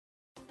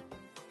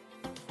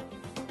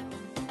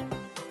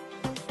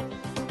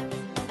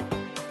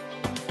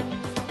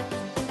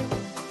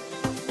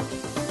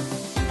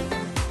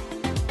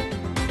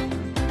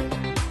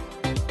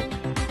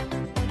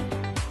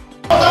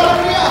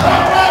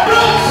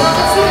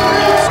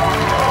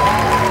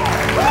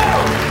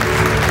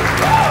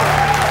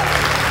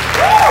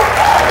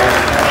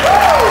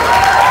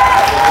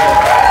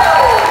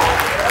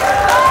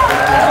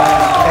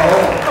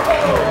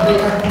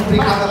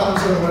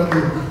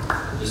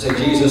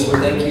Jesus, we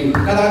thank you.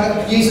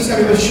 Katakan, Yesus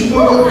kami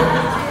bersyukur.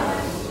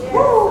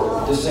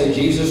 Just say,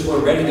 Jesus,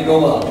 we're ready to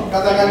go up.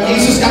 Katakan,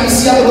 Yesus kami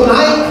siap untuk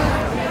naik.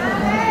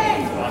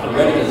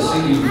 We're ready to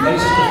see you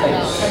face to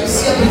face. Kami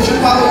siap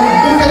berjumpa untuk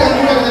buka dan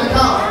buka dengan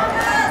Kau.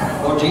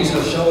 Lord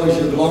Jesus, show us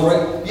your glory.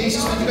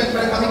 Yesus tunjukkan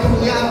kepada kami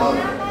kemuliaan-Mu.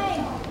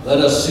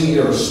 Let us see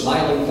your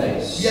smiling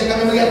face. Biar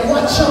kami melihat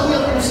wajah-Mu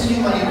yang penuh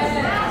senyuman ini.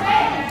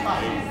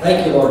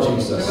 Thank you, Lord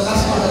Jesus. Terima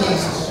kasih Tuhan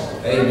Yesus.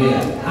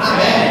 Amen.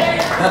 Amin.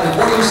 Now,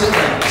 before you sit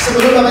down,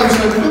 Sebelum Bapak Ibu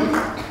sudah duduk,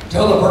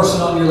 tell the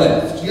person on your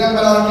left, bilang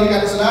pada orang kiri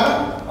kanan saudara,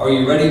 are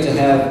you ready to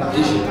have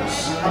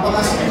visions?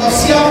 apakah engkau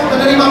siap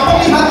menerima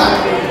penglihatan?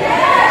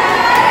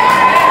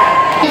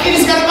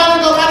 Kiri sekarang kanan,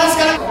 kau kanan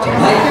sekarang.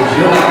 Tonight is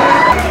your night.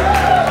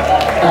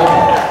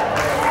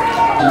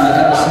 Do you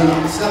have a seat?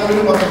 Silakan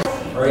duduk Bapak.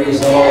 Praise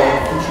the Lord.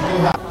 Puji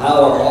Tuhan. How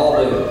are all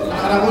doing?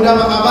 Anak muda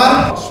apa kabar?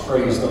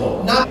 Praise the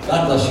Lord.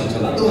 God bless you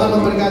tonight. Tuhan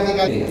memberkati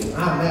kalian.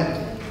 Amen.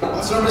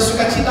 Amin. Saudara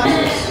bersuka cita.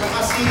 Terima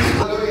kasih.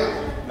 Haleluya.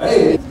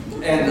 Hey,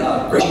 and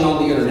greeting on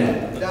the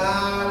internet.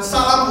 Dan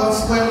salam buat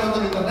semua yang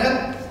menonton internet.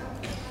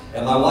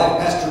 And my wife,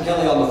 Pastor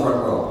Kelly, on the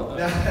front row.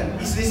 Dan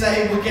istri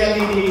saya Ibu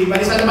Kelly di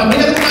barisan depan.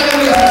 Berikan tepuk tangan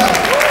dulu.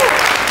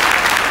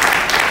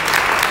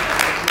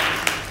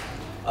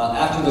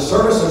 After the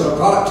service, there's a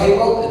product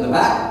table in the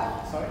back.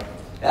 Sorry.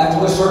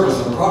 After the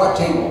service, there's a product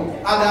table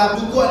Ada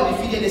buku, ada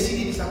DVD, ada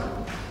CD di sana.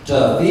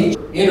 to feed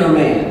inner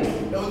man.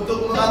 Dan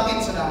untuk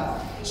melatih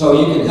saudara. So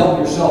you can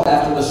help yourself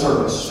after the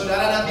service.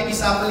 Saudara nanti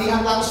bisa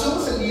melihat langsung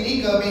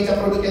sendiri ke meja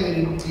produk yang ada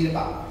di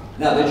depan.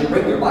 Now, did you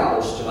bring your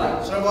Bibles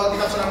tonight? Saudara bawa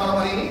kitab saudara malam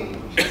hari ini.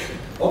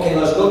 Okay,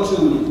 let's go to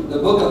the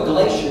book of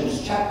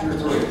Galatians, chapter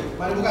 3.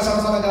 Mari buka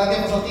sama-sama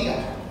Galatia pasal 3.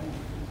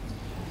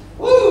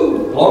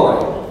 Woo! Glory.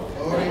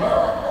 Glory.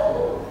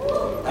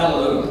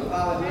 Hallelujah.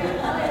 Haleluya.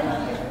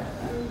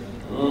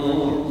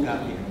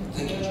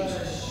 Thank you,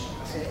 Jesus.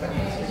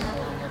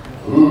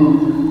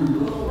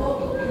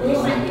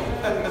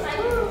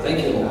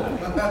 Thank you, Lord.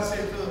 Terima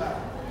kasih Tuhan.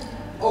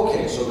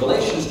 Okay, so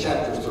Galatians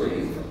chapter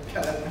 3.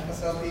 Galatia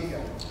pasal 3.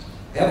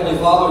 Heavenly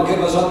Father,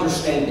 give us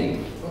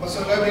understanding Bapak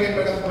saudara berikan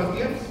berkat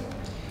pengertian.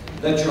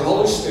 that your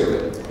Holy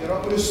Spirit Ya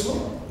Roh Kudus-Mu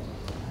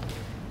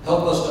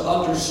help us to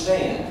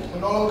understand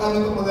menolong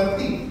kami untuk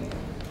mengerti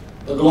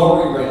the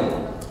glory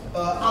realm.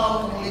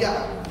 alam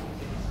kemuliaan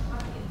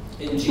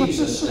In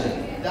Jesus'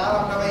 name.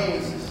 dalam nama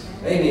Yesus.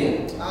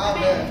 Amen.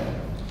 Amin.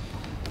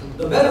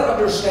 The better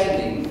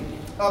understanding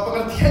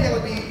Pengertian yang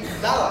lebih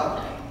dalam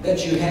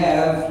that you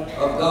have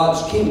of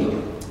God's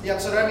kingdom,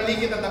 yang saudara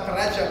miliki tentang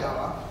kerajaan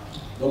Allah,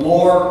 the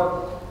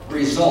more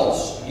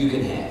results you can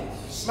have.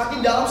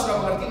 semakin dalam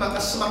saudara mengerti, maka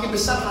semakin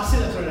besar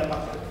hasil yang saudara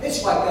dapatkan. It's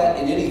like that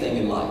in anything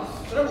in life.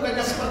 Saudara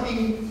bukankah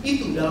seperti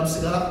itu dalam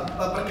segala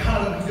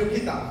perkara dalam hidup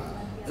kita?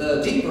 The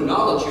deeper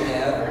knowledge you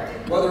have,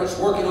 whether it's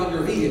working on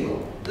your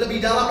vehicle,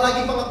 Lebih dalam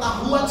lagi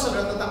pengetahuan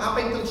saudara tentang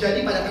apa yang terjadi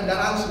pada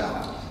kendaraan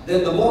saudara.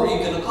 then the more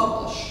you can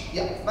accomplish.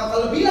 Ya,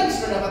 maka lebih lagi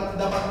saudara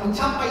dapat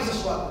mencapai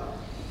sesuatu.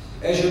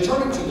 As you're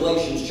turning to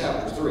Galatians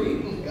chapter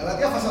 3,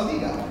 Galatia pasal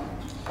 3.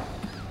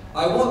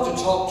 I want to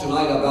talk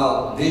tonight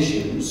about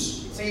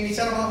visions. Saya ingin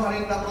bicara malam hari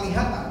ini tentang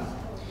penglihatan.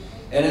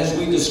 And as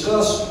we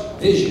discuss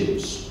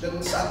visions,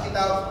 Dan saat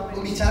kita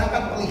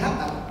membicarakan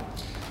penglihatan,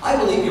 I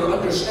believe your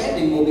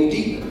understanding will be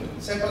deeper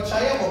saya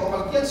percaya bahwa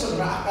pengertian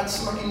saudara akan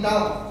semakin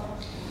dalam.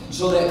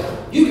 so that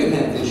you can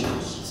have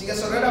visions. Sehingga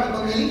saudara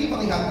dapat memiliki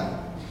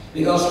penglihatan.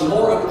 Because the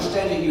more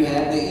understanding you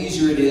have, the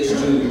easier it is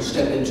to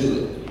step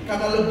into it.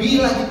 Karena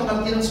lebih lagi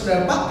pengertian yang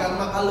saudara dapatkan,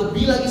 maka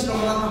lebih lagi saudara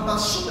melangkah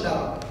masuk ke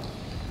dalam.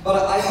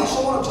 But I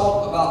also want to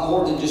talk about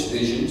more than just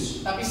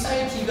visions. Tapi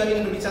saya juga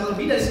ingin berbicara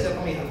lebih dari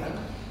sekedar penglihatan.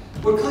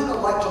 We'd kind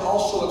of like to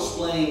also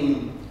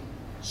explain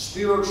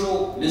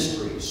spiritual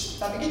mysteries.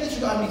 Tapi kita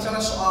juga akan bicara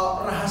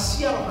soal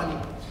rahasia rohani.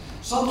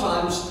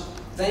 Sometimes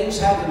things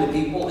happen to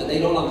people and they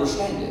don't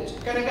understand it.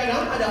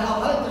 Kadang-kadang ada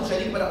hal-hal yang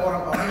terjadi kepada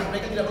orang-orang yang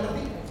mereka tidak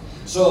mengerti.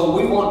 So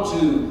we want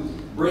to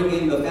bring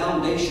in the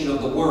foundation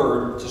of the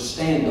Word to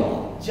stand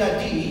on.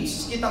 Jadi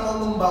kita mau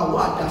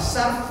membawa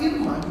dasar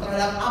firman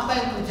terhadap apa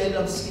yang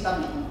terjadi dalam sekitar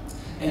kita.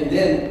 And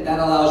then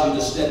that allows you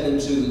to step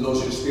into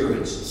those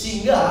experiences.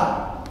 Sehingga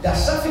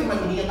dasar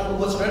firman ini akan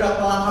membuat saudara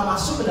melangkah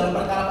masuk ke dalam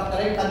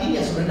perkara-perkara yang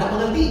tadinya saudara tidak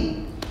mengerti.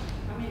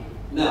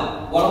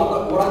 Now, what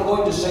I'm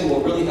going to say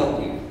will really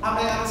help you. Apa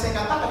yang akan saya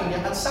katakan ini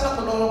akan sangat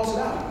menolong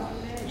saudara.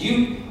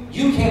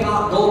 You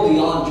cannot go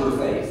beyond your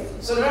faith.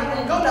 Saudara,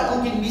 engkau tidak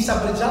mungkin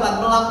bisa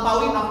berjalan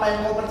melampaui apa yang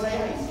kau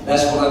percayai.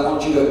 That's what I want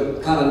you to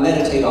kind of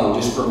meditate on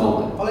just for a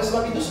moment. Oleh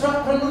sebab itu,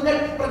 saudara,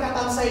 renungkan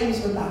perkataan saya ini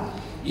sebentar.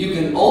 You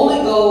can only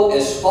go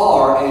as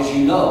far as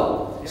you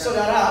know.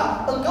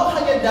 Saudara, engkau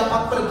hanya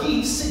dapat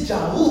pergi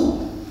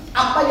sejauh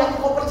apa yang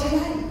kau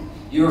percayai.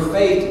 Your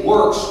faith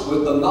works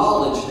with the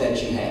knowledge that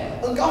you have.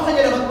 Engkau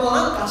hanya dapat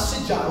melangkah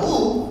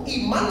sejauh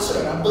iman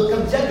saudara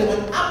bekerja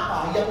dengan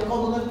apa yang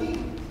engkau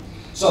mengerti.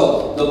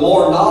 So, the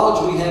more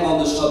knowledge we have on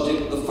this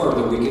subject, the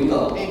further we can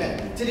go.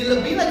 Amen. Jadi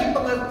lebih lagi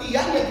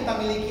pengertian yang kita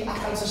miliki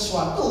akan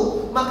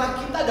sesuatu, maka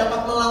kita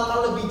dapat melangkah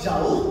lebih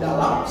jauh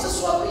dalam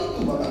sesuatu itu,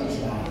 Bapak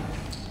Ibu.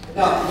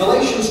 Now,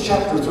 Galatians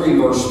chapter 3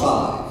 verse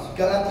 5.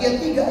 Galatia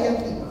 3 ayat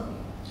 5.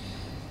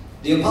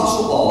 The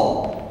Apostle Paul,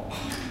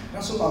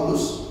 Rasul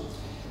Paulus,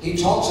 he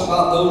talks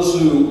about those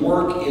who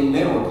work in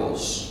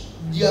miracles.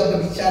 dia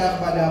berbicara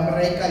kepada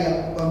mereka yang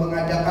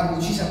mengadakan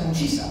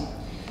mujizat-mujizat.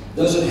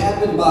 Does it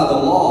happen by the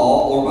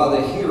law or by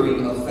the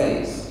hearing of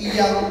faith?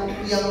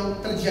 Yang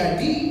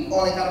terjadi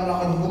oleh karena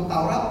melakukan hukum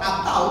Taurat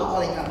atau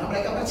oleh karena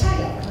mereka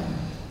percaya.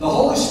 The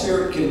Holy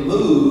Spirit can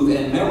move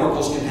and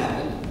miracles can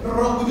happen.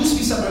 Roh Kudus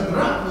bisa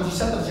bergerak,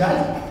 mujizat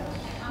terjadi.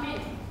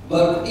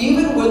 But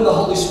even when the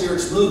Holy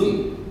Spirit's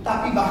moving,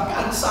 Tapi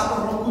bahkan saat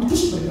Roh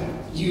Kudus bergerak,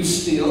 you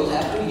still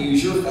have to use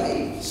your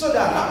faith.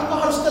 saudara,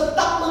 engkau harus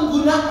tetap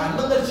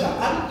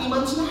mengerjakan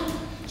iman saudara.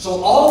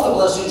 So all the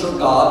blessings of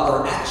God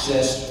are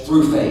accessed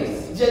through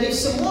faith. Jadi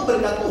semua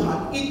berkat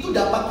Tuhan itu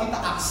dapat kita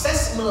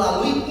akses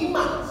melalui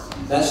iman.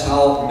 That's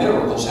how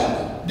miracles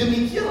happen.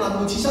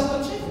 Demikianlah mujizat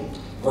terjadi.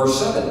 Verse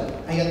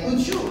 7. Ayat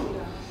 7.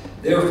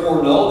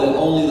 Therefore know that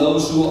only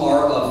those who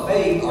are of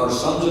faith are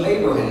sons of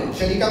Abraham.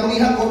 Jadi kamu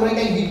lihat bahwa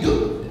mereka yang hidup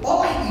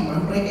oleh iman,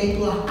 mereka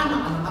itulah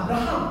anak-anak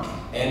Abraham.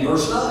 And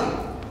verse 9.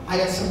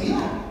 Ayat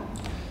 9.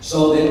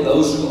 So then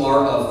those who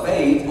are of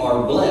faith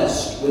are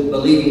blessed with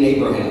believing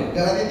Abraham.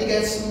 Galatia 3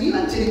 ayat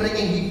 9. Jadi mereka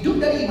yang hidup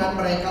dari iman,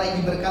 mereka yang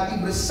diberkati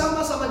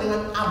bersama-sama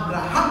dengan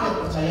Abraham yang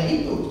percaya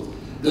itu.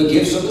 The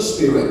gifts of the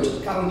Spirit,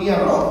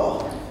 Karunia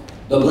Roh,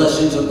 the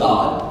blessings of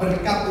God,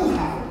 berkat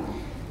Tuhan,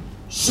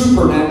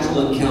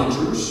 supernatural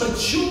encounters,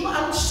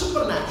 perjumpaan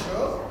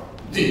supernatural,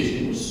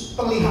 visions.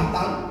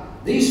 penglihatan.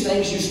 These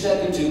things you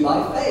step into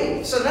by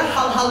faith. Saudara,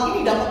 hal-hal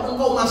ini dapat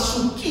engkau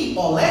masuki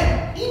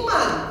oleh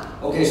iman.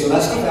 Okay, so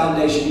that's the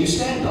foundation you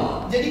stand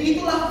on. Jadi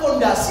itulah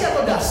fondasi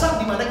atau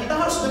dasar di mana kita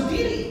harus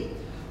berdiri.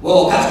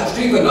 Well, Pastor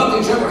Stephen,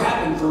 nothing's ever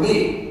happened for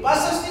me.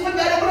 Pastor Stephen,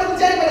 gak ada pernah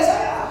terjadi pada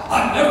saya.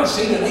 I've never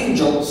seen an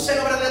angel.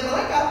 Saya gak pernah lihat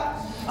malaikat.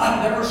 I've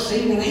never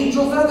seen an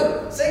angel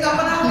feather. Saya gak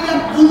pernah lihat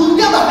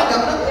bulunya, bahkan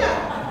gak pernah lihat.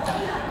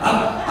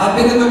 I've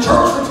been in the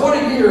church for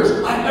 20 years.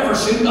 I've never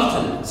seen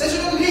nothing. Saya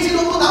sudah bergereja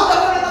 20 tahun, gak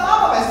pernah lihat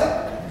apa-apa, Pastor.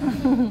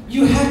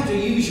 You have to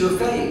use your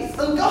faith.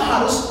 Engkau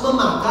harus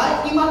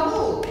memakai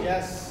imanmu.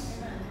 Yes.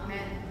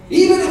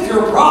 Even if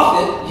you're a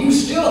prophet, you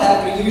still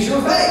have to use your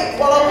faith.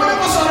 Walaupun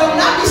engkau seorang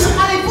nabi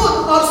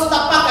sekalipun, engkau harus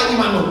tetap pakai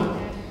imanmu.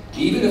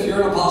 Even if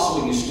you're an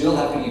apostle, you still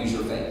have to use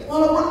your faith.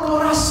 Walaupun engkau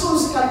rasul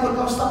sekalipun,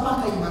 engkau harus tetap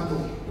pakai imanmu.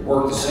 It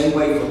worked the same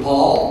way for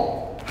Paul.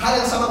 Hal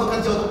yang sama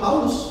bekerja untuk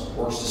Paulus.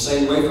 Works the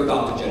same way for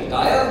Dr.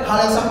 Jedediah. Hal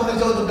yang sama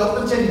bekerja untuk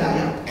Dr.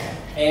 Jedediah.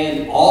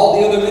 And all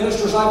the other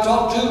ministers I've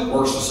talked to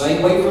works the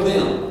same way for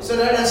them.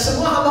 Saudara, dan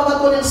semua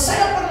hamba-hamba Tuhan yang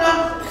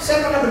saya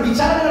pernah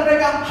berbicara dengan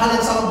mereka, hal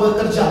yang sama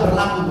bekerja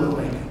berlaku buat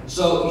mereka.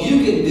 So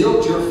you can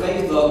build your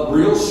faith up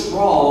real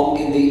strong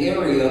in the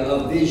area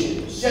of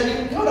visions.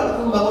 Jadi kau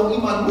dapat membangun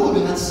imanmu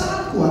dengan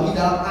sangat kuat di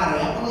dalam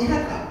area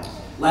penglihatan.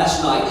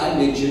 Last night I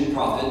mentioned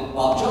Prophet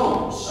Bob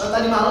Jones.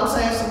 Tadi malam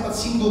saya sempat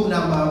singgung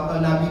nama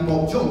Nabi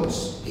Bob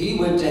Jones.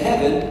 He went to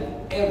heaven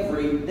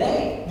every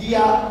day.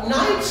 Dia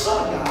naik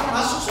surga,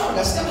 masuk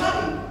surga setiap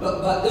hari.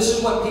 But this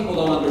is what people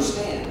don't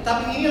understand.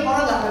 Tapi ini yang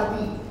orang nggak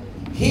ngerti.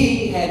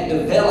 He had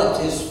developed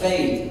his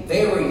faith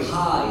very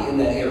high in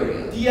that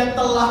area. Dia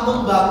telah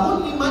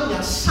membangun imannya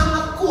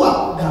sangat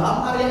kuat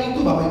dalam area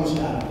itu, Bapak Ibu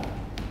Saudara.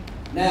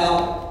 Now,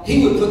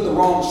 he would put the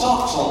wrong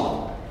socks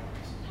on.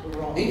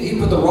 He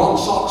put the wrong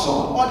socks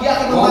on. Oh, dia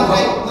akan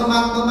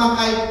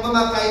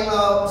memakai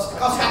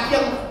kaos kaki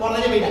yang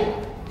warnanya beda.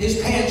 His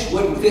pants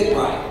wouldn't fit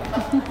right.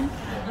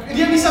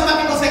 Dia bisa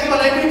pakai kaos kaki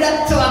warnanya beda,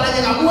 celananya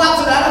nggak muat,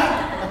 saudara.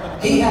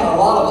 He had a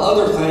lot of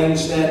other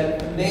things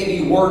that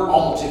maybe weren't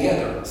all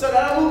together.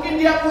 Saudara, mungkin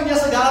dia punya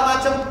segala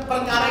macam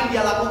perkara yang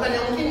dia lakukan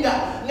yang mungkin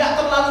nggak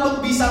terlalu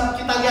bisa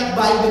kita lihat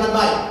baik dengan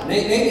baik.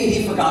 Maybe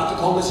he forgot to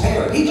comb his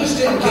hair. He just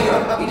didn't care.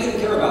 He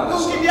didn't care about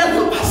this. Mungkin dia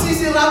lupa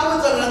sisir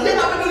rambut, saudara. Dia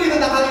nggak peduli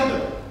tentang hal itu.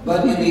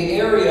 But in the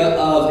area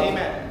of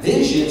Amen.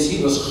 visions,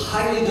 he was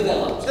highly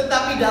developed.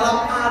 Tetapi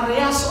dalam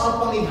area soal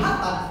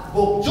penglihatan,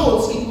 Bob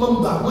Jones itu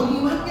membangun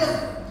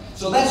imannya.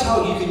 So that's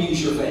how you can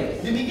use your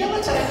faith. Demikianlah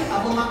cara kita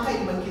memakai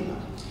iman kita.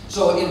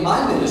 So in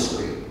my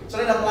ministry,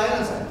 Saudara, dalam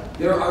pelayanan saya,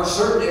 there are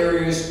certain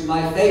areas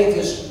my faith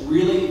has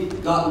really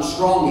gotten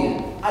strong in.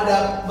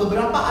 ada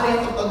beberapa area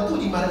tertentu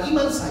di mana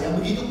iman saya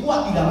begitu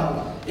kuat di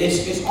dalamnya.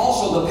 It's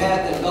also the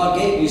path that God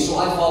gave me, so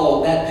I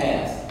follow that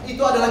path.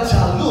 Itu adalah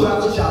jalur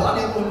atau jalan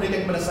yang Tuhan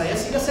berikan kepada saya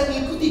sehingga saya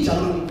mengikuti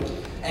jalur itu.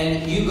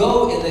 And you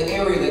go in the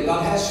area that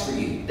God has for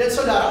you. Dan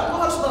saudara, kamu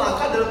harus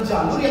melangkah dalam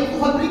jalur yang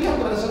Tuhan berikan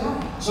kepada saudara.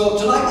 So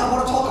tonight I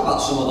want to talk about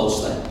some of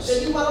those things.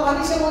 Jadi malam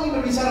hari saya mau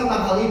berbicara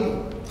tentang hal itu.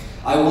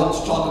 I want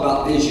to talk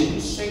about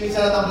visions Saya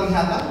bicara tentang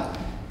penglihatan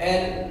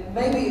and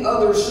maybe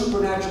other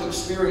supernatural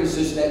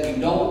experiences that you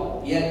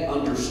don't yet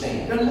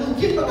understand. dan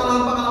mungkin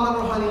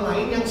pengalaman-pengalaman rohani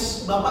lain yang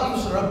Bapak Ibu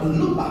Saudara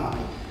belum paham.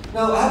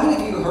 Now, how many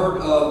of you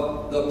heard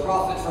of the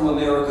prophet from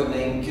America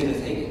named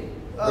Kenneth Hagin?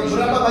 Raise your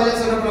Berapa hand. banyak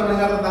saudara pernah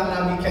mendengar tentang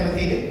Nabi Kenneth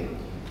Hagin?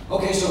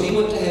 Okay, so he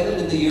went to heaven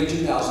in the year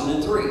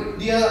 2003.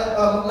 Dia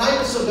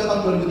naik ke surga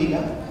tahun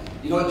 2003.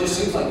 You know, it just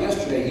seems like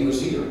yesterday he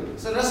was here.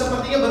 Saudara,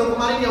 sepertinya baru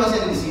kemarin dia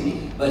masih ada di sini,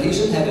 But he's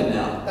in heaven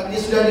now. tapi dia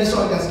sudah di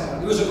surga sekarang.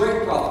 He was a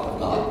great prophet of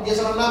God. Dia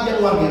seorang nabi yang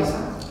luar biasa.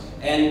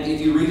 And if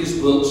you read his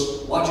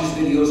books, watch his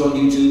videos on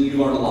YouTube, you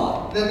learn a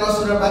lot. Dan kalau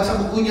saudara baca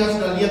bukunya,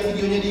 saudara lihat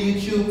videonya di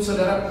YouTube,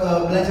 saudara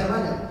belajar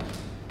banyak.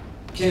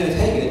 Kenneth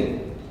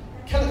Hagin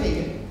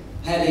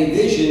had a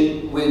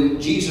vision when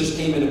Jesus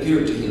came and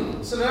appeared to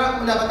him. Saudara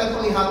mendapatkan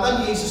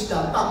penglihatan Yesus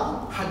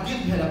datang hadir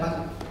di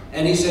hadapannya.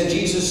 And he said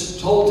Jesus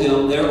told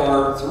him there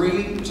are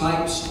 3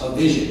 types of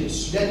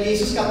visions. Dan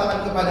Yesus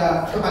katakan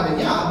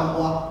kepadanya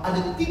bahwa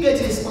ada 3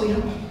 jenis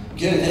penglihatan.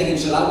 Kenneth Hagin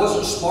said, I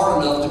wasn't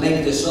smart enough to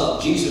make this up.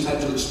 Jesus had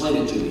to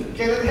explain it to me.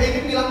 Kenneth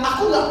Hagin bilang,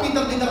 aku nggak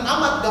pintar-pintar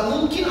amat, nggak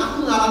mungkin aku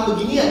ngarang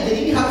beginian.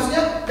 Jadi ini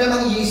harusnya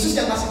memang Yesus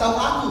yang kasih tahu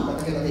aku,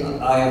 kata Kenneth Hagin.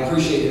 I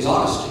appreciate his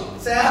honesty.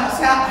 Saya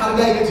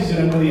hargai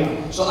kejujuran beliau.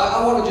 So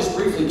I want to just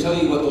briefly tell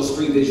you what those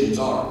 3 visions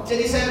are.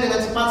 Jadi saya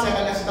dengan cepat saya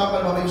akan kasih tahu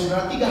kepada Bapak Ibu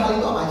Saudara 3 hal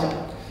itu apa aja.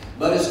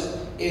 But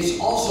it's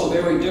also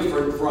very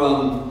different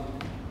from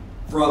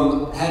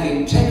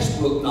having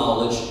textbook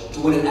knowledge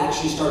to when it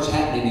actually starts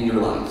happening in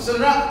your life.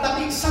 Saudara,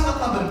 tapi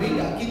sangatlah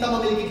berbeda. Kita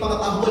memiliki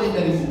pengetahuan yang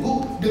dari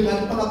buku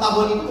dengan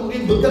pengetahuan itu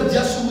kemudian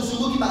bekerja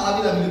sungguh-sungguh kita alami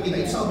dalam hidup kita.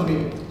 Itu sangat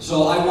berbeda.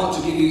 So I want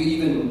to give you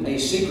even a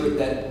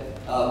secret that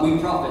we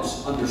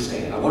prophets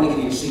understand. I want to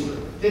give you a secret.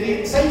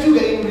 Jadi saya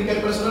juga ingin memberikan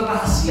kepada saudara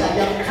rahasia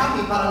yang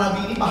kami para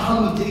nabi ini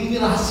pahami. Jadi ini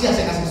rahasia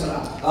saya kasih ke saudara.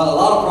 A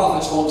lot of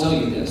prophets won't tell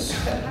you this.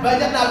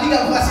 Banyak nabi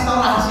nggak mau kasih tahu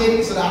rahasia ini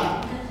saudara.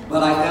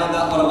 But I found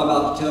out what I'm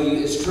about to tell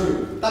you is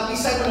true. Tapi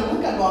saya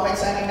menemukan bahwa apa yang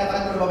saya akan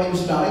katakan kepada Bapak Ibu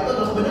Saudara itu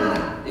adalah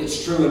kebenaran. It's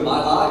true in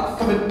my life.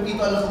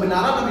 Itu adalah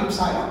kebenaran dalam hidup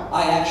saya.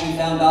 I actually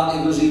found out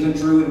it was even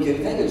true in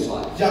Kenneth Hagin's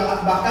life.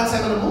 Bahkan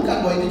saya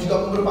menemukan bahwa itu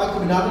juga merupakan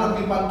kebenaran dalam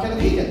kehidupan Kenneth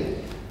Hagin.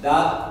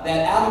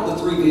 That out of the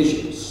 3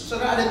 visions,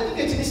 Saudara, ada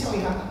 3 jenis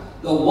penglihatan.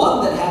 the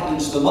one that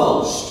happens the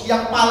most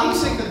Yang paling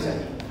sering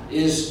terjadi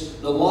is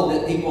the one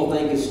that people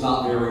think is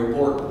not very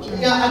important.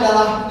 yang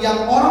adalah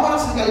yang orang-orang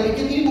seringkali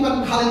pikir ini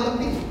bukan hal yang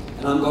penting.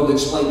 And I'm going to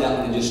explain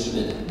that one in just a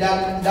minute.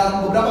 Dan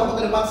dalam beberapa waktu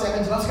ke depan saya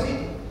akan jelaskan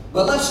itu.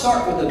 But let's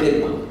start with the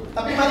big one.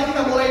 Tapi mari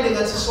kita mulai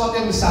dengan sesuatu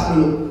yang besar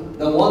dulu.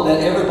 The one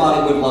that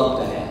everybody would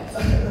love to have.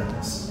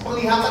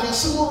 Penglihatan yang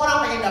semua orang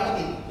pengen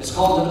dapetin. It's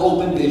called an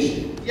open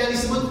vision. Yang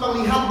disebut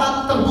penglihatan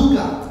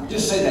terbuka.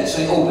 Just say that,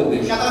 say open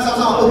vision. Katakan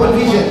sama-sama, open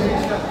vision.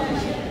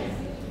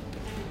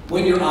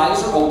 When your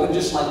eyes are open,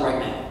 just like right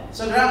now.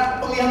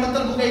 Saudara, penglihatan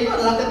terbuka itu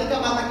adalah ketika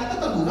mata kita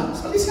terbuka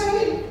seperti sekarang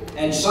ini.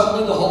 And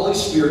suddenly the Holy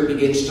Spirit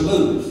begins to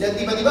move. Dan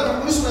tiba-tiba Roh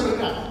Kudus mulai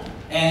bergerak.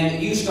 And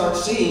you start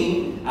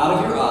seeing out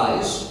of your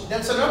eyes.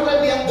 Dan saudara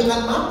mulai melihat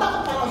dengan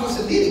mata kepala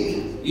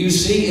sendiri. You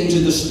see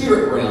into the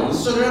spirit realm.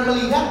 Saudara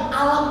melihat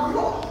alam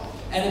roh.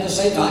 And at the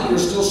same time,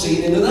 you're still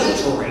seeing in the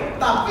natural realm.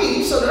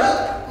 Tapi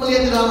saudara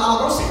melihat di dalam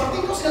alam roh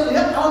seperti kau sedang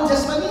melihat alam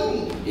jasmani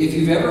ini. If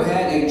you've ever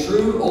had a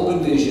true open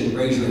vision,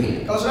 raise your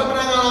hand. Kalau saudara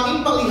pernah mengalami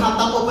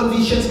penglihatan open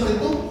vision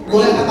seperti itu,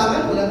 boleh angkat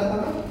tangan, boleh angkat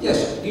tangan. Yes,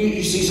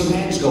 you see some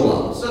hands go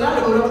up. Saudara,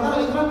 ada beberapa tangan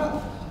yang terangkat.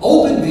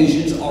 Open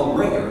visions are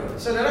rare.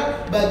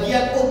 Saudara,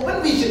 bagian open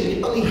vision ini,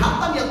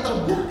 penglihatan yang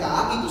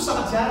terbuka itu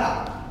sangat jarang.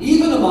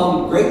 Even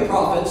among great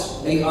prophets,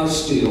 they are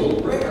still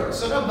rare.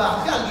 Saudara,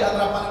 bahkan di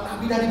antara para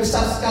nabi-nabi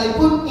besar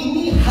sekalipun,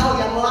 ini hal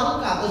yang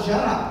langka atau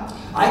jarang.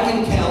 I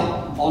can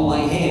count on my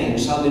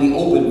hands how many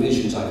open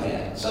visions I've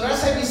had. Saudara,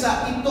 saya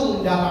bisa hitung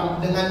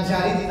dengan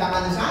jari di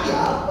tangan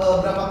saya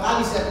berapa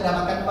kali saya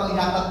mendapatkan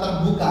penglihatan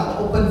terbuka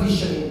atau open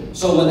vision ini.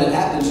 So when that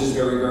happens, it's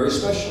very, very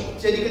special.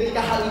 Jadi ketika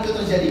hal itu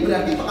terjadi,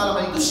 berarti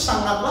pengalaman itu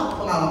sangatlah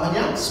pengalaman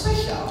yang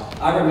spesial.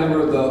 I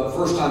remember the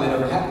first time it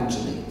ever happened to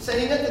me.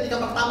 Saya ingat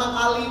ketika pertama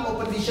kali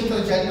open vision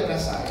terjadi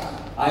pada saya.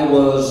 I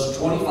was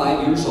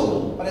 25 years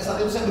old. Pada saat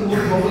itu saya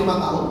berumur 25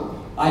 tahun.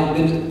 I'd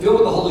been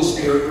filled with the Holy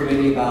Spirit for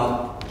maybe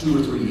about 2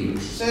 or 3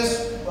 years. Saya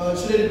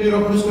sudah diberi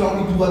Roh Kudus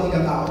kurang lebih 2-3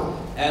 tahun.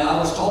 And I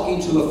was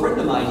talking to a friend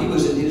of mine. He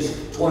was in his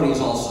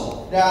 20s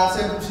also. Dan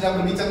saya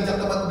sedang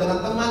berbincang-bincang dengan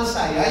teman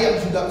saya yang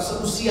juga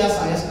seusia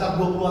saya sekitar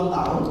 20-an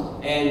tahun.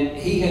 And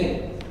he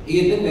had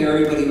been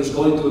married, but he was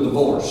going through a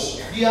divorce.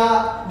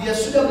 Dia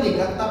sudah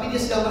menikah, tapi dia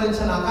sedang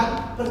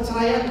merencanakan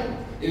perceraian.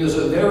 It was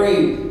a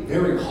very,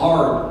 very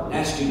hard,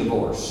 nasty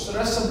divorce.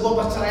 Saudara, sebuah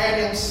perceraian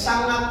yang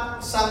sangat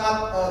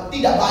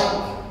tidak baik.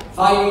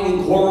 Fighting and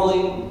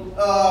quarreling.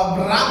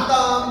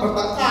 Berantem,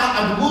 bertengkar,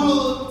 adu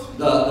mulut.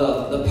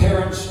 The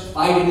parents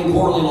fighting and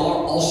quarreling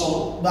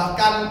also.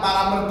 Bahkan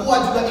para mertua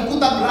juga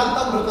ikutan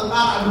berantem,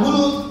 bertengkar, adu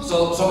mulut.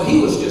 So he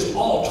was just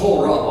all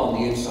tore up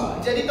on the inside.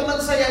 Jadi teman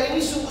saya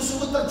ini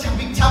sungguh-sungguh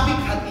tercabik-cabik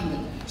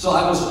hatinya. So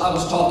I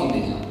was talking to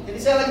him. Jadi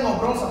saya lagi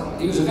ngobrol sama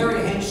dia. He was a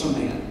very handsome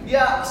man.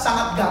 Dia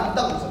sangat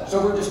ganteng, saudara.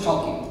 So we're just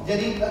talking.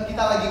 Jadi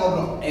kita lagi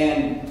ngobrol.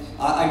 And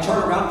I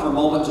turned around for a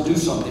moment to do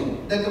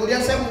something. Dan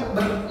kemudian saya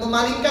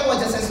memalingkan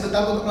wajah saya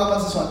sebentar untuk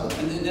melakukan sesuatu.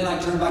 And then I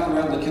turned back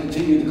around to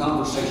continue the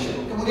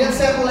conversation. Kemudian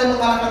saya mulai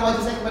mengarahkan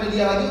wajah saya kepada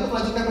dia lagi untuk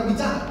melanjutkan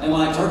perbincangan. And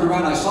when I turned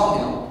around, I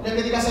saw him. Dan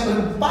ketika saya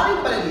berpaling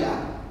kepada dia,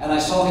 and I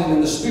saw him in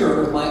the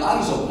spirit with my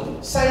eyes open.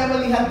 Saya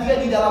melihat dia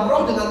di dalam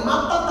roh dengan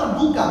mata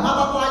terbuka,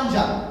 mata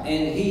telanjang.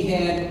 And he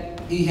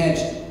had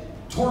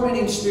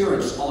tormenting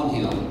spirits on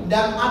him.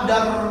 Dan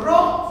ada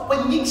roh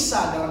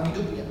penyiksa dalam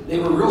hidupnya.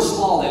 They were real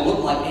small. They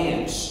looked like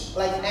ants.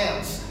 Like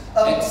ants.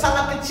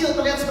 Sangat kecil,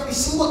 terlihat seperti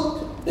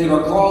semut. They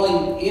were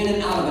crawling in and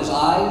out of his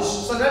eyes.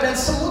 Saudara, dan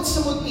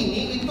semut-semut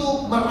ini itu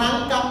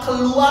merangkak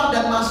keluar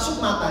dan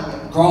masuk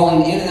matanya.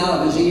 Crawling in and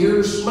out of his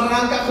ears.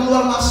 Merangkak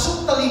keluar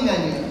masuk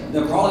telinganya.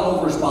 They're crawling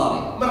over his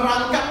body.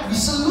 Merangkak di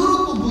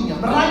seluruh tubuhnya,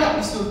 merayap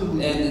di seluruh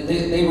tubuhnya. And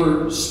they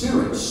were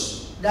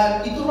spirits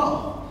Dan itu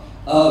roh.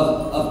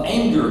 of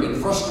anger and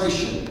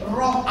frustration.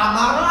 Roh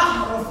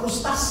amarah, roh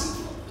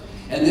frustasi.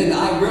 And then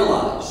I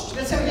realized,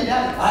 Dan saya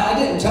menyadari. I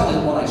didn't tell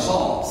him what I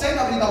saw. Saya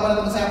nggak beritahu pada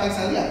teman saya apa yang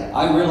saya lihat.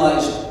 I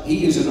realized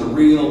he is in a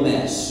real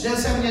mess. Dan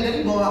saya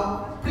menyadari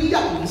bahwa pria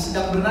ini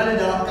sedang berada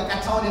dalam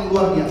kekacauan yang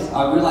luar biasa.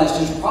 I realized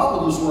his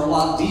problems were a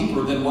lot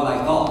deeper than what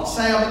I thought.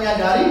 Saya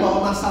menyadari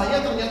bahwa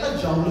masalahnya ternyata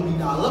jauh lebih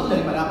dalam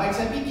daripada apa yang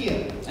saya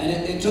pikir. And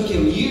it took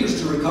him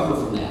years to recover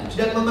from that.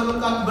 Dan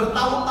memerlukan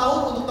bertahun-tahun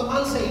untuk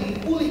teman saya ini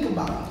pulih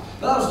kembali.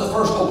 But that was the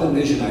first open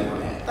vision I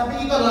ever had.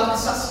 Tapi itu adalah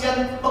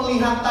kesaksian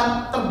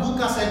penglihatan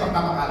terbuka saya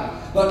pertama kali.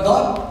 But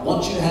God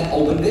wants you to have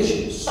open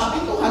visions.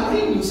 Tapi Tuhan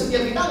rindu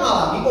setiap kita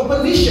mengalami open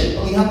vision,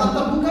 penglihatan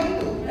terbuka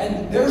itu. And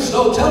there's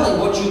no telling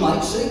what you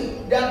might see.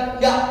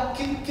 Dan ya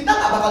kita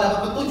nggak bakal dapat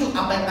petunjuk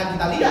apa yang akan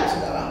kita lihat,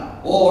 saudara.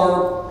 Or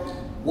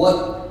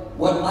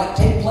what might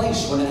take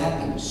place when it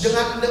happens.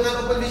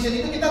 Dengan open vision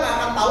itu kita nggak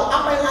akan tahu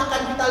apa yang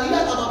akan kita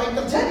lihat atau apa yang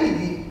terjadi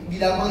di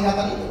dalam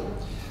penglihatan itu.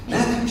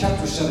 Matthew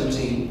chapter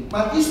 17.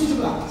 Matius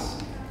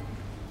 17.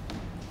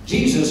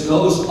 Jesus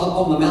goes up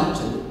on the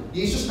mountain.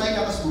 Yesus naik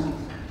ke atas bukit.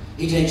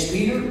 He takes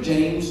Peter,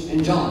 James,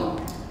 and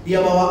John. Dia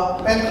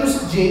bawa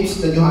Petrus, James,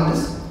 dan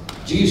Yohanes.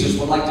 Jesus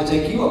would like to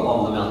take you up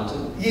on the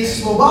mountain.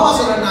 Yesus mau bawa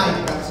saudara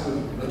naik ke atas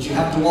bukit. But you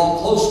have to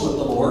walk close with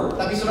the Lord.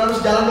 Tapi saudara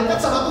harus jalan dekat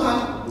sama Tuhan.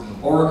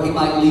 Or he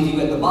might leave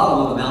you at the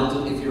bottom of the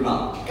mountain if you're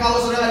not.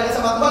 Kalau saudara dekat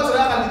sama Tuhan,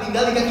 saudara akan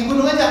ditinggal di kaki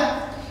gunung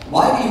aja.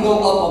 Why do you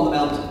go up on the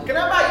mountain?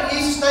 Kenapa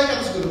Yesus naik ke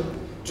atas gunung?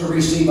 To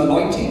receive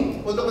anointing,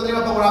 Untuk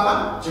menerima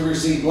pengurapan, to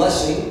receive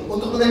blessing.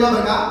 untuk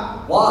menerima berkah.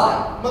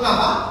 Why?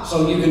 Mengapa?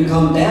 So you can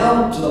come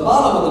down to the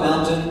bottom of the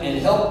mountain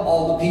and help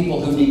all the people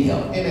who need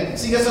help. Amen.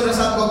 Sehingga saudara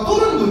saat kau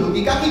turun gunung,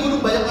 di kaki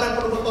gunung banyak orang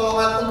perlu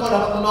pertolongan, engkau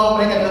dapat menolong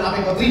mereka dengan apa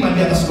yang kau terima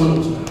di atas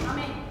gunung.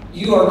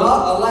 You are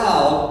not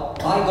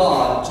allowed by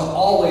God to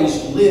always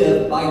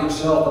live by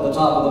yourself at the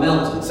top of the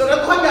mountain.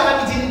 Saudara, Tuhan gak akan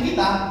izinin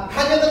kita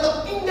hanya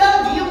tetap tinggal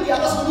diam di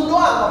atas gunung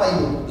doang, Bapak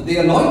Ibu.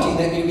 The anointing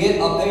that you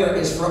get up there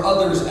is for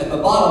others at the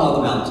bottom of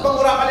the mountain.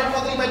 Pengurapan yang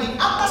kau terima di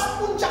atas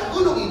puncak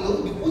gunung itu,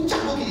 di puncak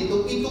bukit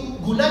itu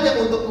gunanya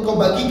untuk engkau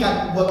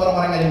bagikan buat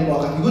orang-orang yang ada di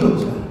bawah kaki gunung.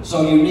 Saudara. So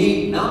you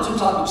need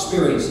mountaintop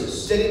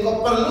experiences Jadi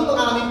kau perlu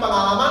mengalami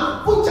pengalaman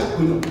puncak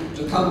gunung.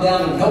 to come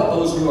down and help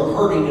those who are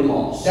hurting and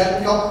lost.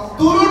 Dan kau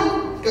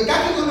turun ke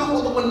kaki gunung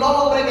untuk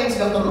menolong mereka yang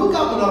sedang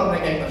terluka, menolong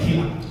mereka yang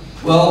terhilang.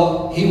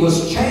 Well, he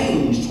was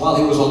changed while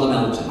he was on the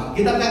mountain.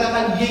 Kita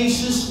katakan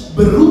Yesus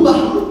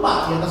berubah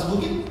rupa di atas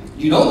bukit.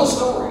 You know the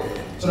story.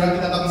 Saudara,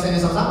 kita tahu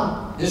kisahnya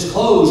sama-sama. His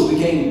clothes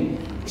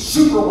became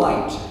super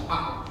white.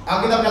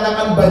 Alkitab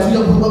katakan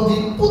bajunya berubah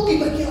menjadi putih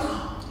berkilau.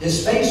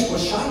 His face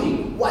was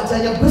shining.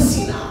 Wajahnya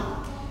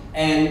bersinar.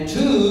 And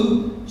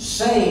two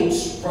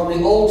saints from the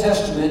Old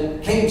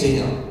Testament came to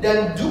him.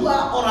 Dan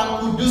dua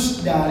orang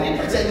kudus dari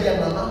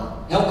perjanjian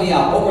lama Help me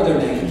out. What were their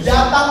names?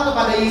 datang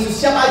kepada Yesus.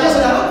 Siapa aja,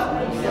 saudara?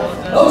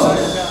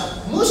 Moses.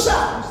 Musa.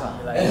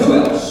 And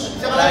who else?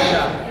 Siapa lagi?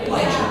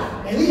 Elijah.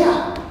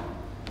 Elia.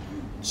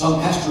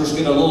 Some pastors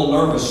get a little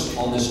nervous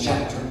on this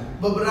chapter.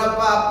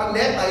 Beberapa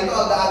pendeta itu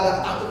agak-agak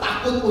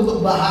takut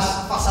untuk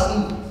bahas pasal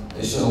ini.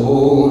 They say,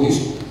 oh,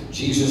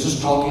 Jesus is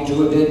talking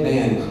to a dead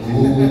man.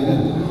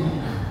 Ooh.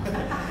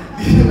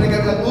 Mereka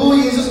bilang,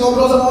 Yesus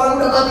ngobrol sama orang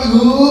udah mati.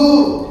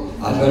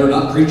 I better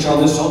not preach on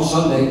this on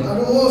Sunday.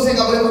 Aduh, saya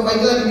nggak boleh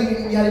berbaikilah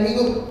di hari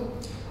Minggu.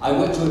 I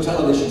went to a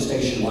television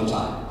station one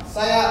time.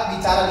 Saya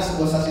bicara di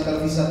sebuah stasiun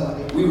televisi satu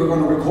hari. We were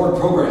going to record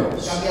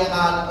programs. Kami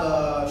akan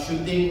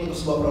syuting untuk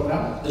sebuah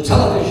program. The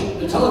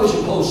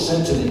television host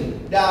said to me,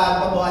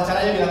 Dan pembawa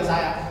acaranya bilang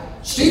saya,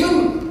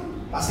 Stephen,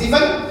 Pak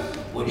Stephen,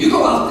 when you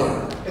go out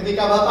there,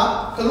 ketika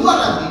Bapak keluar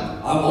nanti,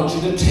 I want you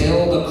to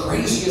tell the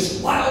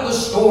craziest,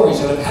 wildest stories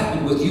that have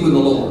happened with you and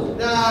the Lord.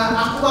 nah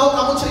aku mau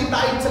kamu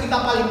ceritain cerita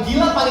paling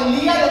gila, paling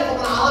liar yang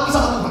kau pernah alami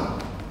sama Tuhan.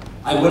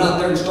 I went out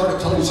there and started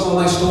telling some of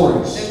my Dan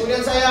stories.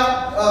 kemudian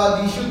saya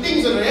di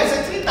syuting, saudara ya,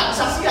 saya cerita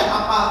kesaksian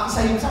apa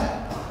kisah hidup saya.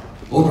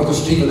 Oh, Brother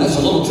Stephen, that's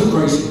a little too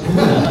crazy.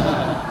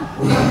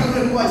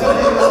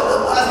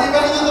 Pak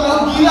Stephen itu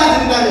terlalu gila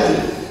ceritanya.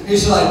 He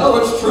said, I know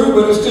it's true,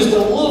 but it's just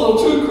a little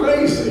too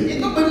crazy.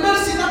 Itu benar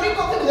sih, tapi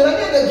kok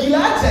kedengarannya agak gila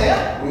aja ya.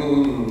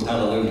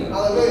 Hallelujah.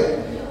 Haleluya.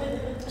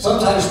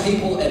 Sometimes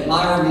people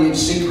admire me in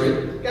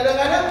secret,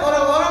 Kadang-kadang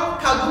orang-orang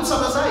kagum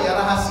sama saya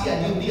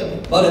rahasia, diam-diam.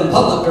 but in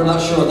public they're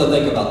not sure what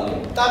they think about me.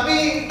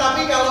 Tapi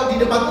kalau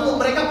di depan umum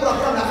mereka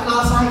pura-pura nggak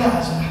kenal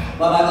saya.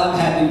 But I'm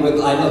happy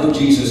with, I know who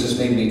Jesus has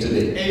made me to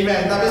be.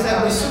 Amen. Tapi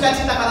saya bersuka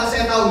cita karena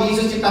saya tahu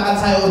Yesus ciptakan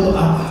saya untuk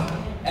apa.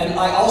 And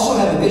I also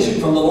had a vision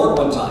from the Lord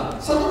one time.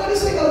 Satu kali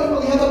saya kalau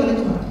penglihatan dari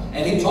Tuhan.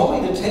 And He told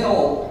me to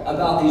tell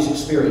about these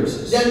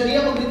experiences. Dan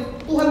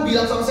Tuhan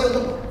bilang sama saya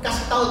untuk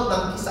kasih tahu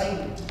tentang kisah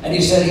ini. And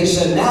He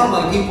said, now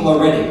my people are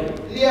ready.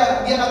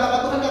 Dia katakan,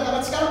 Tuhan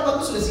katakan sekarang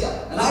umatku sudah siap.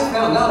 And I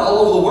found out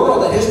all over the world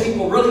that his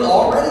people really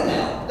are ready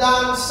now.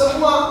 Dan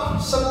semua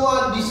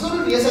di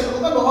seluruh dunia saya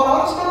temukan bahwa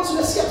orang-orang sekarang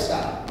sudah siap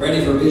sekarang.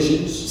 Ready for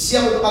visions.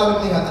 Siap untuk mengalami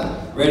penglihatan.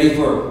 Ready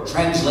for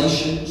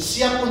translations.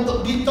 Siap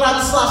untuk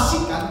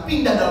ditranslasikan,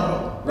 pindah dalam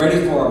roh.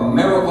 Ready for a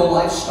miracle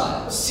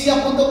lifestyle.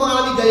 Siap untuk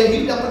mengalami gaya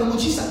hidup yang penuh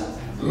mujizat.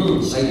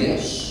 Say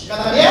yes.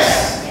 Katakan yes.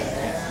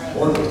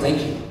 Lord,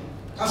 thank you.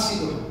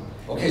 Kasih Tuhan.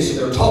 Okay, so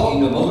they're talking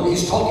to Moses.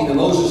 He's talking to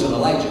Moses and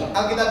Elijah.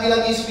 Alkitab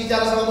bilang Yesus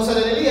bicara sama Musa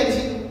dan Elia di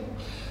situ.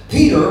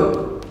 Peter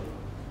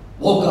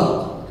woke up.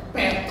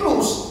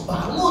 Petrus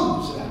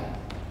bangun, saudara.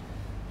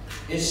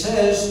 It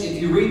says, if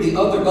you read the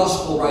other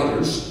gospel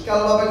writers,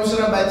 Kalau Bapak Ibu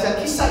saudara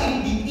baca kisah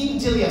ini di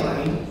Injil yang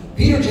lain,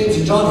 Peter,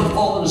 James, and John had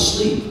fallen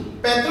asleep.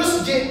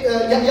 Petrus,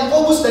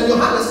 Yakobus dan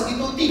Yohanes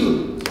itu tidur.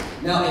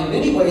 Now, in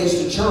many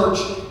ways, the church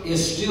is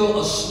still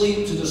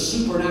asleep to the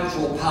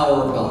supernatural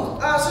power of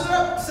God.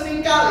 Saudara,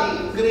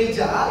 seringkali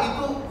gereja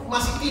itu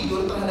masih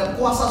tidur terhadap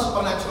kuasa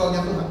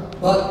supernaturalnya Tuhan.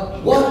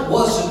 But what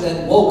was it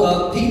that woke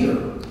up Peter?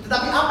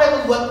 Tetapi apa yang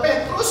membuat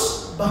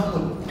Petrus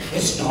bangun?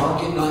 It's dark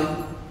at night,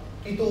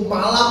 Itu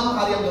malam,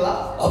 hari yang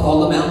gelap, up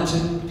on the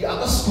mountain, di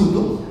atas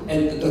gunung,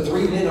 and the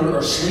three men are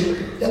asleep.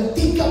 dan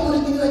 3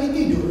 murid ini lagi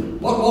tidur.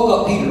 What woke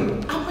up Peter?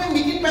 Apa yang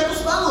bikin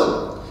Petrus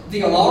bangun?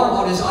 The alarm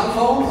on his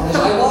iPhone, on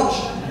his iWatch?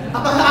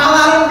 Apakah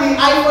alarm di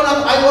iPhone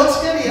atau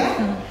iWatch-nya dia?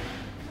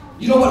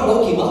 You know what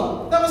woke him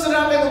up? Tapi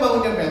saudara, apa yang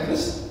membangunkan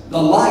Petrus? The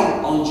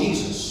light on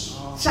Jesus.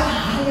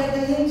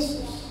 Cahayanya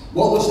Yesus.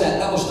 What was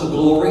that? That was the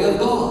glory of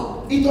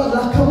God. Itu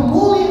adalah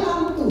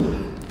kemuliaan Tuhan.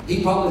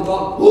 He probably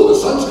thought, oh, the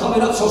sun's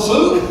coming up so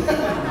soon.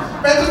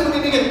 Petrus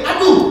mungkin mikir,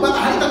 aduh,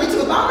 matahari tapi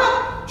cepet banget.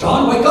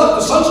 John, wake up,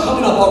 the sun's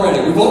coming up already.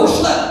 We've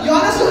overslept.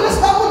 Yohanes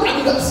bangun,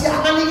 aduh udah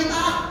kesiangan nih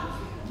kita.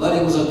 But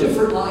it was a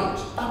different light.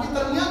 Tapi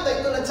ternyata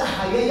itu adalah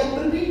cahaya yang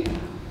berbeda.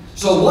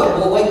 So what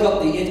will wake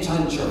up the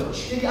end-time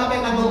church? Jadi apa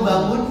yang akan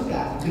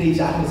membangunkan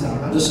gereja akhir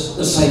zaman?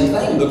 The same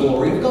thing, the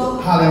glory of God.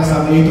 Hal yang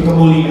sama, yaitu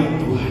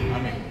kemuliaan Tuhan.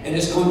 And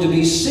it's going to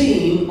be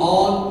seen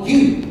on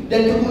you.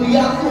 Dan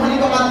kemuliaan Tuhan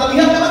itu akan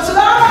terlihat lewat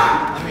saudara.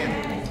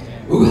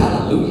 Ooh,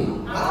 hallelujah.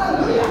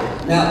 Haleluya.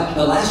 Now,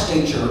 the last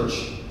day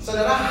church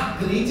Saudara,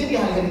 gereja di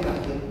hari-hari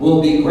terakhir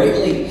will be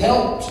greatly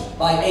helped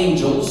by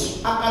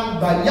angels, akan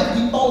banyak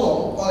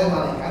ditolong oleh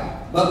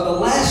malaikat. but the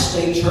last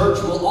day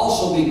church will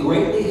also be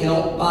greatly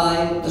helped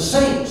by the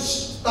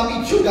saints.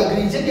 Tapi juga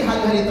gereja di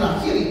hari-hari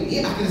terakhir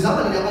ini, akhir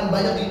zaman ini akan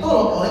banyak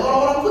ditolong oleh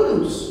orang-orang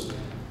kudus.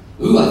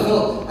 Ooh,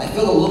 I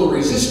feel a little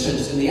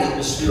resistance in the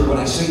atmosphere when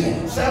I say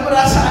that. Saya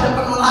merasa ada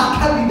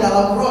penolakan di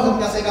dalam roh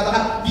ketika saya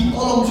katakan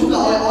ditolong juga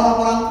oleh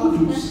orang-orang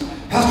kudus.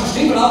 Pastor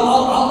Stephen,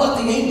 I'll let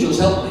the angels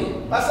help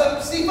me.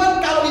 Pastor Stephen,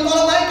 kalau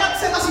ditolong malaikat,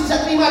 saya masih bisa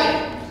terima deh.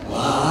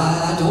 Well,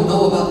 I don't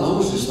know about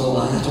Moses though.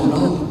 I don't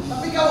know.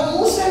 Tapi kalau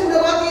Musa yang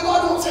udah mati,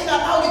 waduh, saya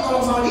nggak tahu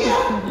ditolong sama dia.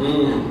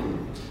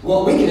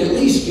 Well, we can at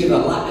least give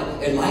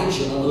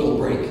Elijah a little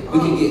break. We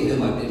can give him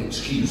an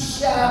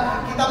excuse.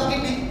 Ya, kita mungkin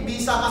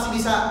masih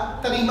bisa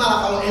terima lah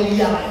kalau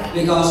Elia lah ya.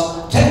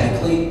 Because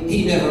technically,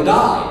 he never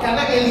died.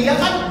 Karena Elia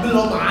kan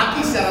belum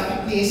mati secara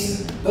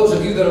teknis. Those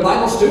of you that are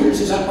Bible students,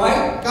 is that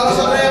right? Kalau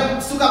saudara yang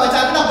suka baca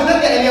Alkitab, benar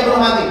nggak Elia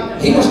belum mati?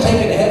 He was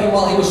taken to heaven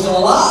while he was still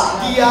alive.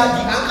 Dia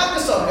diangkat ke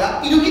surga,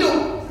 hidup-hidup.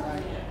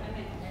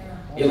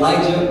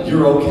 Elijah,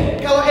 you're okay.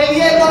 Kalau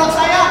Elia yang tolong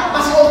saya,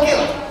 masih oke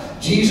lah.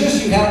 Jesus,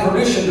 you have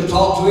permission to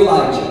talk to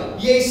Elijah.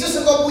 Yesus,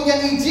 engkau punya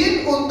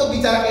izin untuk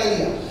bicara ke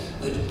Elia.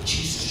 But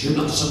Jesus, you're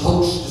not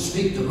supposed to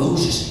speak to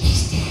Moses.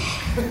 He's dead.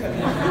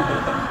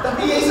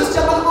 Tapi Yesus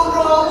jangan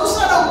ngobrol sama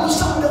Musa dong.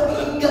 Musa udah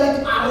meninggal,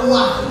 itu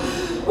arwah.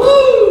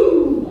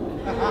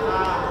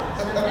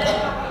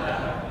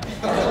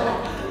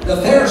 The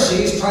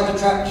Pharisees tried to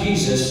trap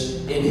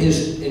Jesus in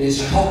his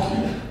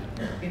talking.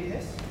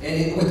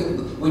 And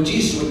when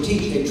Jesus would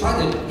teach, they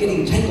tried to get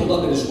him tangled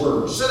up in his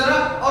words.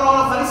 Saudara,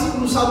 orang-orang Farisi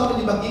berusaha untuk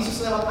menjebak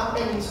Yesus lewat apa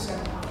yang Yesus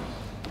katakan.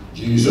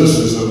 Jesus,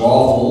 is it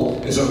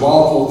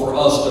lawful for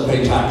us to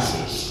pay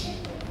taxes?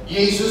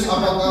 Yesus,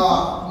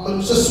 apakah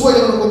sesuai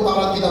dengan hukum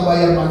Taurat kita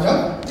bayar pajak?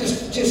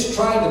 Just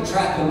trying to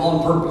trap him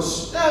on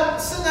purpose.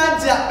 Dan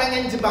sengaja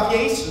pengen jebak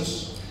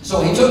Yesus. So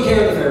he took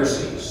care of the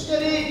Pharisees.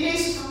 Jadi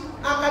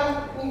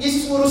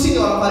Yesus ngurusin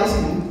orang Farisi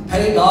ini.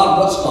 Pay God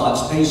what's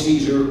God's, pay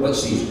Caesar what's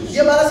Caesar's.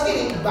 Dia balas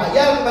gini,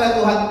 bayar kepada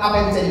Tuhan apa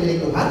yang menjadi milik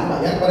Tuhan,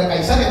 bayar kepada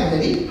Kaisar yang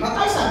menjadi hak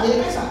Kaisar,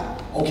 milik Kaisar.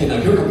 Okay, now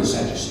here come the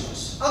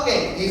Sadducees.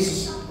 Oke,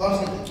 Yesus,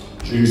 balas gini.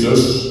 Jesus,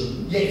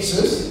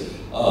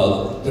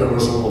 there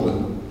was a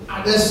woman,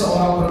 Ada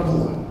seorang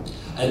perempuan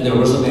and there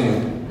was a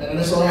man. dan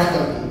ada seorang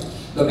laki-laki.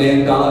 The man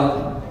died.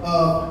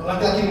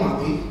 Laki-laki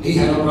mati. He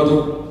had a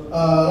brother,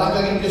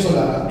 Laki-laki punya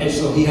saudara. and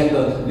so he had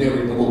to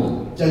marry the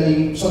woman.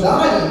 Jadi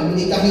saudaranya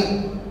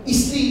menikahi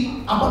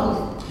istri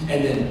apanya. And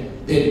then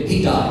he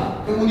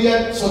died.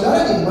 Kemudian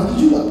saudaranya mati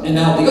juga. And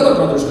now the other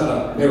brother's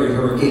gotta marry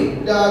her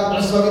again. Dan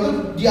oleh sebab itu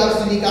dia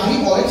harus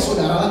dinikahi oleh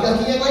saudara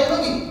laki-laki yang lain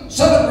lagi.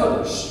 7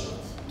 brothers.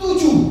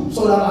 7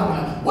 saudara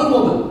laki-laki. 1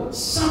 woman.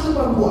 1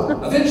 perempuan.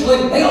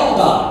 Eventually, they all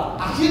died.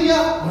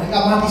 Akhirnya mereka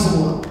mati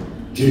semua.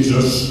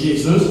 Jesus,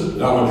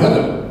 now in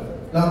heaven,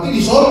 Nanti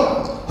di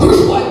sorga.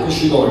 whose is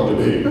she going to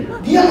be?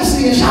 Dia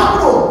istrinya siapa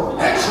dong?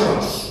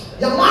 Exodus.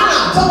 Yang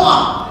mana?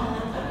 Jawab.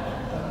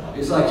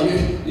 It's like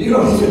you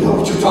don't even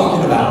know what you're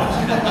talking about.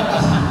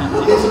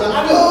 Dia bilang,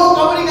 aduh,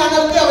 kamu ini nggak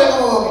ngerti apa yang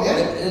kamu ngomongin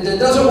ya. It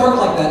doesn't work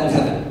like that in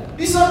heaven.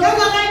 Di surga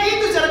nggak kayak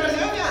gitu cara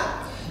kerjanya.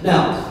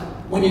 Now,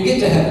 when you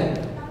get to heaven,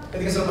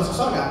 Ketika sudah masuk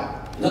surga,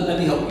 let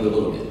me help you a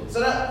little bit.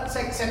 saudara,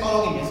 saya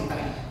tolongin ya sebentar.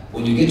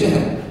 When you get to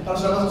heaven, Kalau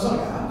sudah masuk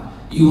surga,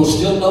 you will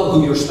still know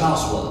who your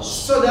spouse was.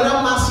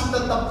 saudara masih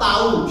tetap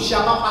tahu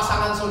siapa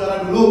pasangan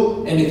saudara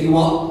dulu. And if you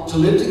want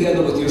to live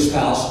together with your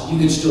spouse, you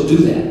can still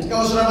do that.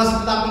 Kalau saudara masih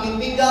tetap ingin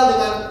tinggal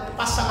dengan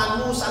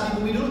pasanganmu saat di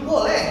bumi dulu,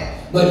 boleh.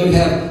 But you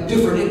have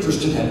different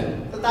interests in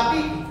heaven. Tetapi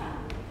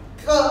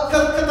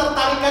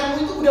ketertarikanmu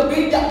itu udah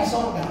beda di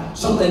surga.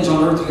 Some things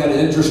on earth you got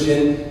an interest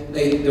in,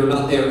 they're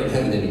not there in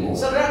heaven anymore.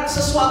 Saudara,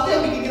 sesuatu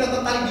yang bikin kita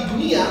tertarik di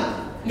dunia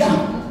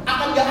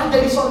akan nggak ada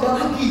di surga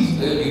lagi.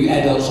 You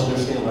adults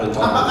understand what I'm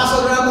talking Apakah about.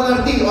 saudara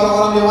mengerti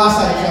orang-orang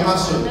dewasa yang saya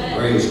maksud?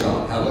 Praise God.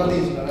 Mengerti,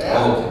 Hallelujah. saudara ya?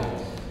 Okay.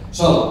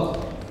 So,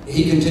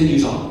 he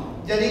continues on.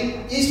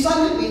 Jadi Yesus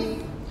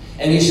lanjutin.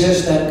 And he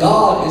says that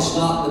God is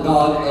not the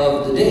God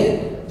of the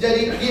dead.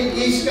 Jadi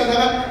Yesus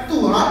katakan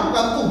Tuhan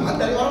bukan Tuhan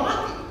dari orang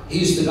mati.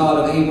 He's the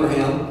God of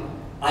Abraham,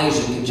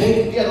 Isaac, and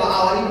Jacob. Dia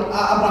adalah Allah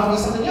Abraham,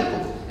 Ishak dan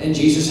Yakub. And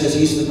Jesus says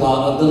he's the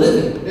God of the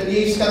living. Dan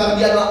Yesus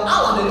katakan dia adalah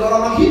Allah dari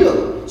orang-orang hidup.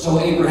 So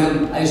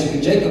Abraham, Isaac,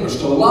 and Jacob are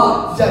still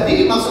alive.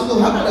 Jadi maksud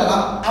Tuhan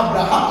adalah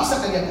Abraham, Ishak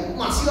dan Yakub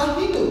masihlah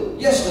hidup.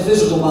 Yes, the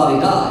physical body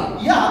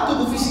died. Ya,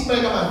 tubuh fisik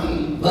mereka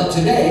mati. But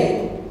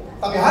today,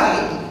 Tapi hari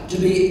ini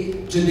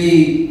to be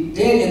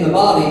dead in the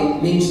body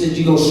means that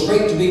you go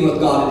straight to be with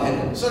God in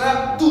heaven.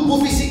 saudara, tubuh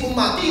fisikmu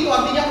mati itu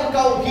artinya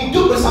engkau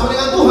hidup bersama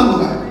dengan Tuhan,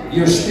 bukan?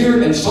 Your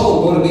spirit and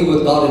soul go to be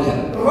with God in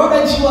heaven. Roh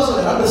dan jiwa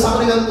saudara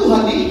bersama dengan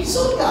Tuhan di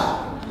surga.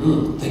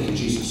 Thank you,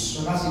 Jesus.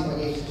 Terima kasih Pak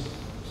Yesus.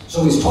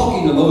 So he's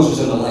talking to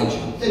Moses and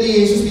Elijah. Jadi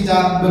Yesus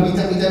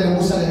berbicara dengan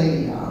Musa dan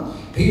Elia.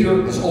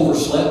 Peter has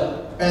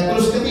overslept.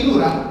 Terus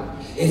ketiduran.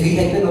 If he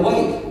had been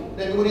awake,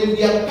 Dan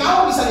kemudian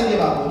kalau misalnya dia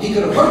bangun, he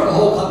could have heard the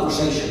whole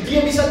conversation.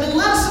 dia bisa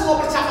dengar semua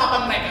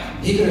percakapan mereka.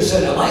 He could have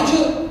said,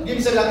 Elijah, Dia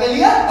bisa bilang,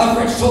 Elia, I've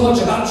read so much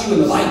about you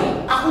in the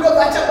Bible. aku udah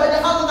baca banyak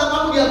hal tentang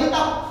kamu di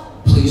Alkitab.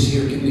 Please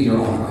here, give me your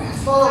autograph.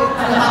 Tolong,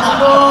 tanda tangan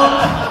dong.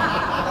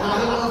 Tanda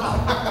tangan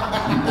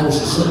dong.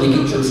 Moses, let me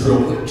get yours real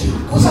quick too.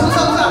 Musa,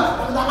 tanda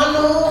tangan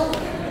dong.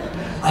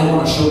 I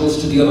want to show this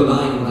to the other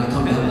nine when I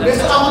come down Besok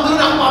next kamu time. turun,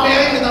 aku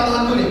pamerin ke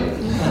tanganku nih.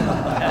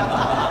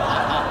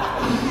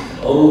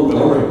 Oh,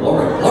 glory,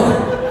 glory, glory.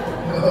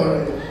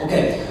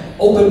 Okay,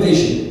 open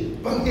vision.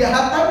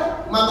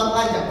 Penglihatan mata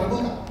telanjang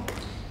terbuka.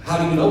 How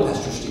do you know,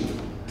 Pastor Steve?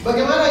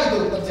 Bagaimana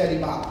itu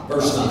terjadi, Pak?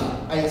 Verse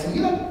 9. Ayat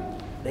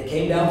 9. They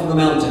came down from the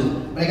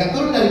mountain. Mereka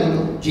turun dari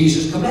gunung.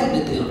 Jesus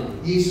commanded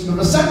them, Yesus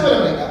berpesan kepada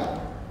mereka,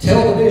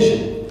 tell the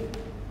vision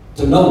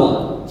to no one.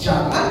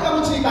 jangan kamu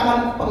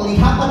ceritakan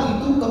penglihatan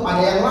itu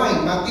kepada yang lain.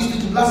 Matius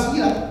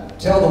 17:9.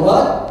 Tell the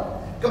what?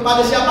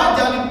 Kepada siapa?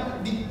 Jangan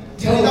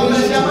diberitahu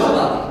kepada siapa?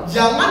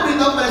 Jangan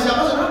beritahu kepada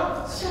siapa, saudara?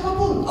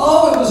 Siapapun.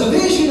 Oh, it was a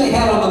vision they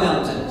had on the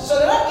mountain.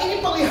 Saudara,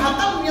 ini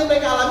penglihatan yang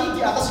mereka alami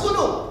di atas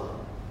gunung.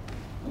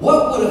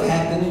 What would have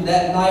happened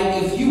that night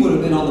if you would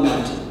have been on the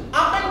mountain?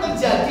 Apa yang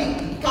terjadi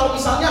kalau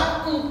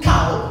misalnya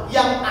engkau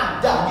yang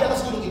ada di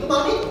atas gunung itu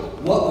malam itu?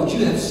 What would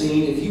you have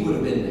seen if you would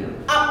have been there?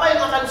 Apa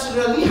yang akan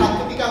saudara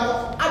lihat ketika engkau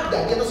ada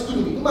di atas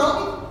gunung itu malam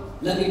itu?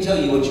 Let me tell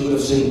you what you would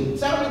have seen.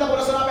 Saya minta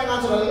kepada saudara apa yang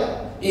akan saudara lihat.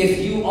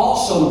 If you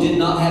also did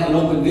not have an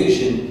open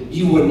vision,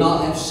 you would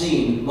not have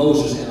seen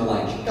Moses and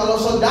Elijah. Kalau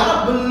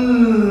saudara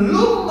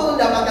belum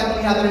mendapatkan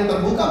penglihatan yang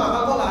terbuka, maka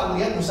engkau akan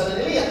melihat Musa dan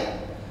Elia.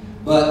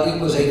 But it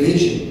was a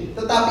vision.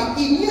 Tetapi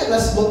ini adalah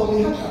sebuah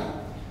penglihatan.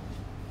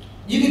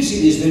 You can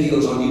see these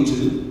videos on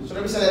YouTube.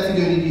 Saudara bisa lihat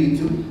video ini di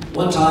YouTube.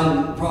 One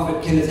time,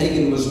 Prophet Kenneth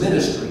Hagin was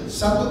ministering.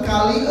 Satu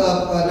kali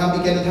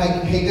Nabi Kenneth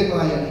Hagin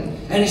melayani.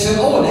 And he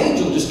said, oh, an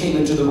angel just came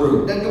into the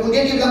room. Dan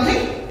kemudian dia bilang,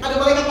 hey, ada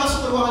malaikat masuk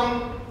ke ruangan ini.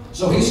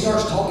 So he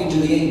starts talking to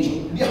the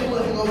angel. Dia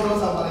mulai ngobrol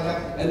sama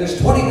malaikat. And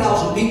there's 20,000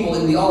 people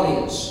in the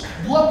audience.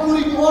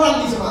 20.000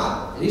 orang di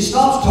jemaat. And he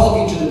stops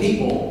talking to the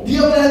people.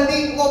 Dia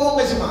berhenti ngomong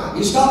ke jemaat.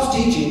 He stops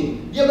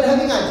teaching Dia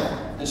berhenti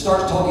ngajar. and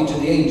starts talking to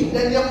the angel.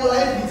 Dan dia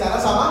mulai bicara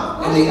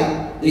sama And malaikat.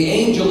 the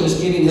angel is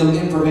giving him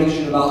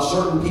information about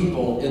certain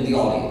people in the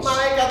audience.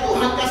 Malaikat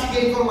Tuhan kasih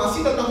dia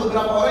informasi tentang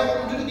beberapa orang yang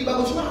duduk di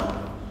bangku jemaat.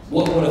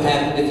 What would have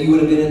happened if you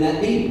would have been in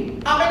that meeting?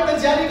 Apa yang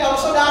terjadi kalau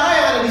saudara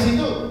yang ada di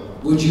situ?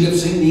 Would you have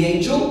seen the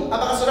angel?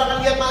 Apakah saudara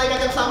akan lihat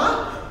malaikat yang sama?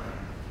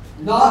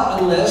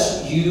 Not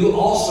unless you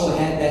also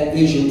had that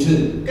vision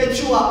too.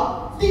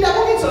 Tidak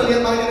mungkin saudara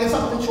lihat malaikat yang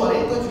sama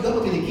kecuali engkau juga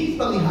memiliki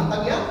penglihatan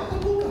yang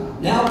terbuka.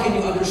 Now can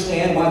you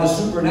understand why the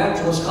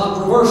supernatural is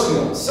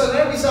controversial?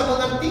 Saudara bisa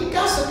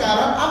mengertikah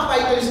sekarang apa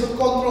itu disebut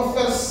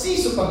kontroversi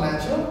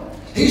supernatural?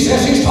 He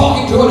says he's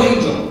talking to an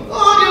angel.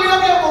 Oh, dia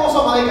bilang dia ngomong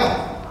sama malaikat.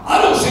 I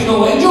don't see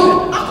no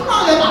angel. Aku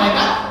mau lihat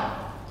malaikat.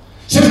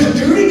 Sister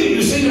Judy, did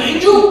you see an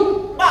angel?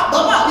 Pak,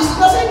 Bapak, di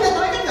sebelah saya lihat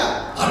malaikat nggak?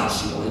 I don't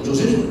see no angels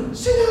anywhere.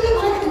 Saya nggak lihat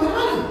malaikat di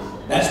mana-mana.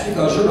 That's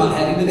because you're not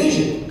having the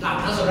vision.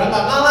 Karena saudara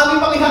nggak ngalami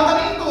penglihatan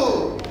itu.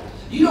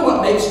 You know what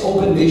what makes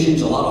open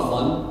visions a lot of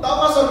fun?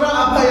 Tahukah saudara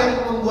apa yang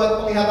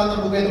membuat penglihatan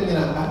terbuka itu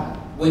menyenangkan?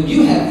 When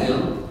you have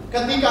them,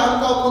 Ketika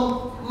engkau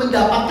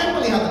mendapatkan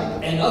penglihatan itu,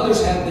 and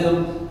others have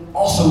them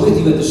also with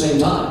you at the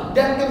same time.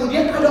 dan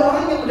kemudian ada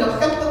orang yang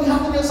mendapatkan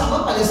penglihatan yang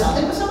sama pada saat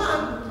yang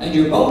bersamaan. And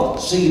you're both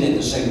seeing at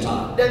the same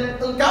time.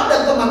 Dan engkau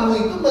dan temanmu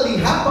itu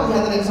melihat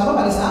penglihatan yang sama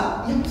pada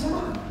saat yang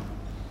bersamaan.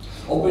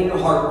 Open your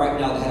heart right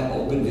now to have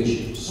open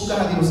visions. Buka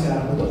hatimu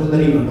sekarang untuk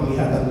menerima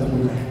penglihatan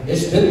terbuka.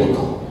 It's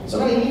biblical.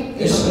 Saudara, ini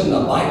It's in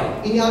the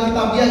Bible. ini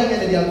Alkitabiah, ini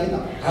ada di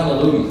Alkitab.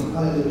 Hallelujah.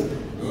 Haleluya.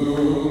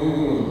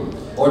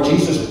 Or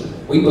Jesus,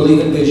 we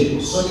believe in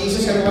visions. So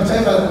Yesus, kami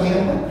percaya pada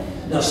penglihatan.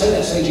 Now say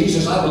that. Say,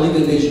 Jesus, I believe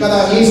in visions.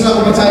 Kata Yesus,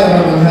 aku percaya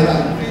pada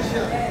penglihatan.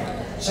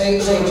 Say,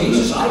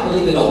 Jesus, I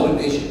believe in open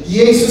visions.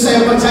 Yesus,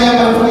 saya percaya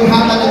pada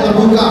penglihatan yang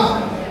terbuka.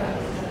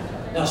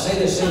 Now say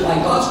this. Say,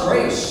 by God's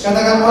grace,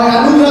 Katakan, oleh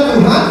anugerah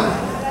Tuhan,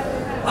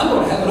 I'm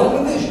going to have an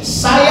open vision.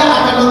 saya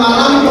akan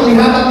mengalami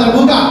penglihatan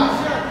terbuka.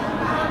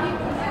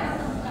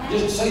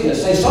 Just say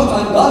this. Say,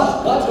 sometime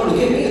God's going to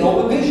give me an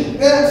open vision.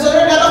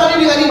 Saudara katakan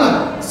ini dengan iman.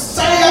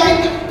 Saya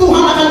yakin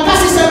Tuhan akan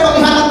kasih saya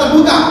penglihatan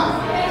terbuka.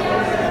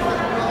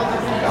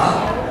 Wow.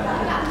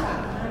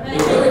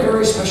 It's very,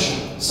 very special.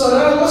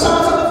 Saudara, itu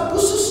sangat-sangat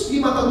khusus di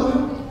mata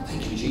Tuhan.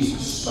 Thank you,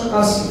 Jesus.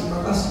 Terima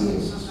kasih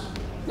Yesus.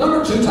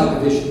 Number 2 type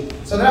of vision.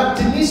 Saudara,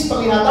 jenis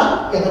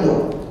penglihatan yang kedua.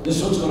 This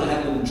one's going to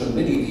happen to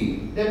many of you.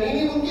 Dan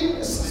ini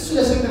mungkin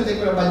sudah sering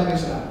terjadi pada banyak dari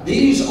saudara.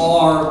 These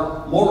are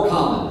more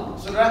common.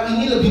 Saudara,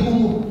 ini lebih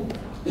umum.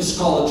 This is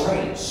called a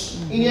trance.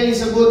 Ini yang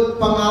disebut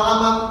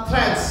pengalaman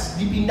trance,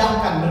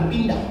 dipindahkan,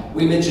 berpindah.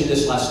 We mentioned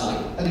this last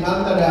night. Tadi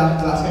malam kita sudah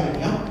jelaskan ini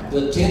ya.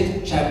 The 10th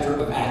chapter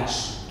of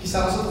Acts.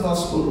 Kisah Rasul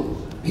pasal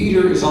 10.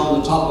 Peter is on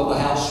the top of the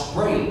house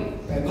praying.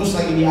 Petrus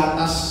lagi di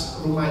atas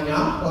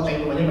rumahnya,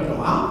 loteng rumahnya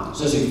berdoa.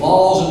 Says he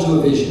falls into a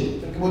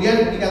vision. Dan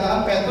kemudian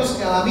dikatakan Petrus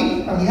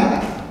mengalami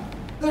penglihatan.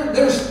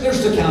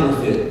 There's the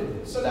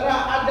counterfeit.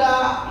 Saudara,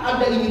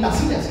 ada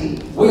imitasinya sih.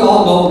 We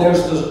all know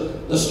there's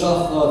the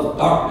stuff of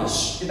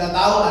darkness. Kita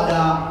tahu ada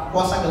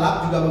kuasa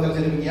gelap juga bekerja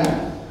demikian.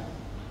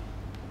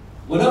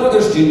 Whenever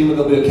there's genuine,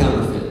 there'll be a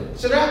counterfeit.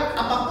 Saudara,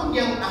 apapun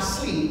yang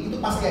asli itu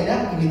pasti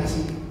ada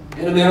imitasi.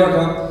 In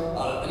America,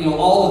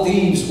 all the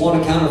thieves want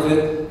to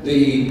counterfeit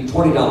the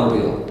 $20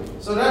 bill.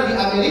 Saudara, di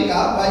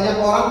Amerika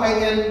banyak orang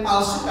pengen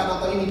palsukan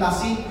atau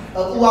imitasi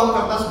uang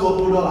kertas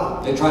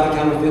 $20. They try to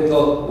counterfeit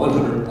the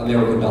 $100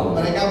 American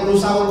dollar. Mereka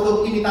berusaha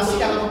untuk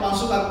imitasikan atau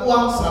palsukan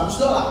uang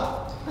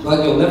 $100.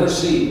 But you'll never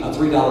see a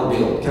 $3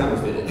 bill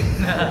counterfeited.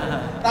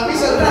 Tapi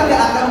saudara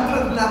nggak akan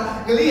pernah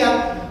ngelihat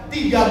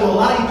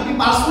 $3 itu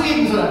dipalsuin,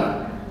 saudara.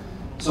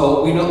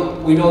 So we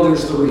know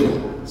there's the real.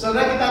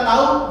 Saudara, kita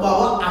tahu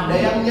bahwa ada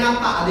yang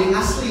nyata, ada yang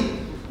asli.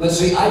 But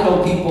see, I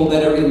know people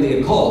that are in the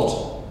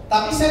occult,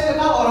 Tapi saya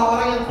kenal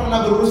orang-orang yang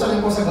pernah berurusan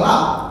dengan kuasa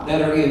gelap,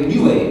 that are in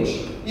New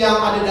Age. yang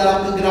ada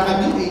dalam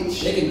gerakan New Age.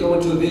 They can go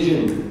into a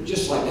vision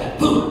just like that.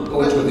 Boom,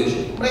 go into a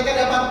vision. Mereka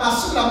dapat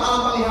masuk dalam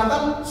alam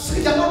penglihatan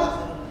sekejap mata.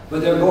 But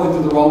they're going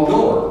through the wrong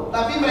door.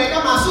 Tapi mereka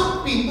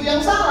masuk pintu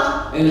yang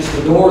salah. And it's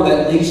the door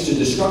that leads to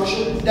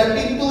destruction. Dan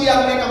pintu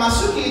yang mereka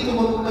masuki itu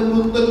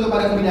menuntun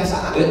kepada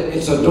kebinasaan.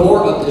 It's a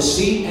door of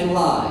deceit and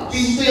lies.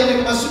 Pintu yang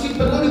mereka masuki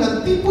penuh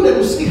dengan tipu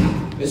dan muslihat.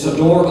 It's a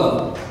door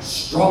of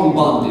strong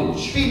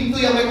bondage. Pintu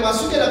yang mereka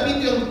masuki adalah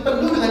pintu yang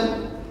penuh dengan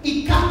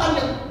ikatan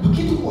yang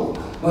begitu kuat.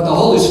 But the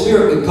Holy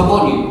Spirit can come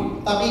on you.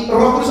 Tapi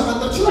Roh Kudus akan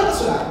tercurah ke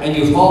saudara. And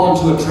you fall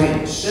into a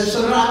trance. Dan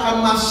saudara akan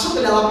masuk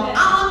ke dalam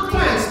alam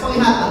trance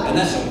penglihatan. And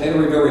that's a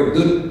very, very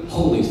good,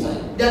 holy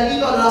thing. Dan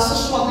itu adalah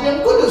sesuatu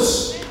yang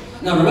kudus.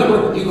 Now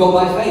remember, you go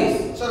by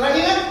faith. Saudara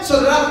ingat,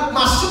 saudara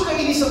masuk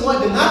ke ini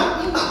semua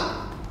dengan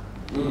iman.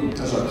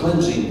 There's a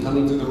cleansing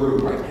coming through the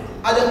room right now.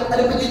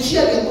 Ada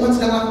penyucian yang Tuhan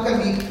sedang lakukan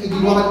di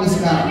ruangan ini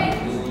sekarang.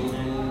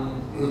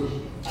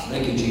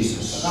 Thank you,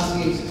 Jesus. Terima kasih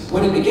Yesus.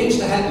 When it begins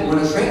to happen, when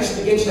a trance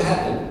begins to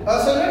happen,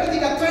 Saudara,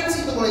 ketika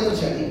trance itu mulai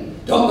terjadi,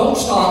 don't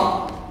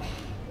stop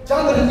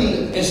jangan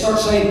berhenti. and start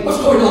saying,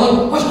 what's going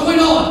on? What's going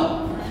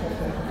on?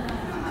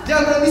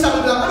 Jangan berhenti sampai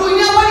bilang, aduh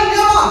ini apa nih, ini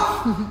apa?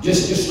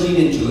 Just lean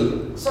into it.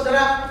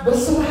 Saudara,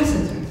 berserah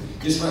saja.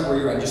 Just right where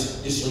you're at.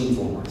 Just lean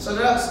forward.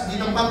 Saudara, di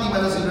tempat di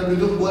mana saudara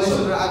duduk, boleh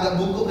saudara agak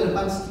bungkuk ke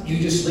depan.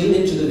 You just lean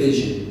into the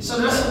vision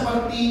Saudara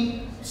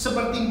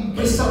seperti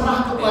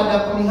berserah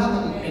kepada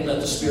penglihatan ini. and let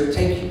the Spirit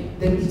take you.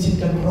 Dan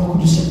izinkan Roh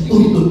Kudus yang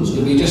tuntun.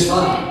 You'll be just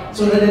fine.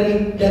 Saudara,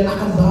 dan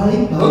akan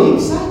balik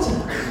saja.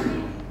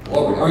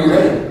 Are you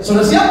ready?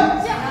 Saudara siap?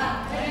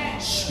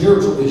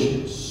 Spiritual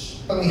visions.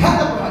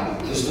 Penglihatan rohani.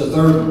 It's the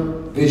third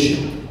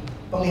vision.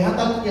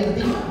 Penglihatan yang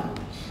ketiga.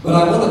 But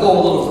I want to go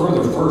a little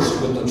further first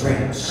with the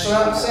trance.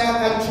 Saudara, saya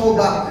akan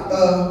coba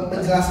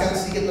menjelaskan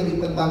sedikit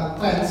lebih tentang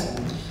trance.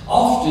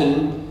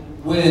 Often,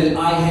 when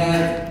I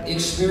have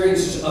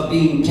experiences of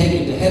being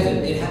taken to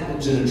heaven, it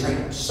happens in a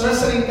trance. Saudara,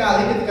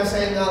 seringkali ketika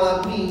saya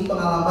mengalami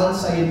pengalaman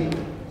saya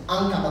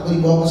diangkat atau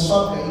dibawa ke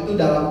surga itu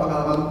dalam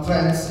pengalaman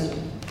trance.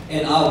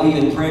 And I'll be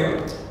in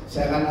prayer.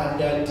 Saya akan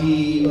ada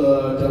di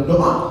dalam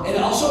doa. And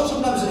also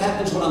sometimes it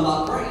happens when I'm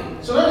not praying.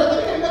 Saudara,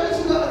 tapi kadang-kadang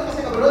juga ketika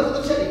saya berdoa itu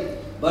terjadi.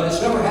 But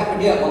it's never happened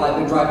happened yet while I've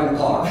been driving the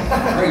car.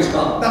 Praise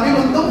God. Tapi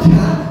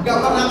untungnya nggak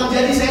pernah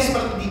terjadi saya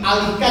seperti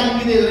dialihkan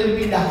gitu ya,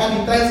 dipindahkan di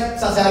trans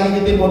saat saya lagi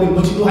nyetir mobil.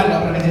 Puji Tuhan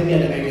nggak pernah kejadian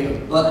kayak gitu.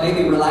 But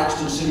maybe relaxed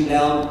and sitting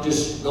down,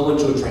 just go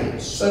into a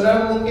trance.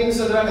 Saudara mungkin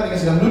saudara ketika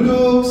sedang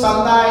duduk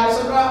santai,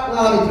 saudara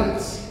mengalami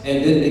trance.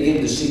 And then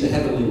begin to see the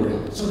heavenly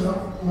realms.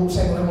 Saudara,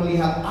 saya mulai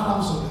melihat alam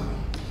saudara.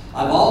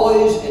 I've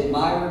always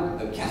admired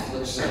the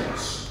Catholic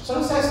saints.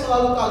 Saudara, saya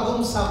selalu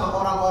kagum sama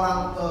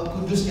orang-orang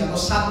kudusnya atau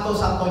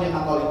santo-santonya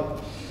Katolik.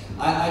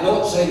 I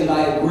don't say that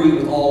I agree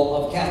with all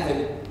of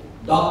Catholic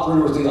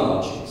doctrine or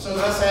theology.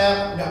 Saudara,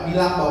 saya nggak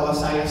bilang bahwa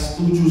saya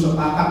setuju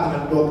sepakat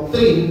dengan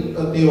doktrin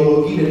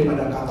teologi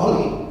daripada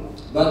Katolik.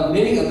 But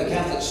many of the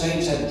Catholic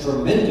saints had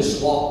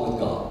tremendous walk with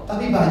God.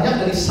 Tapi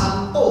banyak dari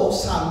santo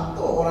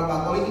orang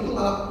Katolik itu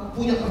malah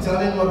punya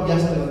perjalanan yang luar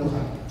biasa dengan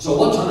Tuhan. So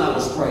one time I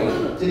was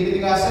praying. Jadi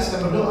ketika saya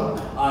sedang berdoa,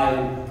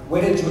 I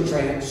went into a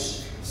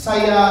trance.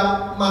 Saya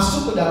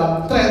masuk ke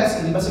dalam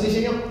trance, ini bahasa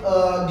Indonesianya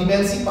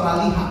dimensi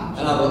peralihan.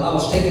 And I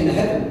was taken to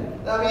heaven.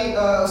 Tapi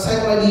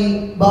saya mulai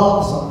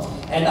dibawa ke sana.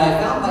 And I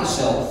found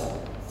myself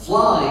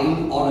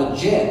flying on a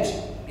jet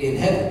in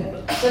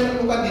heaven. Saya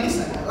menemukan diri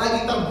saya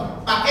lagi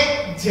terbang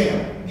pakai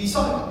jet di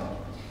sorga.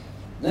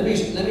 Let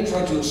me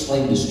try to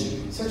explain this to you.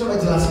 Saya coba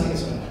jelasin ya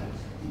saudara.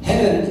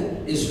 Heaven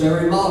is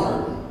very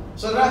modern.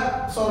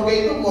 Saudara, sorga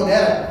itu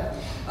modern.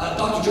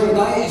 Dr.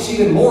 Jeremiah is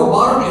even more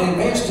modern and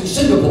advanced in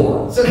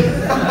Singapore.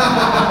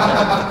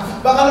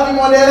 Bahkan lebih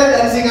modern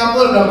dari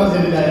Singapura dong Mas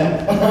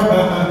Jedidaya.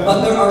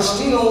 But there are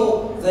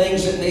still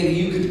things that maybe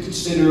you could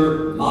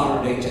consider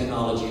modern day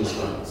technology as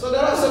well.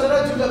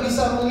 Saudara juga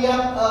bisa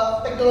melihat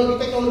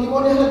teknologi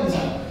modern di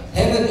sana.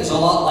 Heaven is a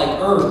lot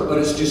like Earth,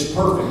 but it's just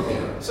perfect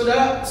there.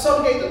 Saudara,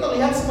 sorga itu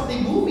terlihat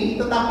seperti bumi,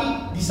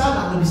 tetapi di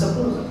sana lebih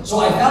sempurna.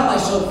 So I found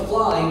myself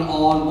flying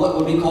on what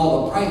would be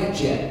called a private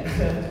jet.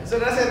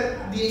 Saudara,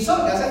 di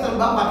sorga saya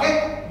terbang pakai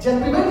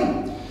jet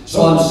pribadi.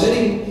 So I'm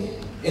sitting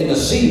in the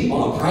seat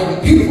on a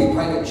beautiful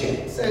private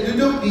jet. Saya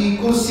duduk di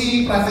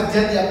kursi private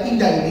jet yang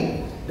indah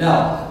ini.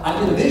 Now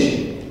I'm in a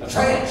vision, a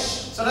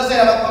trance. Saudara,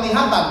 saya dapat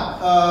penglihatan,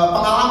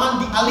 pengalaman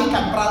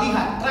dialihkan,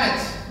 peralihan,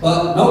 trance.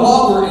 But no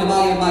longer am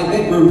I in my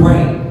bedroom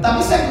praying.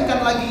 Tapi saya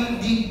bukan lagi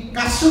di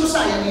kasur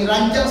saya, di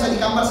ranjang saya, di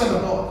kamar saya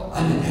berdoa.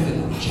 I'm in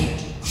heaven on a jet.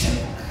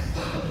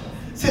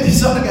 Saya di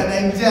sorga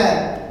naik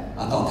jet.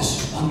 I thought this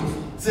is wonderful.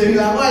 Saya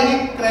bilang, wah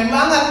ini keren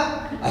banget.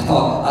 I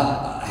thought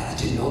I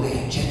didn't know they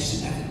had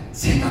jets in heaven.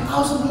 Saya nggak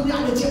tahu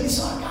sebelumnya ada jet di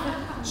sorga.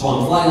 So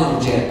I'm flying on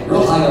a jet,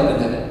 real high up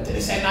in heaven. Jadi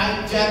saya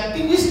naik jet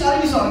tinggi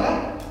sekali di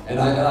sorga. And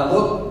I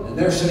look, and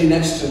they're sitting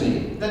next to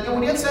me. Dan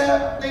kemudian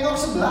saya tengok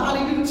sebelah, ada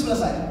yang duduk sebelah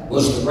saya.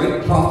 Was the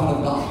great prophet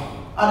of God.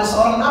 Ada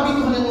seorang nabi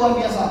Tuhan yang luar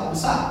biasa,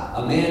 besar.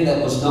 A man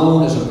that was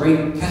known as a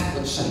great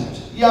Catholic saint.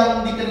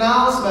 Yang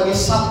dikenal sebagai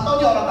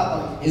santonya orang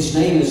Katolik. His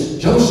name is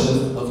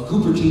Joseph of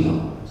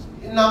Cupertino.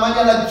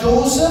 Namanya adalah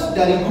Joseph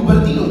dari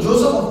Cupertino,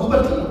 Joseph of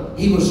Cupertino.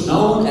 He was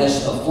known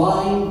as the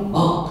flying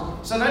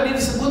monk. Saudara, dia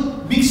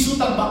disebut biksu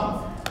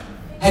terbang.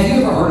 Have you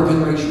ever heard of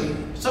him, Rachel?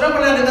 Saudara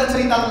pernah dengar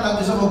cerita tentang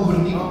Joseph of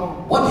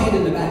Cupertino? One hand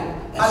in the back.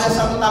 Ada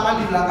satu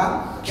tangan di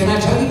belakang. Can I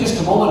tell you just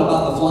a moment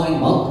about the flying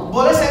monk?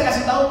 Boleh saya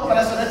kasih tahu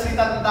kepada saudara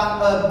cerita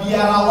tentang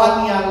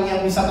biarawan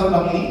yang bisa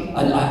terbang ini?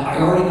 I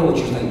already know what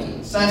you're thinking.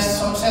 Saya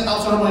tahu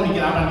saudara mulai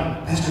mikir apa nih?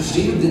 Pastor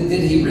Stephen,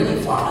 did he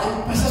really fly?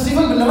 Pastor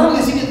Stephen beneran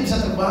nggak sih dia bisa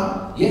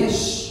terbang? Yes.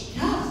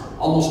 Ya.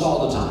 Almost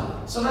all the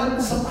time. Saudara,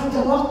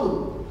 sepanjang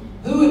waktu.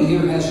 Who in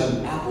here has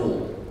an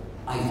Apple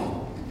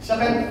iPhone?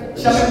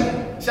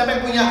 Siapa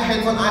yang punya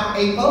handphone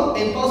Apple?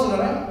 Apple,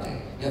 saudara?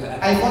 You have an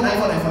iPhone.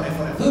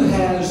 Who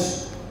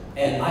has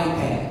an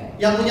iPad?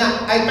 Yang punya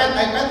iPad,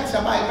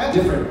 siapa iPad?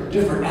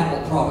 Different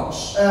Apple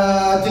products.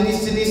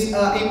 Jenis-jenis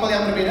Apple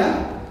yang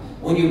berbeda.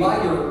 When you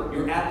buy your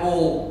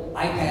Apple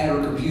iPad or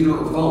computer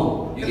or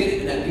phone, you get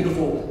it in that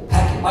beautiful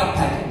white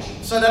package.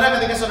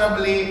 Saudara, ketika saudara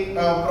beli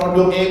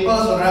produk Apple,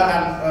 saudara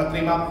akan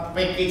terima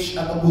package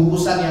atau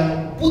bungkusan yang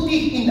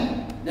putih indah.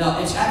 Now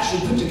it's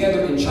actually put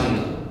together in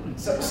China.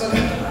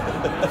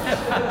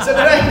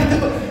 Saudara, itu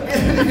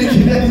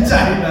dibikinnya di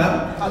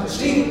China.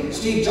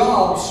 Steve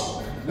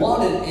Jobs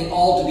wanted it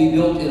all to be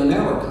built in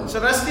America.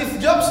 Saudara, Steve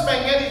Jobs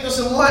pengen itu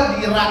semua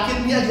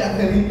dirakitnya di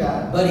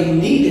Amerika. But he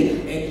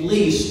needed at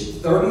least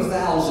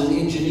 30,000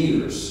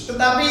 engineers.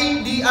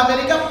 Tetapi di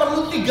Amerika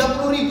perlu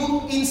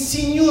 30.000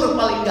 insinyur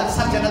paling nggak,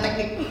 sarjana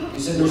teknik. He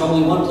said there's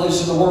only one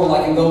place in the world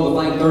I can go to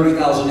find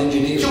 30,000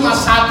 engineers. Cuma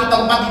satu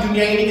tempat di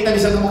dunia ini kita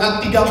bisa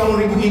temukan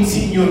 30.000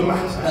 insinyur lah.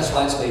 That's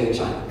why it's made in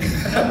China.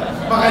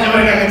 Makanya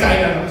mereka ke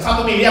China.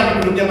 1 miliar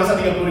penduduknya, masa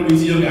 30.000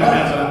 insinyur nggak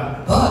ada, saudara.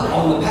 But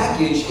on the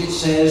package it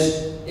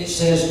says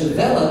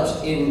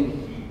developed in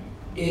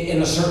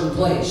a certain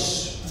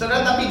place.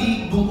 Saudara, tapi di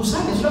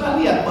bungkusannya saudara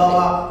lihat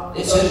bahwa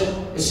it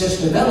says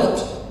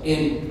developed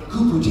in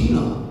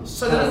Cupertino,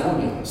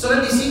 California.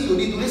 Saudara, di situ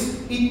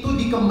ditulis itu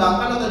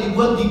dikembangkan atau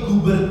dibuat di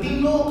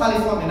Cupertino,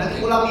 California. Nanti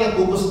ulang lihat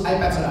bungkus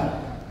iPad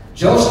saudara.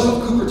 Joseph of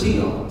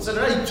Cupertino.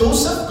 Saudara,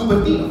 Joseph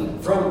Cupertino.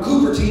 From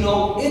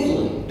Cupertino,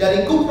 Italy.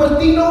 Dari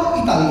Cupertino,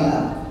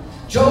 Italia.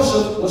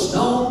 Joseph was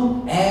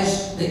known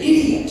as the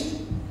idiot.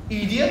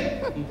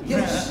 Idiot?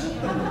 Yes.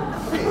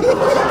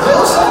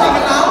 Joseph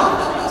dikenal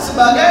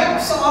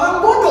sebagai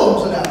seorang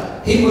bodoh, saudara.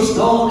 He was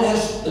known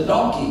as the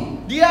donkey.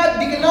 Dia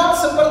dikenal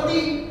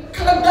seperti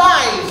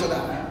keledai,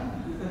 saudara.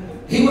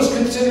 He was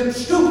considered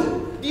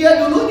stupid.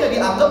 Dia dulunya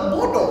dianggap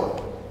bodoh.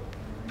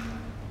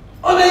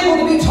 Unable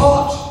to be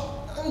taught.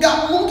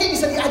 Nggak mungkin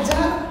bisa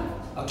diajar.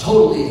 A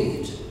total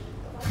idiot.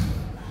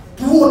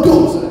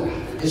 Bodoh, saudara.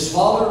 His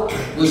father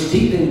was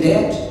deep in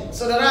debt.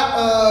 Saudara,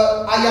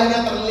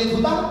 ayahnya terlilit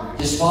hutang.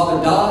 His father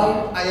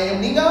died, Ayahnya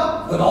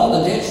meninggal. but all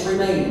the debts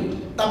remained.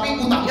 Tapi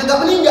utangnya nggak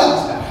meninggal,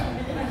 saudara.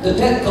 The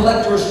debt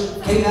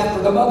collectors came after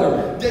the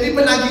mother. Jadi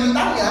penagih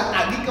utangnya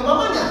nagih ke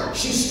mamanya.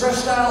 She's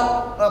stressed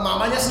out,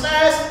 Mamanya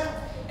stres.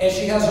 and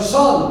she has a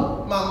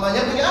son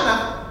Mamanya punya anak.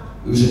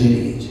 who's an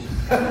idiot.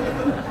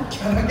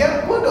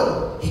 Anaknya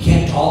bodoh. He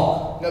can't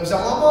talk. Nggak bisa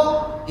ngomong.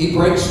 He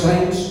breaks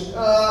things.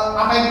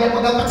 Apa yang dia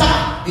pegang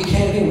pecah. He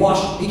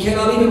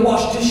cannot even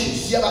wash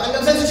dishes. Dia bahkan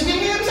nggak bisa cuci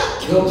piringnya, bisa.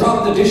 He'll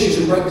drop the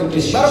dishes and break the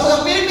dishes. Baru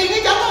pegang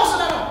piringnya jatuh,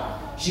 saudara.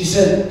 She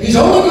said, he's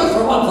only good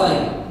for one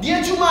thing. Dia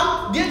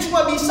cuma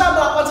bisa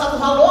melakukan satu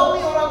hal doang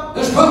nih orang.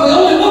 There's probably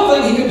only one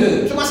thing he can do.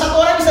 Cuma satu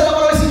orang yang bisa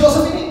dilakukan oleh si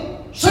Joseph ini.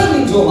 Send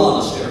him to a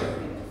monastery.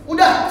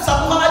 Udah,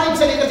 satu hal aja yang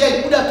bisa dikerjain.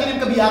 Udah, kirim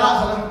ke biara,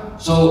 saudara.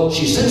 So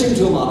she sends him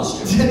to a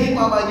monastery. Jadi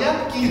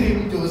mamanya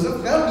kirim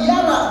Joseph ke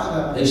biara,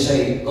 saudara. They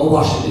say, go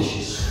wash the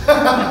dishes.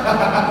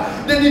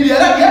 Dan di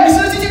biara dia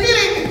bisa cuci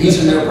piring.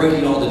 He's in there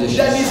breaking all the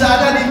Dan di dishes.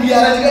 sana di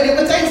biara juga dia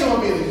pecahin semua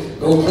piring.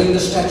 Go clean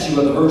the statue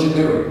of the Virgin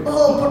Mary.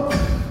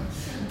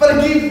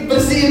 Pergi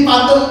bersihin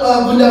patung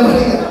Bunda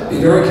Maria.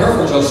 Be very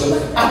careful, Joseph.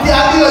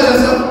 Hati-hati loh,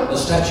 Joseph. The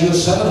statue is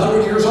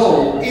 700 years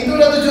old. Itu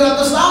udah 700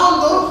 tahun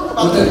tuh.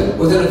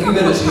 Within a few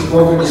minutes, he's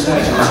broken the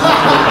statue.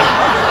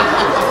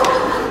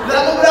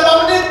 Dalam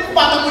beberapa menit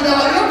patung Bunda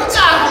Maria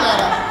pecah,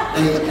 saudara.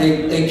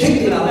 They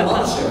kicked him out of the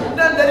monastery.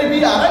 Dan dari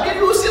biara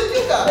dia diusir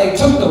juga. They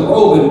took the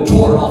robe and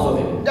tore it off of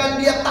him. Dan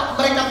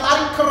mereka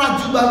tarik kerah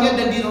jubahnya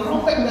dan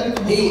dirobek dari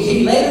tubuh.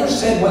 He later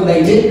said when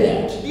they did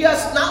that,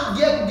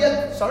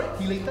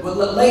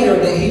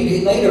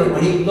 later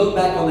when he looked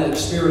back on that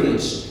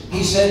experience,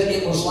 he said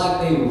it was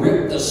like they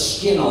ripped the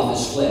skin off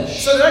his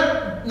flesh.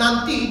 Saudara,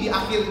 nanti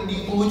di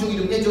penghujung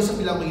hidupnya Joseph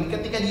bilang begini,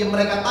 ketika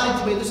mereka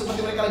tarik jubah itu seperti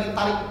mereka lagi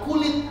tarik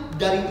kulit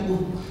dari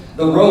tubuh.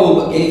 The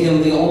robe gave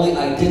him the only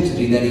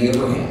identity that he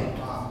ever had.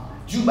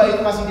 Jubah itu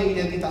kasih dia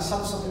identitas,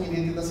 satu-satunya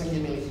identitas yang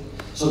dia miliki.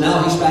 So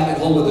now he's back at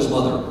home with his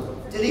mother.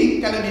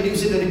 Jadi karena dia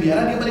diusir dari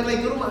biara, dia balik lagi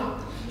ke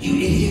rumah. You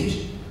idiot!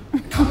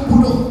 Kamu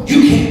bodoh. You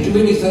can't do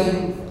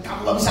anything.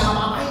 Kamu gak bisa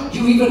ngapa-ngapain.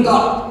 You even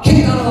got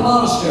kicked out of the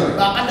monastery.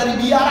 Bahkan dari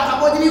biara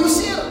kamu aja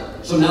diusir.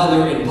 So now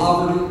they're in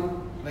poverty.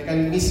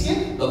 Mereka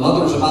miskin. The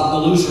mother's about to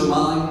lose her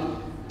mind.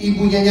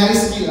 Ibunya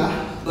nyaris gila.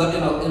 But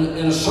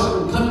in a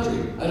certain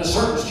country, in a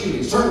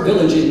certain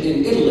village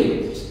in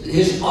Italy,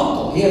 his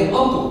uncle, he had an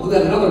uncle who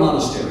had another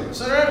monastery.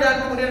 Saudara,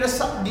 dan kemudian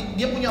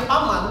dia punya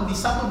paman di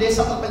satu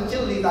desa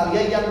terpencil di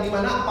Italia yang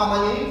dimana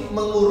pamannya ini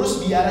mengurus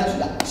biara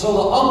juga. So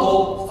the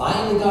uncle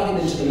finally got him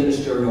into the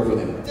ministry over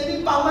there. Jadi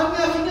pamannya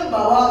akhirnya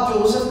bawa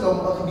Joseph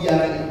ke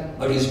biaranya.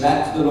 But he's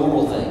back to the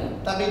normal thing.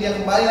 Tapi dia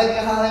kembali lagi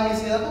ke hal yang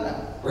bisa dilakukan.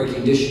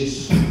 Breaking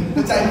dishes.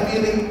 Pecahin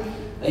piring.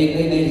 They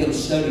made him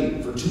study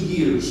for 2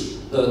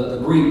 years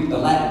the Greek, the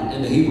Latin,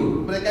 and the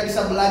Hebrew. Mereka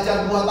bisa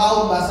belajar 2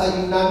 tahun bahasa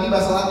Yunani,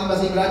 bahasa Latin,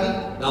 bahasa Ibrani.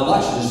 Now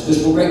watch this.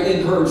 This will greatly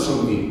encourage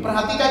some of you.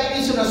 Perhatikan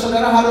ini,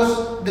 saudara-saudara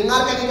harus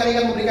dengarkan ini,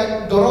 kalian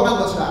memberikan dorongan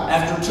buat saudara.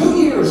 After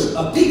 2 years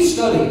of deep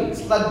study,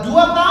 Setelah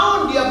 2 tahun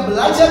dia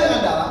belajar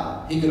dengan dalam,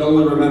 he could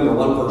only remember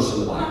one verse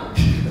in the Bible.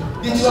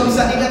 dia cuma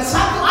bisa ingat 1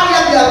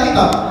 ayat di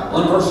Alkitab.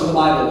 One verse in the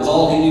Bible was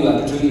all he knew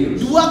after 2 years.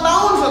 2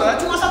 tahun, saudara,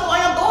 cuma 1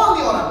 ayat doang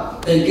nih orang.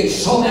 They'd get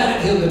so mad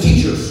at him, the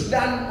teachers.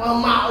 Dan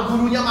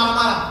gurunya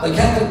marah-marah. The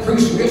Catholic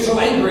priest would get so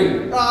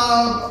angry.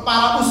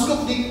 Para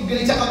uskup di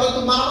gereja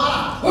Katolik itu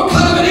marah-marah. What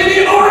kind of an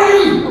idiot are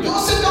you?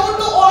 Joseph, kamu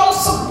tuh orang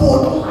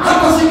sebodoh. How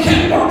come you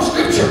can't learn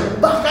scripture?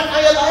 Bahkan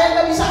ayat-ayat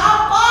nggak bisa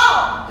hafal.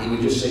 He would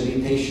just say,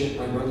 be patient,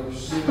 my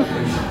brothers. Be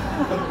patient.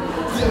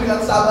 Dia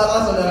bilang sabarlah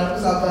saudara,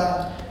 sabar.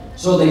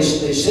 So they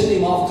sent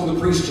him off to the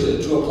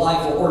priesthood to apply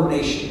for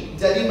ordination.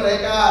 Jadi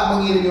mereka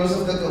mengirim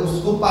Yosef ke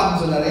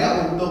keuskupan, saudara ya,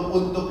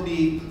 untuk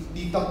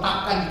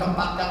ditempatkan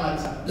lah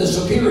di sana. The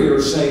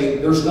superiors say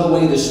there's no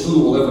way this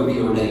fool will ever be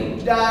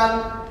ordained.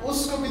 Dan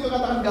uskup itu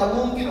katakan gak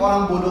mungkin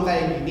orang bodoh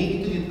kayak gini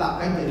itu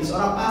ditetapkan jadi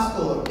seorang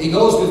pastor. He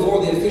goes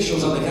before the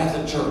officials of the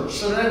Catholic Church.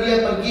 Saudara,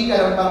 dia pergi ke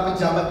para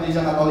pejabat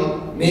gereja Katolik.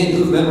 Men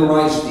who've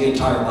memorized the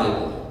entire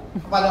Bible.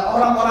 Kepada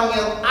orang-orang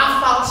yang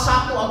hafal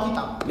satu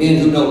Alkitab.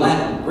 Men who know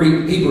Latin,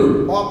 Greek,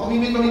 Hebrew.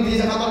 Pemimpin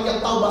gereja Katolik yang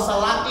tahu bahasa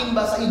Latin,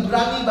 bahasa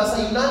Ibrani, bahasa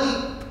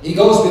Yunani. He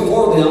goes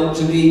before them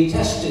to be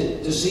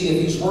tested to see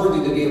if he's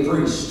worthy to be a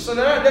priest.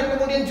 Saudara, dan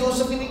kemudian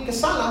Joseph ini ke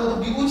sana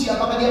untuk diuji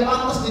apakah dia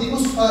pantas jadi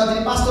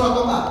pastor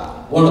atau enggak.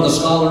 One of the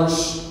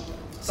scholars,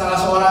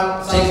 Salah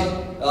seorang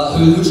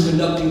who's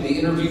conducting the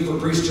interview for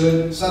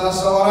priesthood, salah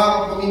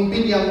seorang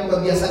pemimpin yang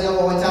biasanya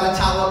wawancara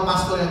calon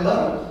pastor yang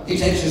baru. he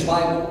takes his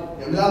Bible,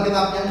 Dia ambil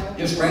Alkitabnya,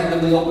 just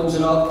randomly opens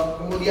it up,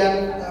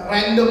 kemudian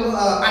random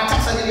acak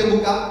saja dia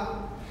buka.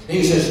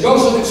 He says,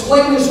 Joseph,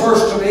 explain this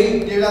verse to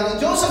me. Dia bilang,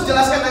 Joseph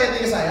jelaskan ayat ini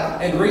ke saya.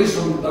 And reads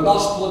from the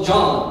Gospel of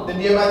John, Dan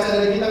dia baca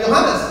dari kitab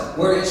Yohanes,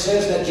 where it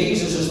says that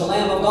Jesus is the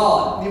Lamb of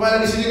God. di mana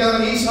di sini kata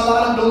Yesus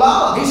adalah anak domba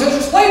Allah. He says,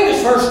 explain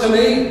this verse to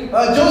me.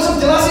 Joseph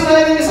jelasin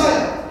ayat ini ke saya.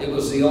 It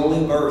was the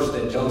only verse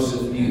that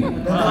Joseph knew.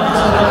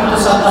 Itu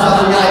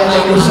satu-satunya ayat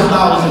yang Joseph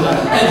tahu.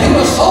 And he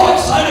was so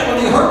excited when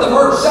he heard the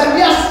verse. Dan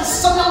dia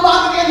senang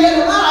banget ketika dia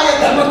dengar ayat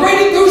And with great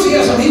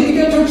enthusiasm, he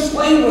began to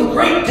explain with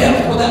great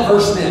depth what that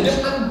verse meant.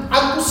 dengan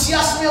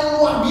antusiasme yang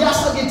luar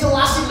biasa, dia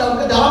jelasin dalam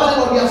kedalaman yang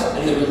luar biasa.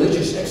 And the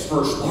religious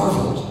experts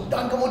marveled.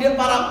 Dan kemudian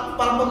para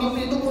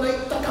pemimpin itu mulai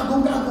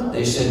terkagum-kagum.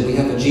 They said, we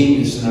have a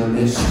genius in our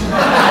midst.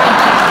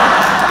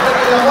 Mereka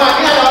bilang, wah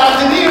ini ada orang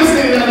jenius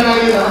nih di antara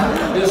kita.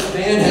 This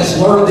man has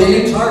learned the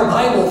entire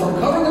Bible from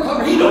cover to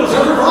cover. He knows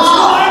every verse of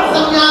the Wah, Bible.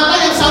 ternyata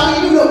yang satu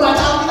ini udah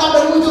baca Alkitab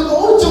dari ujung ke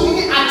ujung,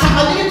 ini acak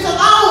aja dia bisa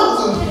tahu.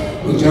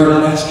 We dare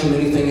not ask him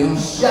anything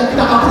else. Ya kita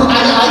nggak perlu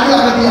tanya lagi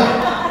lah ke dia.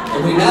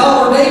 And we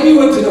now ordain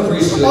you into the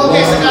priesthood. Oke,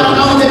 sekarang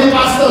kamu jadi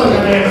pastor.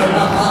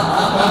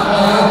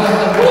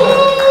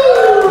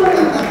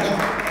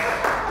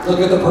 Look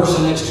at the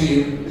person next to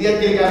you Lihat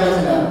kiri kanan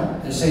saudara.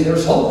 and say,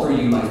 there's hope for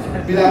you, my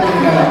friend. Bilang kiri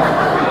kanan,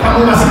 kamu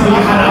masih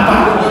punya harapan.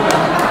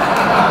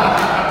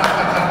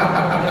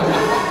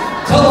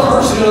 Tell the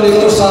person on the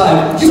other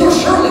side, you will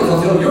surely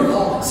fulfill your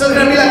call.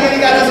 Saudara bilang kiri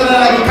kanan saudara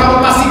lagi, kamu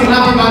pasti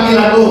genapi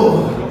panggilanmu.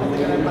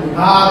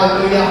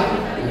 Haleluya.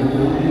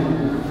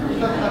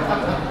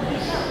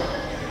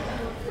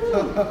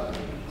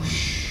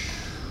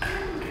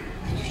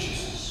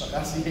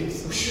 Makasih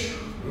Yesus.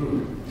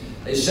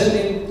 They send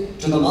him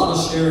to the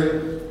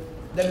monastery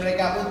Dan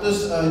mereka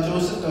utus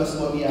Joseph ke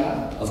sebuah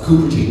biara, of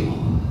Cupertino.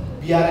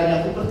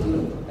 biaranya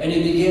Cupertino. And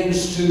he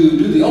begins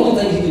to do the only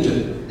thing he can do.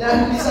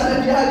 Dan di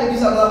sana dia hanya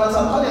bisa melakukan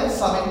satu hal yang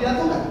selama ini dia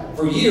lakukan.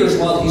 For years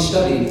while he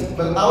studied,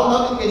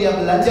 Bertahun-tahun ketika dia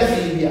belajar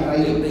di biara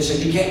itu, they said,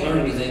 you can't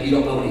learn anything, you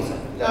don't know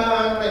anything.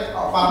 dan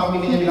para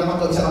pemimpinnya bilang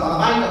kamu gak bisa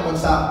ngapa-ngapain, kamu gak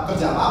bisa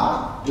kerja apa-apa.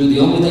 Do the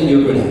only thing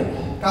you're good at.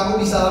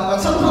 Kamu bisa lakukan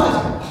satu hal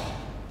aja.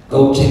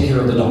 Go take care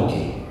of the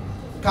donkey.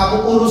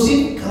 Kamu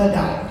urusin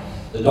keledai.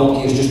 The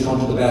donkey has just gone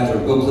to the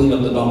bathroom. Go clean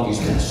up the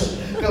donkey's mess.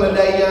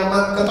 Keledainya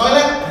ke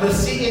toilet,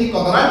 bersihin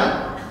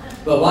kotorannya.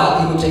 But while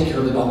he would take care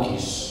of the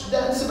donkeys,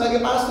 Dan sebagai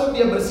pastor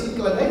dia bersihin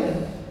keledainya.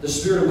 the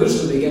spirit of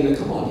wisdom began to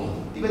come on him.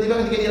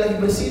 Tiba-tiba ketika dia lagi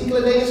bersihin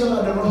keledainya,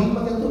 saudara, ada roh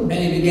hikmat yang turun. And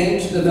he began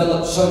to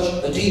develop such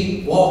a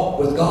deep walk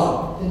with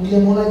God. Dan dia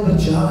mulai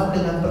berjalan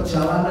dengan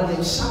perjalanan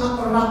yang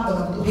sangat erat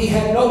dengan Tuhan. He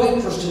had no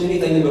interest in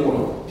anything in the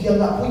world. Dia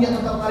nggak punya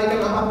ketertarikan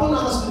apapun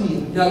atas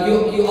dunia. Now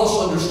you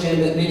also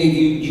understand that many of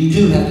you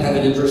do have to have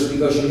an interest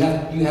because you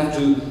have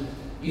to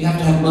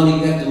have money,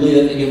 you have to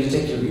live, and you have to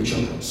take care of your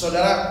children.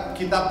 Saudara,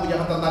 kita punya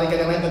ketertarikan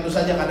yang lain tentu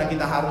saja karena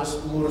kita harus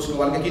mengurus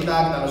keluarga kita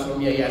harus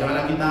membiayai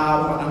anak-anak kita,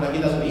 rumah tangga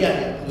kita, iya,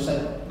 tentu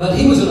saja. But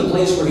he was in a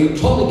place where he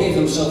totally gave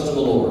himself to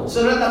the Lord.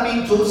 Saudara,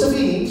 tapi Joseph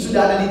ini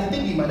sudah ada di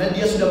titik di mana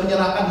dia sudah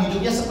menyerahkan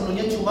hidupnya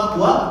sepenuhnya cuma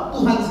buat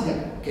Tuhan saja.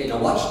 Okay,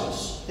 now watch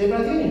this. Jadi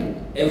perhatikan ini.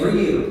 Every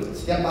year,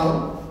 Setiap tahun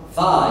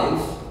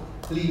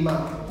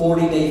 5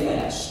 40-day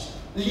fast.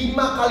 5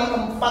 kali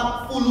 40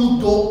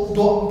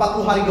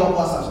 hari doa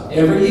puasa. Saudara.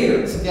 Every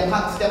year, Setiap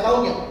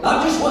tahunnya.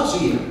 not just once a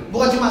year.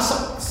 Bukan cuma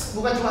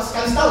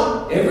sekali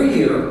setahun. Every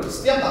year,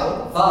 Setiap tahun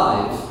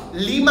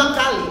 5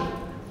 kali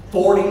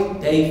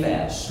 40-day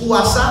fast.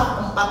 puasa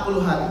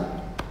 40 hari.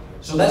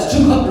 So that's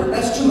 200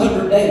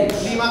 days.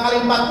 5 kali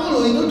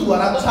 40 itu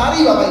 200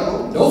 hari Bapak Ibu.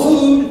 No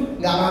food,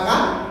 Nggak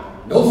makan,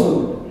 no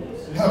food.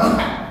 nggak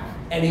makan.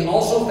 And he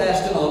also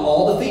fasted on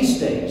all the feast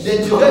days.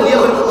 Dan juga dia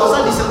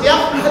berpuasa di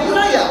setiap hari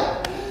raya.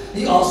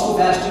 He also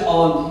fasted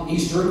on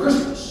Easter and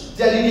Christmas.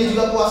 Jadi dia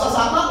juga puasa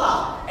saat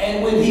Natal.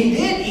 And when he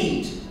did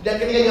eat, Dan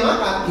ketika dia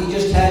makan, he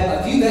just had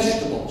a few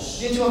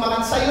vegetables. dia cuma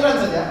makan sayuran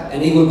saja.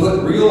 And he would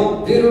put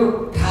real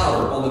bitter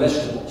powder on the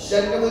vegetables.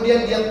 Dan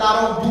kemudian dia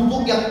taruh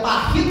bubuk yang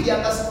pahit di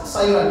atas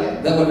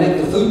sayurannya, That would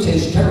make the food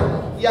taste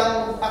terrible.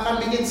 yang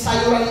akan bikin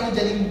sayuran itu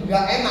jadi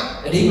nggak enak.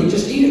 And he would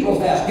just eat it real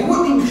fast. He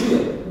wouldn't even chew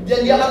it.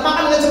 Dan dia akan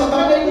makan dengan cepat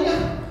karena dia punya.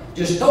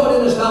 Just throw it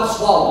in his mouth,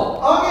 swallow it.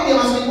 Oke, dia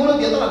masukin mulut,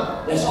 dia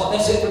telan.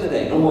 That's it for the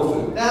day. No more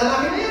food. Dan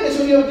akhirnya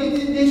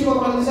dia cuma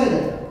makan itu saja.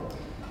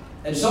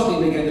 And something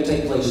began to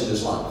take place in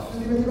his life.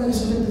 Tiba-tiba ada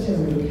sesuatu yang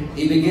terjadi.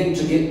 He began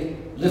to get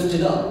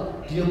lifted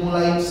up. Dia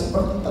mulai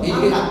seperti He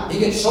terangkat.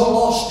 gets so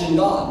lost in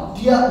God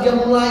Dia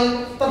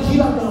mulai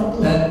terhilang dalam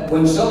Tuhan. that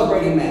when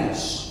celebrating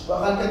Mass,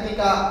 Bahkan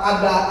ketika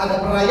ada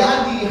perayaan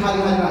di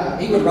hari-hari raya,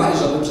 he would rise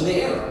up into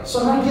the air.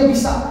 saudara, dia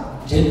bisa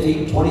 10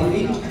 feet, 20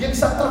 feet. dia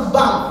bisa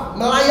terbang,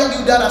 melayang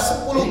di udara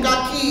 10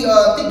 kaki,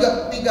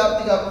 10 feet,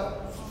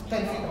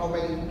 how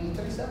many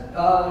meters is that?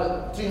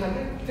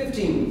 300?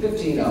 15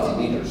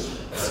 meters.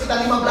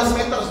 Sekitar 15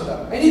 meter,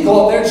 saudara. And he'd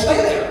go up there and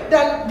stay there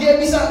Dan dia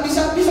bisa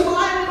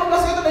melayang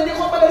 15 meter dan dia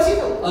khotbah dari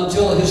situ.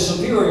 until his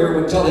superior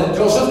would tell him,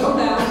 Joseph, come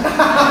down.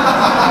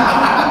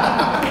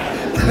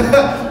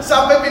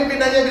 Sampai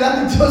pimpinannya bilang,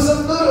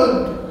 Joseph turun.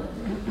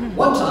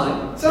 One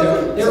time,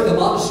 they're at the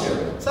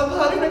monastery. Satu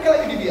hari mereka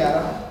lagi di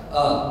biara.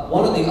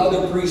 One of the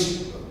other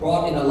priests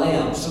brought in a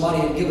lamb.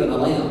 Somebody had given a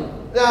lamb.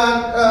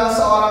 Dan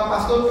seorang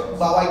pastor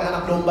bawain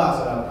anak domba,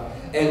 saudara.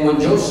 And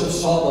when Joseph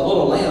saw the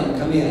little lamb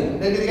come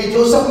in, Dan ketika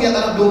Joseph lihat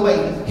anak domba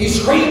ini, he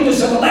screamed and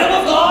said, "The Lamb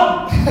of God!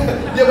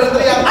 dia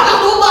berteriak, anak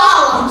domba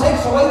Allah Who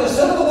takes away the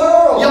sin of the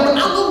world!" yang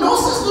menanggung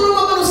dosa seluruh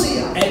umat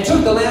manusia. And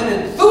took the lamb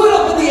and threw it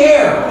up in the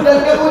air.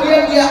 Dan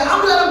kemudian dia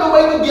ambil anak domba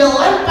itu, dia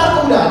lempar ke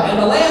udara. And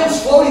the lamb's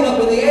floating up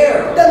in the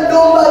air. Dan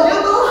dombanya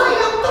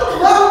melayang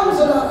terbang,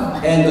 saudara.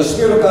 And the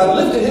Spirit of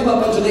God lifted him up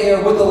into the air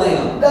with the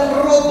lamb. Dan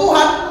Roh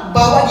Tuhan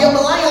bawa dia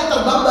melayang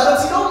terbang bareng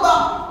si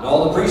domba. And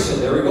all the priests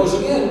said, "There he goes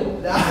again."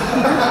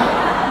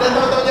 Dan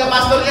teman-temannya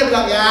pastornya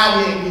bilang, ya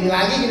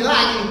gini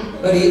lagi.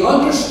 But he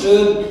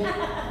understood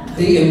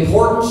the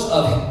importance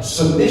of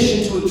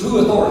submission to a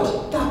true authority.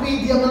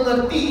 Tapi dia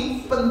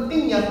mengerti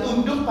pentingnya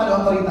tunduk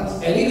pada otoritas.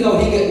 And even though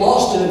he get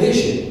lost in a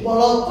vision,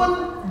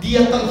 Walaupun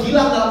dia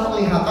terhilang dalam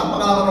penglihatan,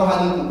 pengalaman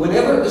rohani itu,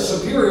 whenever the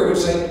superior would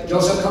say,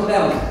 "Joseph, come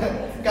down,"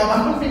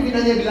 kapanpun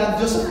pimpinannya bilang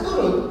Joseph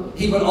turun,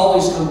 he would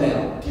always come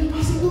down. dia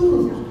pasti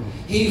turun.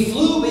 He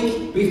flew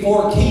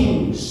before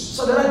kings,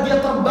 Saudara, dia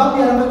terbang di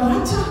hadapan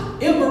raja.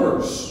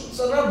 emperors.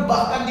 Saudara,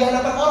 bahkan di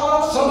hadapan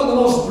orang-orang, Some of the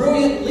most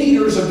brilliant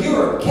leaders of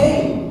Europe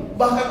came.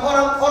 bahkan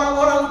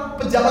orang-orang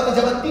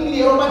pejabat-pejabat tinggi di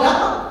Eropa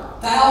datang.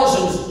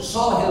 Thousands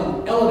saw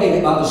him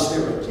elevated by the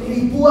Spirit.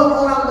 Ribuan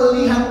orang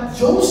melihat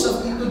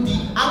Joseph itu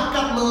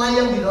diangkat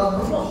melayang di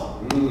dalam roh.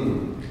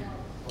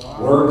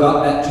 Word got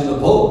back to the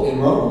Pope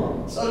in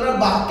Rome. Saudara,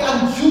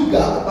 bahkan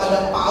juga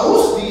kepada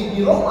Paus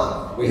di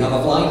Roma. We have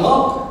a flying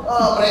monk.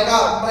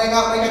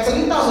 Mereka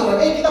cerita, saudara,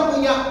 kita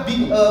punya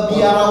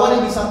biarawan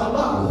yang bisa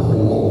terbang.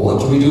 Oh,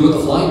 what do we do with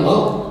the flying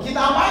monk? Kita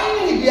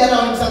apain ini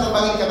biarawan yang bisa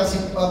terbang ini, kata si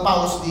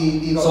Paus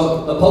di Roma. So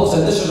the Pope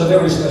said, "This is a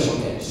very special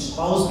case.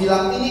 Paus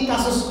bilang ini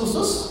kasus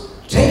khusus.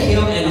 Take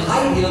him and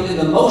hide him in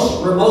the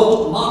most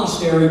remote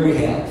monastery we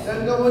have."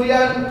 Dan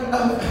kemudian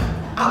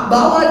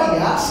bawa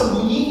dia,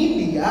 sembunyiin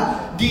dia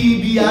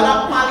di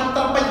biara paling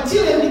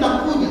terpencil yang kita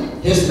punya.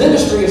 His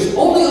ministry is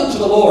only unto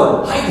the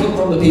Lord. Hide him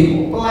from the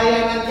people.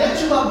 Pelayanannya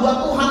cuma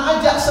buat Tuhan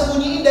aja,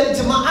 sembunyiin dari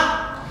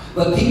jemaat.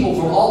 But people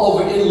from all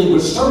over Italy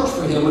would search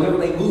for him whenever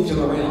they moved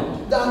him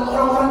around. Dan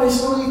orang-orang dari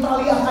seluruh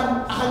Italia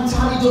akan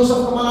cari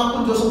Joseph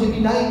kemanapun Joseph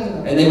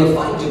dipindahin. And they would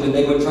find him and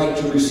they would try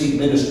to receive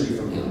ministry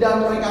from him.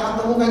 Dan mereka akan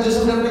temukan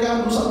Joseph dan mereka akan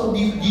berusaha untuk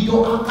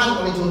didoakan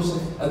oleh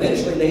Joseph.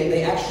 Eventually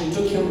they actually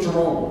took him to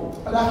Rome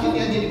Pada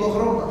akhirnya dia dibawa ke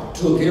Roma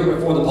to appear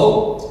before the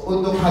Pope.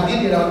 untuk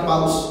hadir di hadapan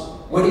Paus.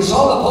 When he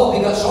saw the Pope,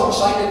 he got so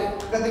excited.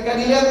 Ketika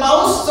dilihat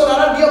Paus,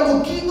 saudara, dia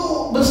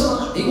begitu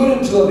bersemangat. He went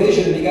into a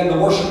vision and began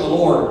to worship the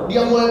Lord.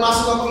 Dia mulai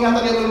masuk ke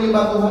penglihatan, dia mulai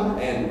menyembah Tuhan.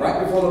 And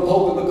right before the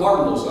Pope and the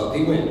cardinals up,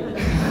 he went.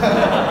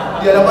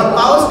 Di hadapan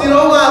Paus di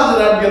Roma,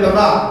 saudara, dia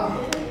terbang.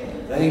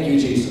 Thank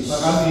you, Jesus. Terima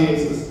kasih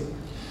Yesus.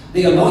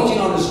 The anointing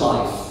on his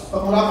life,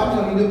 Pengurapan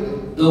dalam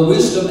hidupnya, the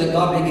wisdom that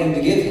God began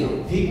to give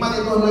him, hikmat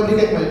yang Tuhan mulai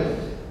berikan kepada dia,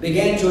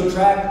 began to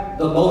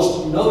attract the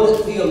most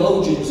noted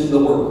theologians in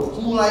the world.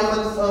 mulai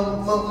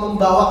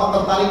membawa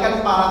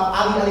ketertarikan para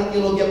ahli-ahli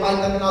teologi yang paling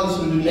terkenal di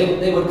seluruh dunia.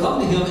 They would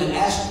come to him and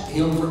ask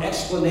him for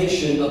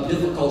explanation of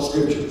difficult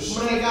scriptures.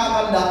 Mereka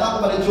akan datang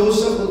kepada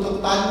Joseph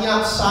untuk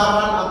tanya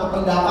saran atau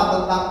pendapat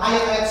tentang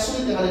ayat-ayat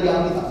sulit yang ada di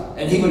Alkitab.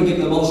 And he would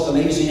give the most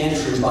amazing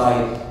answers by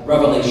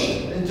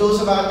revelation. Dan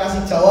Joseph akan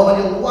kasih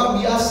jawaban yang luar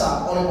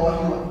biasa oleh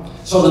pewahyuan.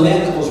 So the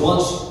man that was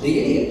once the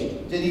idiot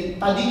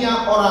Jadi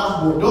tadinya orang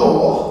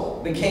bodoh,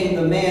 became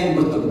the man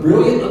with the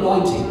brilliant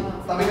anointing,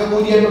 tapi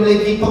kemudian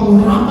memiliki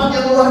pengurapan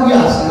yang luar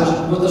biasa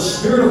with the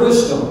spirit of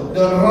wisdom,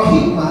 dan roh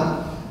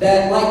hikmat,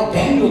 that like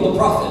Daniel the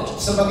prophet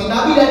seperti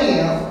Nabi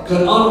Daniel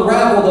could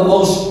unravel the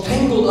most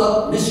tangled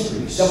up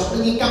mysteries dapat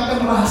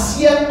menyingkapkan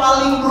rahasia yang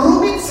paling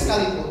rumit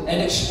sekalipun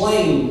and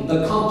explain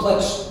the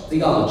complex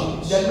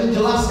theologies. dan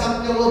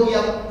menjelaskan teologi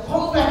yang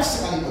kompleks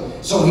sekalipun.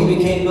 So he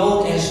became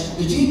known as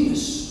the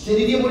genius.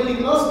 Jadi dia boleh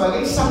dikenal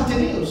sebagai sang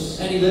jenius.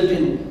 And he lived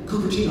in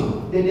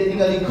Cupertino. Dan dia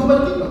tinggal di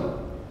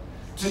Cupertino.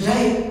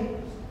 Today,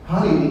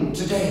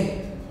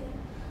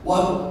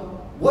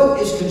 what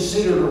is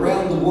considered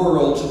around the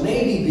world to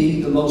maybe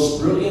be the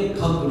most brilliant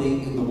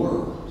company in the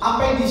world?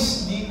 Apa yang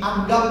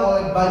dianggap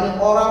oleh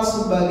banyak orang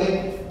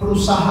sebagai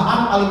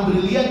perusahaan paling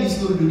brilian di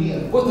seluruh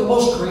dunia? With the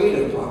most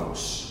creative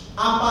products.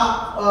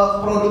 Apa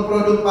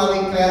produk-produk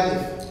paling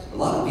kreatif? A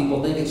lot of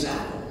people think it's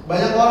Apple.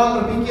 Banyak orang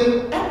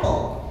berpikir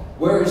Apple.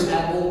 Where is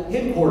Apple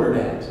headquartered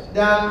at?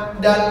 Dan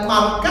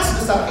markas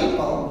besar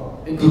Apple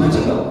In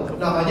Cupertino,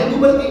 namanya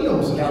Cupertino,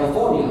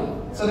 California,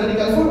 saudara,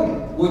 di California,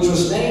 which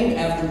was named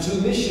after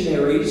two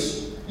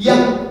missionaries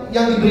yang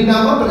diberi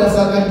nama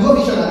berdasarkan dua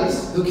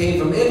misionaris who came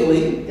from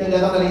Italy, yang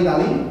datang dari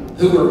Italia,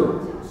 who were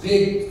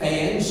big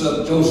fans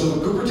of Joseph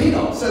of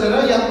Cupertino.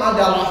 saudara, yang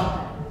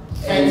adalah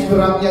fans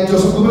beratnya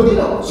Joseph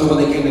Cupertino. So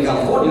when they came to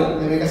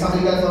California, Dan mereka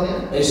sampai di California,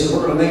 they said,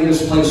 "We're going to name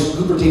this place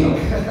Cupertino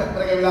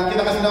mereka bilang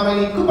kita kasih nama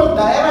ini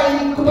daerah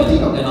ini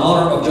Cupertino in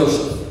honor of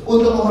Joseph."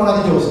 untuk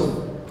menghormati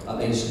Joseph.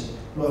 Amazing.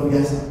 Luar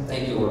biasa.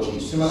 Thank you, Lord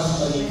Jesus. Terima kasih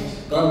Pak Yesus.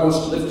 God wants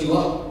to lift you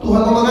up. Tuhan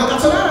mau mengangkat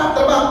saudara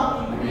terbang.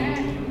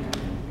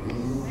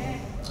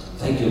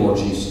 Thank you, Lord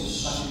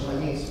Jesus. Kasih Tuhan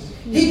Yesus.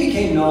 He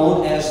became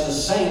known as the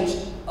saint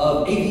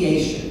of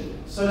aviation.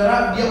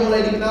 Saudara, dia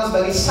mulai dikenal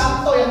sebagai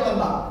santo yang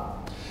terbang.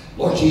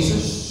 Lord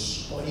Jesus.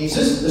 Lord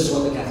Jesus. This is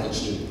what the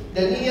Catholics do.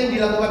 Dan ini yang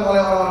dilakukan oleh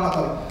orang-orang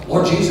Katolik.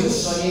 Lord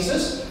Jesus. Lord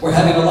Jesus. We're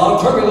having a lot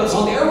of turbulence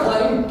on the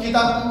airplane.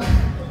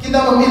 Kita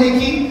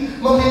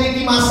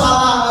memiliki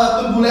masalah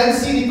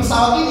turbulensi di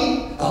pesawat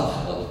ini.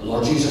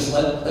 Lord Jesus,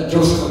 let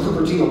Joseph and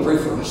Cupertino pray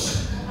for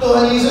us.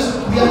 Tuhan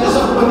Yesus, biar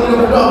Joseph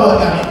Cupertino berdoa buat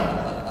kami.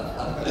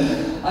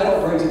 I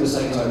don't pray to the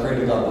saints, I pray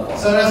to God the Father.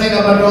 Saudara, saya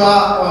tidak berdoa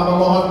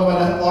memohon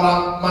kepada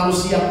orang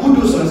manusia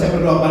kudus, saudara, saya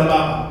berdoa kepada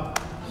Bapa.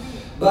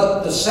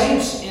 But the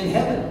saints in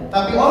heaven,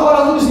 tapi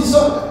orang-orang kudus di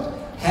surga,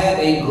 have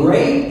a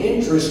great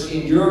interest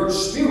in your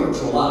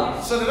spiritual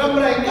life. Saudara,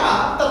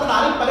 mereka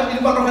tertarik pada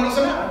kehidupan rohani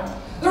saudara.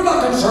 They're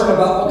not concerned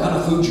about what kind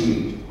of food you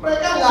eat.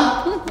 Mereka nggak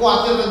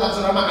khawatir tentang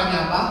saudara makannya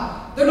apa.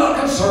 They're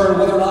not concerned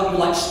whether or not you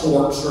like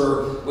sports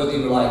or whether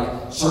you like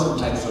certain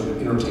types of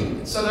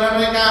entertainment. Saudara,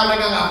 mereka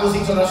nggak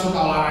pusing saudara suka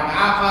olahraga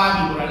apa,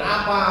 hiburan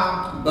apa.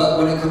 But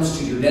when it comes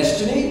to your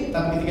destiny,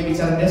 tapi ketika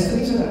bicara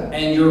destiny saudara,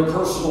 and your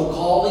personal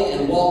calling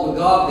and walk with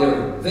God,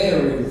 they're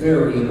very,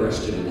 very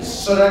interested in this.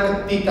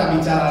 Saudara, ketika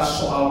bicara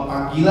soal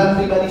panggilan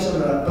pribadi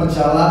saudara,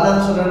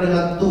 perjalanan saudara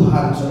dengan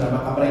Tuhan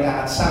saudara, maka mereka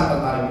akan sangat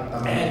tertarik.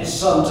 And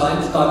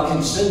sometimes God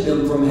can send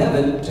them from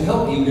heaven to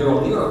help you here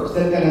on the earth.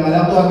 Dan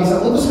kadang-kadang Tuhan bisa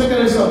utus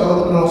mereka dari surga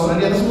untuk menolong saudara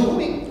di atas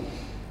bumi.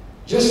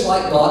 Just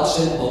like God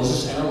sent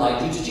Moses and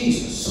Elijah to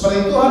Jesus.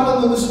 Seperti Tuhan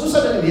mengutus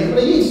Musa dan Elia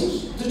kepada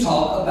Yesus. To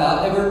talk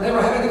about, they were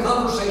having a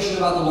conversation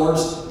about the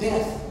Lord's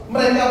death.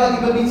 Mereka lagi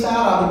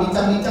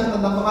berbincang-bincang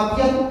tentang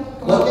kematian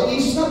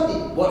Yesus nanti.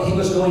 What he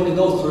was going to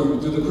go through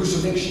the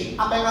crucifixion.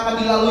 Apa yang akan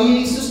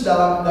dilalui Yesus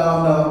dalam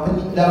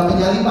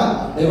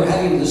penyaliban. They were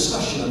having a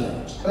discussion of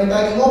that. Mereka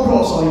lagi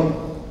ngobrol soal itu.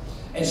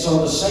 And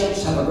so the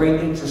saints have a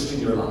great interest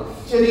in your life.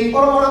 Jadi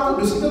orang-orang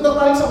kudus itu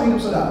tertarik sama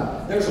hidup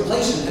saudara. There's a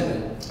place in heaven.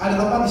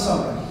 Ada tempat di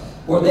surga.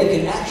 Where they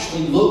can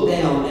actually look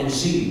down and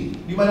see you.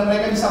 Di mana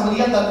mereka bisa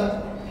melihat dan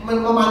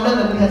memandang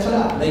dan melihat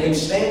saudara. They can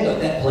stand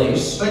at that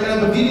place.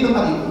 Mereka berdiri di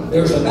tempat itu.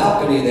 There's a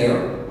balcony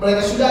there.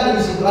 Mereka sudah ada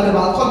di situ, ada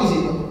balkon di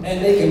situ. And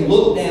they can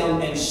look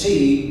down and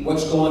see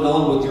what's going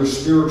on with your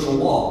spiritual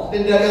walk.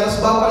 Dan dari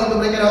atas balkon itu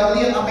mereka dapat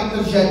lihat apa yang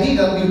terjadi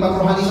dalam kehidupan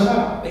rohani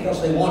saudara. Because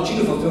they want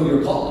you to fulfill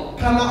your calling.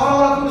 Karena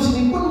orang-orang kudus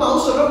ini pun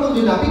mau saudara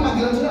menggenapi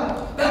panggilan saudara.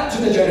 Back to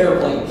the jet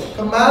airplane.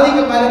 Kembali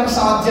kepada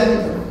pesawat jet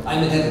itu.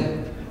 I'm in heaven.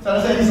 Saudara,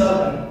 saya di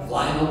surga.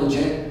 Flying on the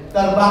jet.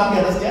 Terbang di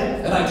atas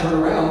jet. And I turn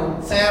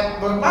around. Saya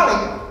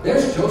berbalik.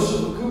 There's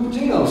Joseph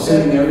Cupertino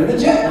sitting there in the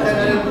jet.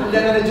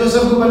 Dan ada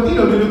Joseph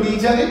Cupertino duduk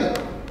di jet itu.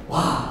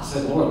 Wow, I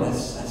said, Lord,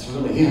 that's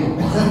really him.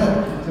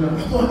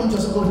 Tuhan, ini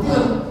Joseph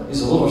Cupertino.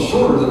 He's a little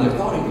shorter than I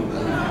thought he would be.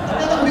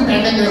 Ternyata lebih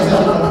pendek dari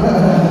saya.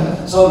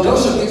 So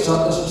Joseph gets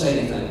up, doesn't say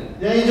anything.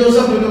 Jadi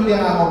Joseph duduk,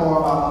 dia nggak ngomong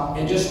apa-apa.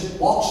 And just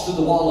walks to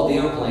the wall of the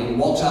airplane,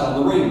 walks out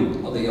of the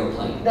ring of the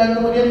airplane. Dan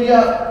kemudian dia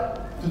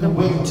to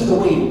the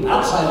wing,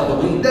 outside of the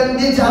wing. Dan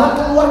dia jalan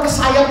keluar ke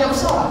sayapnya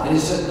pesawat. And he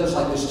said, goes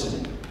like this to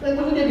me. Dan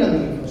kemudian dia bilang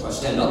begini. So I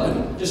stand up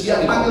and just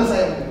dia panggil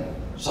saya.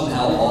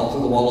 Somehow walk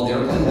through the wall of the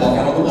airplane, walk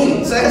out of the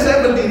wing.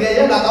 Saya berdiri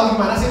aja, nggak tahu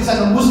gimana sih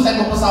bisa nembus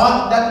tembok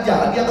pesawat dan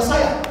jalan di atas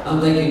saya.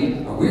 I'm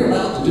thinking, are we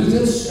allowed to do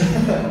this?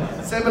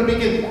 Saya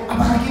berpikir,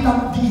 apakah kita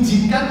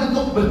diizinkan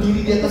untuk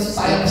berdiri di atas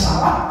sayap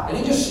pesawat? And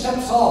he just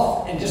steps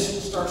off and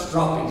just starts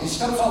dropping. He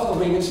steps off the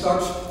wing and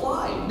starts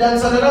flying. Dan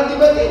saudara,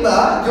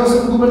 tiba-tiba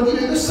Joseph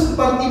Cupertino itu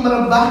seperti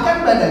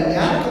merebahkan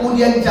badannya,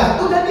 kemudian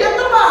jatuh dan dia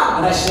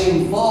terbang. And I see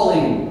him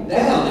falling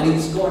down, and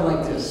he's going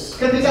like this.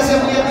 Ketika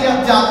saya melihat dia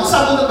jatuh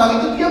satu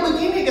terbang itu, dia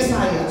begini ke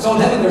saya. So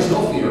in heaven, there's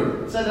no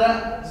fear.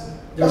 Saudara,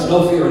 there's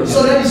no fear in heaven.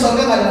 Saudara, di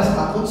surga nggak ada rasa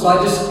takut. So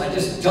I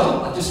just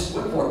jumped. I just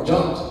went for it,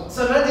 jumped.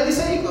 Saudara, jadi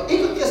saya ikut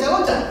dia, saya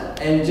loncat.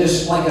 And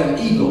just like an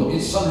eagle,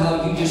 it's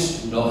somehow you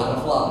just know how to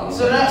fly.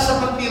 Saudara,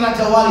 seperti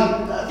Raja Wali,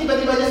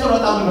 tiba-tiba aja saudara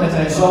tahu gimana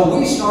caranya. So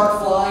we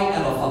start flying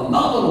at a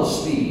phenomenal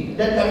speed.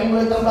 Dan kami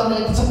mulai terbang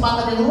dengan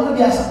kecepatan yang luar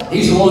biasa.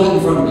 He's the one in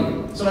front of me.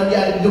 Saudara, dia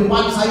ada di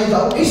depan saya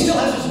jauh. He still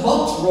has his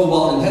monk's robe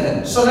on in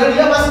heaven. Saudara,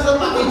 dia masih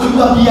pakai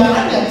jubah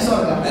biarannya di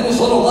surga. And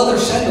his little leather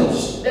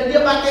sandals. Dan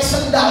dia pakai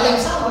sendal yang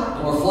sama.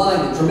 And we're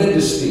flying at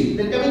tremendous speed.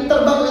 Dan kami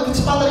terbang dengan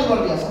kecepatan yang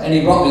luar biasa. And he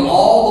brought me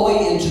all the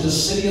way into the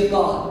city of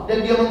God.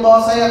 Dan dia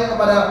membawa saya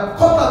kepada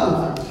kota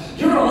Tuhan.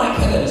 You're gonna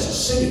like heaven as a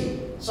city.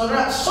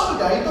 Saudara,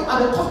 surga itu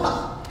ada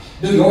kota.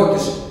 New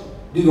York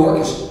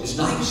is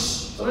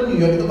nice. Saudara, New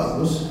York itu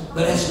bagus.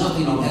 But it has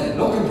nothing on heaven,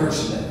 no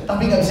comparison to heaven.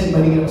 Tapi nggak bisa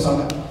dibandingin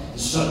sama surga.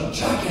 It's a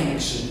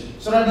gigantic city.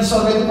 Saudara, di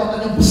surga itu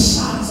kotanya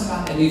besar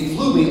sekali. And he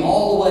flew me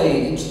all the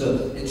way into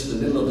the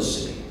middle of the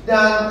city.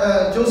 Dan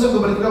Joseph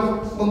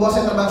Cupertino membawa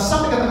saya terbang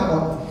sampai ke tengah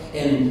kota.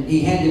 And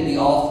he handed me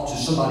off to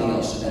somebody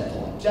else at that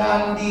point.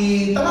 Dan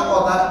di tengah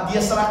kota dia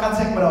serahkan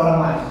saya kepada orang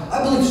lain. I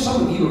believe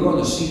some of you are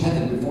going to see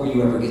heaven before you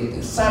ever get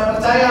there. Saya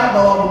percaya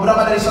bahwa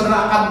beberapa dari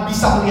saudara akan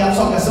bisa melihat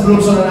surga sebelum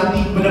saudara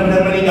nanti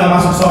benar-benar meninggal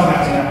masuk surga.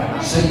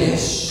 Say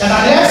yes. Kata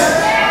yes.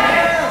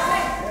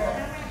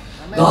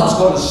 God's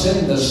going to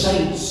send the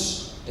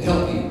saints to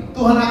help you.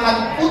 Tuhan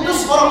akan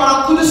utus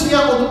orang-orang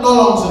kudusnya untuk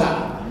tolong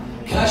saudara.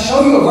 Can I show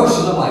you a verse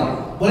in the Bible?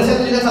 Boleh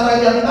saya tunjukkan satu ayat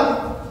di Alkitab?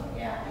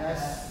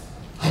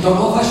 I don't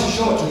know if I should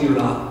show it to you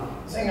or not.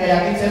 Saya Saya nggak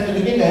yakin saya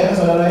tunjukin nggak ya ke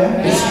saudara ya?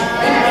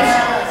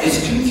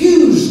 It's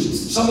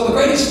confused. Some of the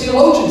greatest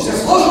theologians, they're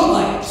puzzled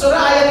by it.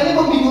 Saudara, ayat ini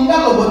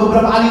membingungkan loh buat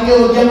beberapa ahli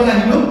teologi yang pernah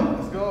hidup.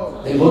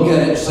 They look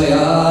at it and say,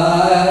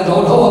 I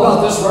don't know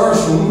about this verse.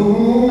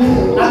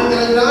 Ahli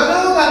teologi bilang,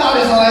 aduh nggak tahu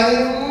deh soal ini.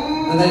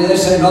 And then they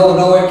say, no,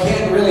 it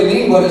can't really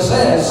mean what it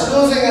says.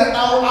 Aduh, saya nggak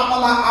tahu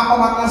apa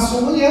makna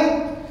sesungguhnya.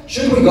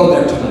 Should we go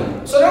there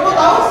tonight? Saudara mau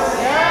tahu?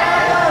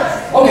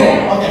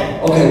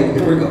 Okay,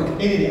 here we go.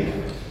 Ini dia.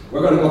 We're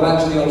going to go back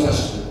to the Old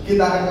Testament.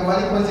 Kita akan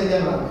kembali ke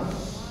perjanjian lama.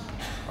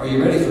 Are you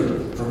ready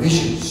for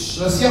visions?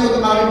 Sudah siap untuk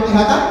mengalami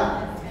penglihatan?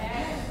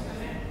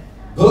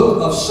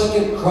 Book of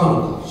 2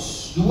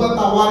 Chronicles. 2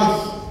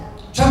 Tawarikh.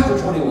 Chapter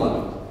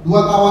 21. 2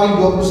 Tawarikh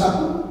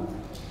 21.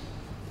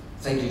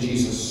 Thank you,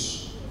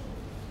 Jesus.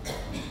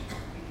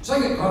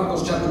 2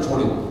 Chronicles chapter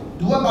 21.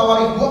 2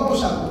 Tawarikh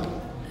 21.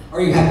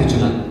 Are you happy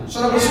tonight?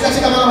 Saudara bersuka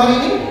cita malam hari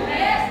ini?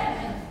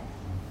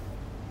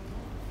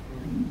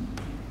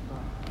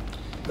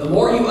 The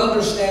more you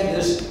understand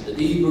this, the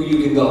deeper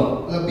you can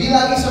go. Lebih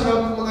lagi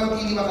saudara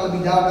mengerti ini, maka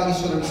lebih dalam lagi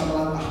saudara bisa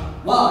melangkah.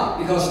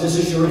 Why? Because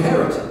this is your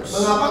inheritance.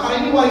 Mengapa? Karena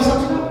ini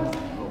warisan saudara.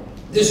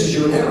 This is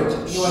your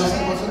inheritance. Ini warisan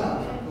buat saudara.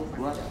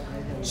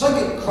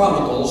 2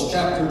 Chronicles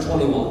chapter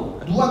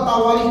 21. 2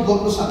 Tawarikh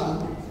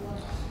 21.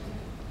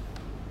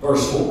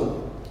 Verse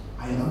 4.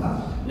 Ayat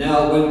 4.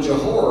 Now when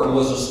Jehoram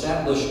was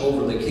established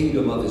over the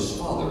kingdom of his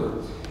father,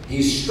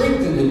 he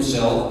strengthened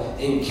himself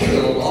and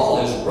killed all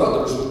his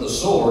brothers with the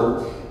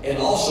sword, and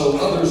also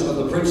others of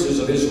the princes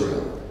of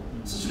Israel.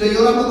 Sesudah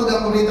Yoram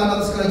memegang pemerintahan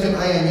atas kerajaan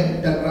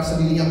ayahnya dan merasa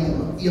dirinya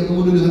kuat, ia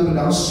membunuh dengan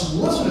pedang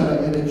semua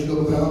saudaranya dan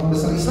juga beberapa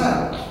pembesar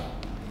Israel.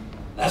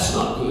 That's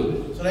not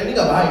good. Saudara, ini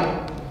nggak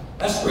baik.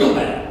 That's real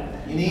bad.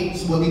 Ini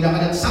sebuah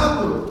tindakan yang sangat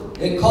buruk.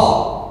 It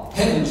caught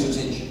heaven's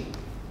attention.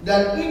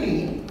 Dan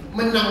ini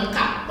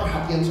menangkap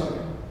perhatian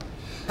saudara.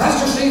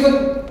 Pastor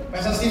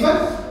Stephen,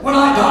 when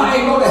I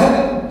die and go to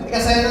heaven, ketika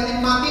saya nanti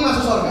mati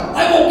masuk surga,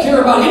 I won't care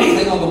about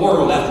anything on the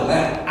world after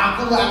that.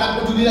 aku nggak akan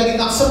peduli lagi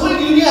tentang semua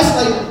di dunia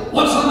setelah itu.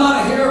 Once I'm out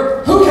of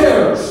here, who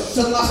cares?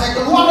 Setelah saya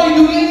keluar dari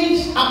dunia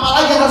ini,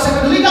 apalagi yang harus saya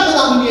pedulikan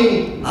tentang dunia ini?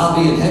 I'll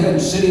be in heaven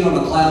sitting on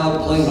a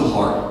cloud playing a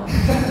harp.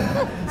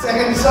 Saya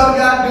akan di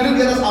surga, duduk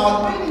di atas awan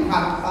mainin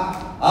harpa.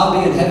 I'll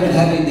be in heaven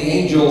having the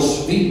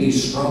angels feed me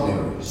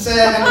strawberries.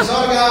 Saya akan di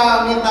surga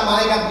minta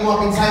malaikat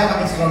nyuapin saya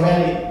pakai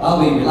strawberry.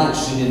 I'll be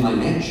relaxing in my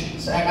mansion.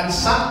 Saya akan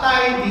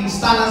santai di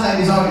istana saya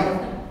di surga.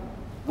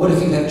 What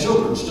if you have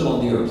children still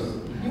on the earth?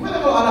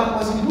 Gimana kalau anakku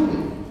masih di bumi?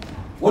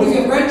 What if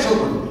you have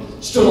grandchildren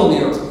still on the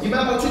earth?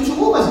 Gimana kalau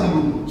cucumu masih di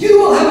bumi? You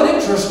will have an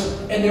interest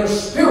in their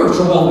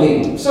spiritual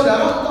well-being.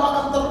 Saudara, itu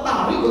akan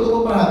tertarik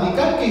untuk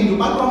memperhatikan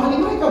kehidupan rohani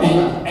mereka,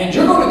 bukan? And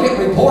you're going to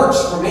get reports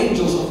from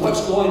angels of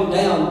what's going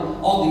down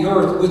on the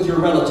earth with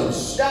your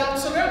relatives. Dan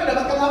saudara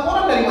mendapatkan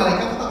laporan dari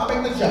malaikat tentang apa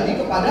yang terjadi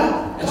kepada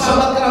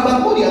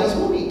kerabat-kerabatmu di atas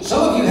bumi.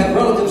 Some of you have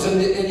relatives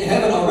in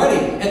heaven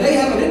already, and they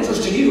have an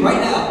interest in you right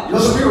now,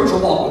 your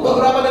spiritual walk with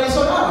God. Beberapa dari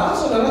saudara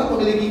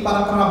memiliki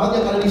para kerabat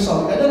yang ada di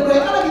surga, dan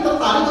mereka lagi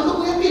tertarik untuk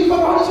melihat kehidupan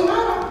rohani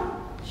saudara.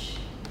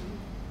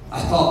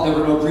 I thought there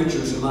were no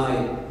preachers in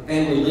my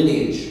family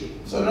lineage.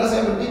 Saudara,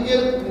 saya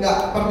berpikir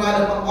nggak pernah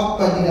ada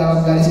pengkhotbah di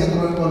dalam garis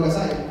keturunan keluarga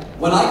saya.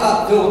 When I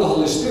got filled with the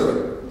Holy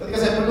Spirit, ketika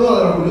saya penuh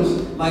oleh Roh Kudus,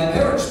 my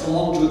parents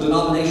belonged to a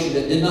denomination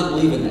that did not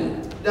believe in that.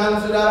 Dan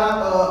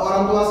saudara,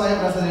 orang tua saya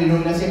berasal dari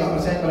denominasi yang nggak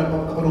percaya pada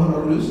kepenuhan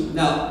Roh Kudus.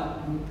 Now,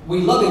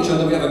 we love each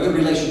other. We have a good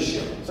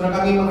relationship.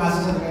 Saudara, kami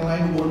mengasihi satu yang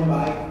lain, hubungannya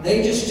baik.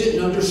 They just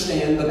didn't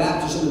understand the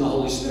baptism in the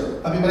Holy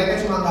Spirit. Tapi mereka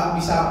cuma nggak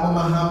bisa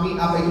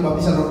memahami apa itu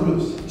baptisan Roh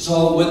Kudus.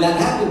 So when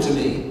that happened to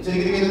me, jadi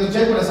ketika itu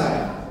terjadi pada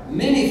saya,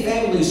 many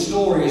family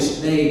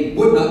stories they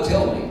would not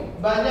tell me.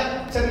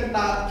 Banyak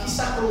cerita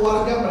kisah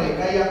keluarga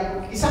mereka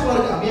kisah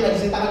keluarga kami yang nggak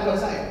diceritakan kepada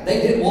saya. They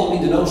didn't want me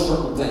to know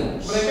certain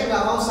things. Mereka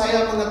nggak mau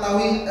saya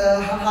mengetahui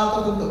hal-hal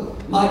tertentu.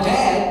 My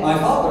dad, my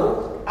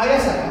father, ayah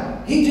saya,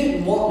 he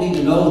didn't want me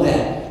to know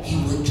that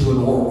he went to an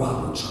Oral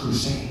Roberts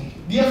crusade.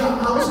 Dia nggak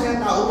mau saya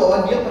tahu bahwa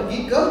dia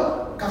pergi ke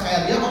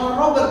KKR-nya Oral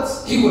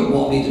Roberts. He wouldn't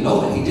want me to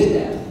know that he did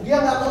that.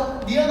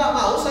 Dia nggak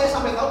mau saya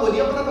sampai tahu bahwa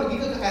dia pernah pergi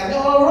ke KKR-nya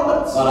Oral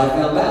Roberts. But I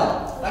found out.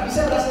 Tapi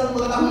saya berhasil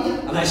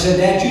mengetahuinya. And I said,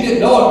 Dad, you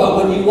didn't know it, but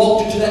when you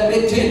walked into that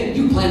big tent,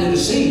 you planted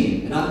a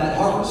seed, and I'm that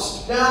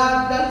harvest.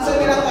 Dan saya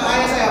bilang ke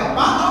ayah saya,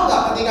 Pak, tahu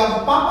nggak ketika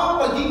Papa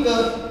pergi ke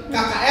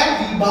KKR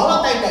di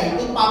bawah tenda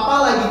itu, Papa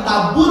lagi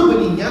tabur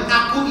benihnya.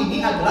 Aku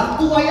ini adalah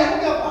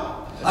tuayannya, Pak.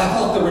 I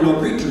thought there were no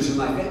preachers in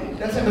my family.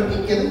 Dan saya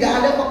berpikir nggak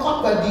ada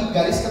pengkhotbah di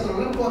garis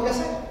keturunan keluarga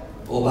saya.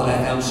 Oh, but I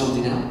found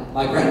something out.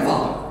 My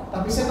grandfather.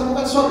 Tapi saya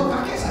temukan suatu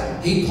kakek saya.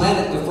 He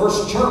planted the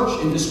first church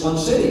in this one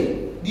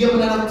city. Dia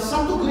menanam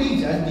satu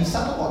gereja di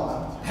satu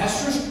kota.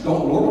 Pastors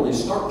don't normally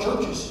start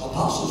churches.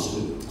 Apostles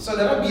do.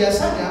 Saudara,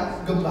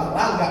 biasanya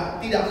gembala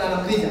tidak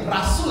menanam gereja,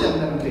 rasul yang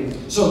menanam gereja.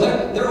 So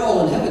they're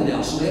all in heaven now,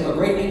 so they have a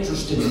great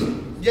interest in me.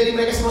 Jadi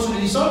mereka semua sudah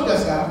di surga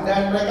sekarang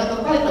dan mereka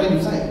tertarik pada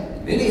hidup saya.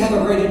 Many have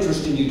a great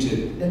interest in you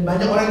too. Dan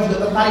banyak orang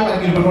juga tertarik pada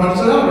kehidupan rohani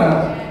saudara.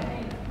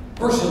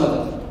 Verse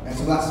 11. Ayat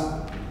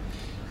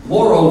 11.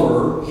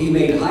 Moreover, he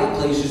made high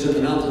places in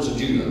the mountains of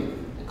Judah,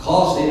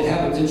 caused the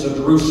inhabitants of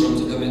Jerusalem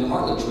to commit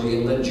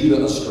harlotry and led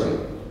Judah astray.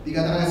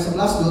 Dikatakan ayat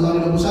 11, 2 tahun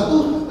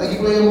 21, lagi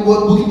pula yang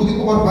membuat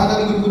bukit-bukit pengorbanan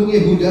di gunung-gunung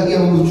Yehuda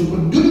yang membujuk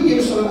penduduk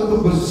Yerusalem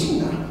untuk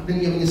berzinah dan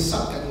yang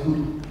menyesatkan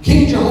Yehuda.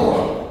 King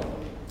Jehoram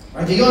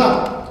Raja Yoram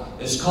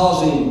is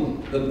causing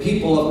the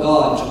people of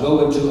God to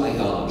go into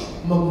idolatry.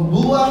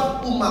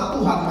 membuat umat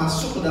Tuhan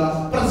masuk ke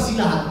dalam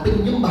perzinahan,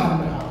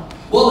 penyembahan berhala.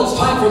 Well, it's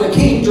time for the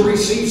king to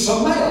receive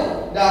some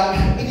mail.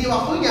 Dan ini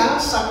waktunya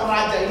sang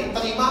raja ini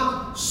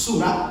terima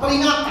surat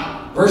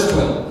peringatan. Verse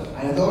 12.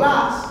 Ayat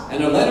 12. And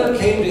a letter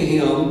came to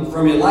him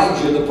from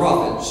Elijah the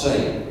prophet,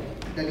 saying,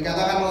 Dan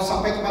dikatakan kalau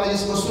sampai kepadanya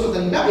sebuah surat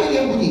dari Nabi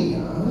yang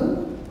bunyinya,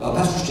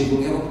 Pastor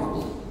Stephen, we have a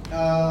problem.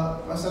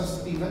 Pastor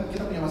Stephen,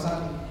 kita punya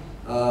masalah nih.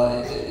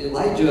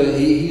 Elijah,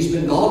 he's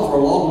been gone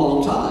for a long, long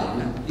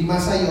time. Di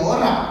masa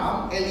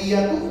Yoram,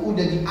 Elia tuh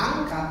udah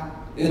diangkat.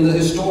 In the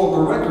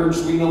historical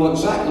records, we know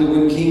exactly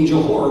when King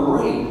Jehoram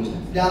reigned.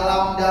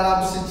 Dalam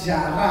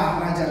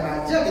sejarah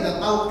raja-raja kita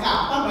tahu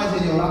kapan Raja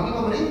Yoram ini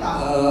memerintah.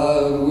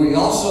 We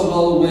also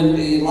know when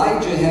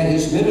Elijah had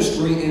his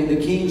ministry and the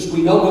kings,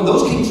 we know when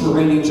those kings were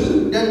reigning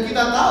too. Dan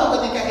kita tahu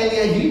ketika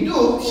Elia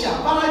hidup,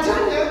 siapa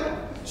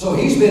rajanya. So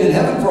he's been in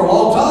heaven for a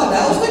long time.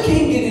 How's the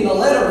king getting a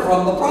letter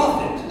from the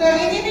prophet? Dan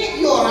ini nih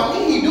Yoram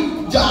ini hidup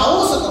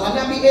jauh setelah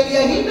Nabi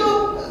Elia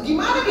hidup.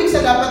 Gimana dia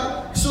bisa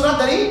dapat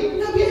surat dari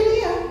Nabi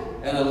Elia?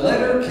 And a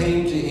letter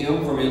came to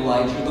him from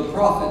Elijah the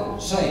prophet,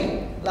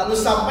 saying, Lalu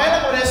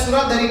sampailah kepada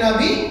surat dari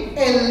Nabi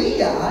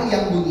Elia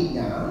yang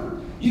bunyinya.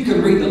 You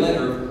can read the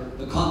letter,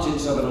 the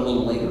contents of it a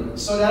little later.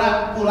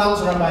 Saudara pulang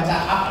surat baca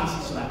apa isi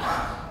surat.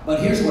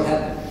 But here's what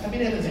happened. Tapi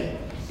ini yang terjadi.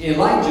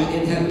 Elijah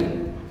in heaven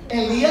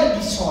Elia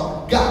di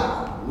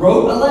sorga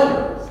wrote a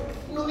letter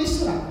nulis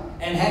surat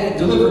and had it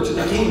delivered to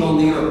the king on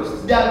the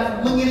earth.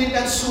 dan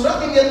mengirimkan surat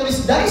yang dia tulis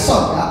dari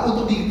sorga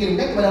untuk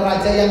dikirimkan kepada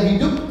raja yang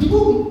hidup di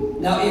bumi.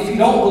 Now, if you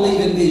don't believe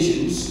in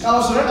visions,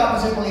 Kalau saudara nggak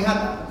percaya melihat,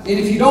 and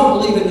if you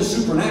don't believe in the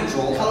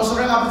supernatural, kalau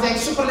saudara nggak percaya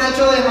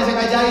supernatural yang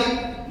ajaib,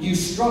 you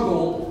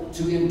struggle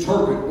to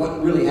interpret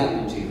what really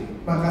happened to you.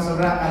 maka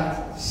saudara akan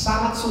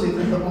sangat sulit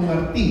untuk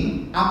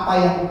mengerti apa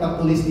yang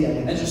tertulis di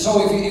ayat. And so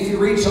if you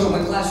read some of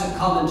the classic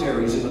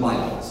commentaries in the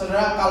Bible,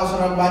 Saudara, kalau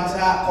saudara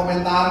baca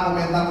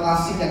komentar-komentar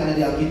klasik yang ada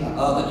di Alkitab,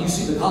 that you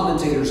see the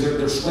commentators,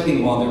 they're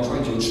sweating while they're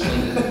trying to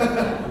explain it.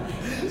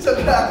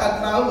 saudara akan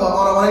tahu bahwa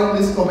orang-orang yang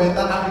menulis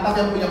komentar Alkitab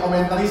yang punya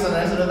komentaris,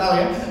 saudara sudah tahu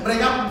ya,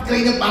 mereka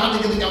keringet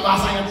banget ketika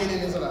bahasa ayat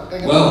ini, saudara.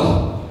 Well,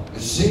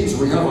 it seems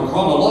we have a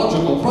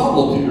chronological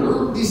problem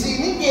here. Di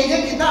sini kayaknya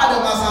kita ada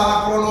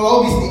masalah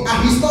kronologis nih,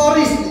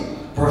 historis nih.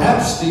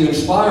 Perhaps the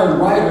inspired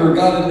writer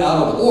got it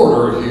out of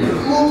order here.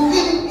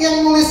 Mungkin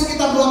yang nulis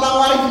kitab Dua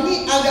Tawarik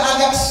ini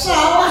agak-agak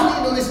salah nih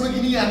nulis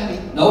beginian nih.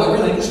 No,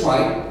 everything is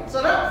right.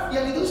 Saudara,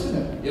 yang itu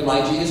benar.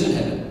 Elijah is in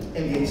heaven.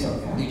 Elia di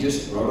surga. He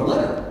just wrote a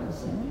letter.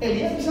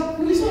 Elia bisa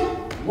nulis surat.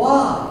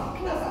 Why?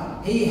 Kenapa?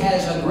 He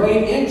has a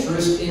great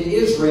interest in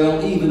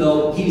Israel even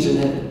though he's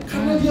in heaven.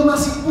 Karena dia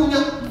masih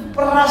punya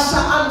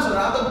perasaan,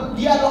 saudara, atau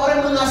dia adalah orang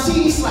yang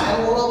mengasihi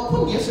Israel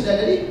walaupun dia sudah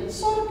ada di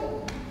surga.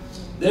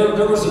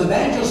 There was an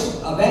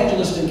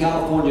evangelist in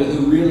California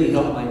who really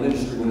helped my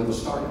ministry when it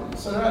was starting.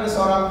 Saudara, ada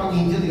seorang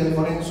penginjil di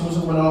California yang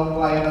sungguh-sungguh menolong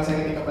pelayanan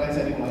saya ketika pelayanan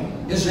saya dimulai.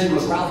 His name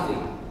was Ralphie.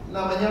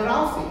 Namanya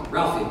Ralphie.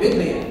 Ralphie, big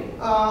man.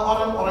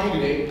 Orangnya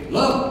gede.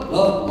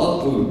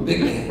 Love food,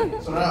 big man.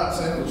 Saudara,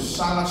 saya tuh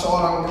sangat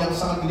seorang yang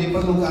sangat gede,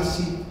 penuh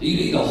kasih. He'd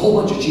eat a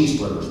whole bunch of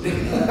cheeseburgers,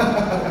 big man.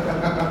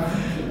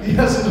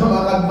 Dia sudah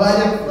makan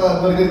banyak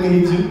burger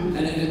keju.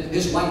 And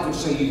his wife would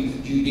say,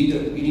 you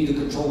need to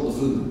control the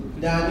food.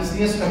 Dan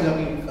istrinya suka bilang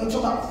ini,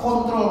 coba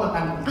kontrol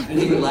makan. And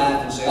he would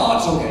laugh and say,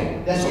 oh, it's okay.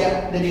 Dan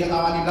dia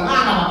ketawa, dia bilang,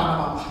 nggak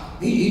apa-apa.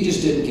 He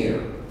just didn't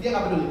care. Dia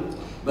nggak peduli.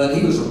 But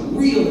he was a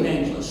real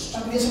evangelist.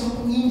 Tapi dia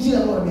seorang penginjil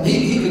yang luar biasa.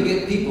 He could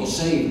get people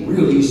saved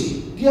real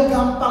easy. Dia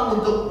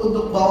gampang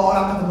untuk bawa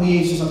orang ketemu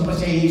Yesus atau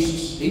percaya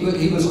Yesus.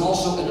 He was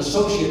also an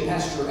associate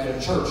pastor at a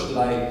church that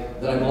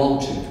I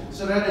belonged to.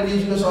 Saudara, dan dia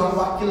juga seorang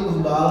wakil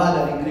gembala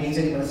dari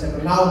gereja di mana saya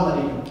bernaung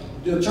tadi.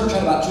 The church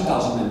had about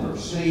 2,000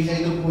 members. Gereja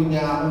itu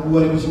punya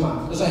 2.000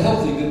 jemaat. It was a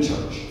healthy, good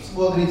church.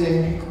 Sebuah gereja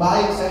yang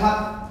baik,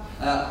 sehat.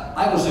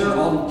 I was there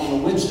on a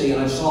Wednesday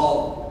and I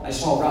saw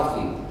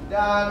Ralphie.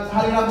 Dan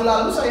hari Rabu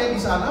lalu saya di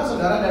sana,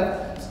 saudara, dan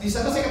di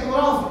sana saya ketemu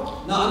Ralphie.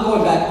 Now I'm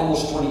going back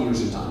almost 20 years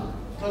in time.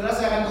 Saudara,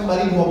 saya akan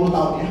kembali 20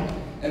 tahun ya.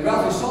 And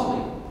Ralphie saw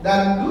me.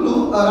 Dan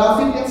dulu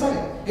Ralphie lihat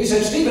saya. He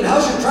said, Stephen,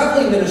 how's your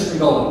traveling ministry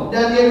going?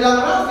 Dan dia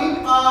bilang, Ralphie,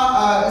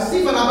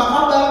 Stephen, apa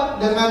kabar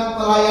dengan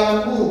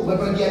pelayananmu,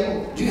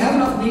 bepergianmu? Do you have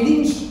enough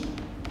meetings?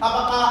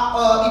 Apakah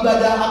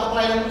ibadah atau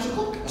pelayananmu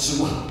cukup?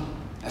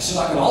 I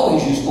said, I could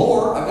always use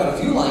more. I've got a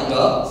few lined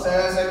up.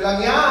 Saya bilang,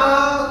 ya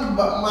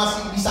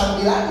masih bisa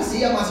lebih lagi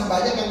sih, ya masih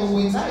banyak yang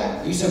nungguin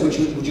saya. He said, would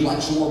you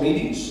like some more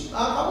meetings?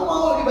 Kamu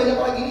mau lebih banyak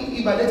lagi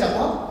ibadah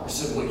jadwal? I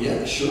said, well,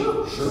 yeah,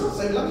 sure.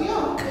 Saya bilang,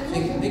 ya.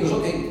 He goes,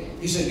 okay.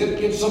 He said,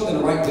 get something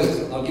to write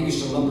with. I'll give you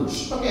some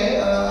numbers. Oke,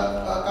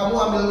 kamu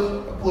ambil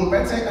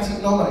pulpen, saya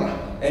kasih nomor ya.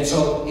 And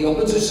so he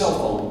opens his cell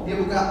phone.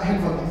 Dia buka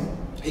handphone.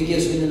 He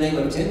gives me the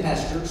name of 10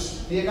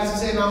 pastors. Dia kasih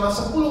saya nama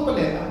 10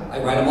 pendeta.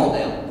 I write them all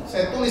down.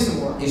 Saya tulis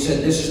semua. He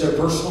said, this is their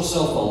personal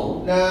cell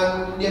phone.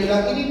 Dan dia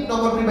bilang ini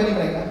nomor pribadi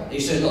mereka. He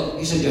said, look,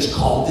 just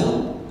call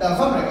them.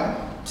 Telepon mereka.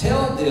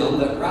 Tell them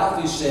that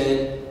Ralphie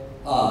said,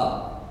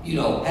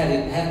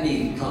 have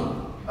me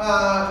come.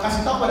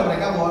 Kasih tahu pada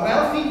mereka bahwa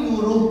Ralphie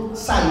nyuruh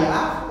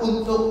saya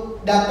untuk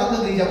datang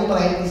ke gerejamu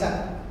melayani di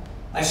sana.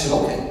 I said,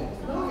 okay.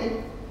 Okay.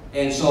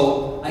 And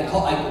so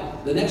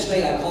the next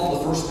day I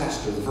called the first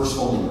pastor, the first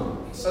phone number.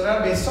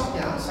 Saudara,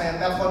 besoknya saya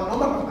telepon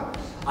nomor pertama.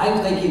 I'm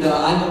thinking that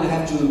I'm going to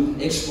have to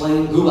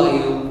explain who I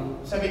am.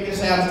 Saya pikir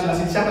saya harus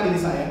jelasin siapa diri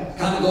saya.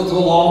 Kind of go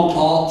through a long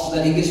talk so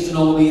that he gets to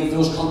know me and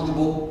feels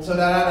comfortable.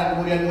 Saudara, dan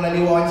kemudian mulai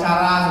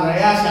diwawancara, saudara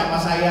ya, siapa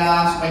saya,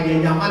 supaya dia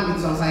nyaman gitu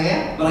sama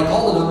saya. But I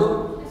call the number.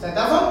 Saya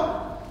telepon.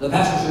 The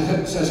pastor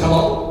says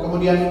hello.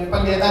 Kemudian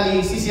pendeta di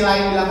sisi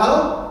lain bilang halo.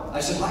 I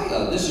said, hi,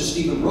 this is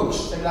Stephen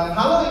Brooks. Saya bilang,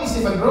 halo, ini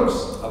Stephen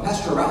Brooks.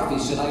 Pastor Ralphie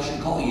said I should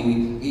call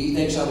you. He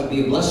thinks I would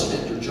be a blessing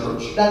at your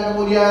church. Dan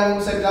kemudian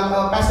saya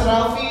bilang, Pastor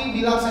Ralphie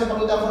bilang saya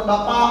perlu telepon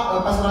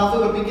Bapak. Pastor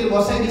Ralphie berpikir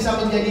bahwa saya bisa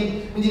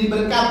menjadi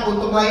berkat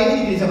untuk melayani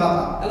di gereja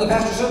Bapak. And the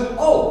pastor said,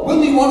 oh,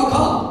 when do you want to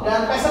come?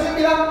 Dan pastornya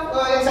bilang,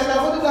 yang saya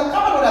telepon itu bilang,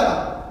 kapan mau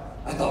datang?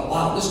 I thought,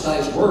 wow, this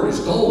guy's word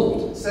is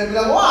gold. Saya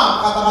bilang,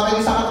 wah, kata-kata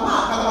ini sangat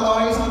emas, kata-kata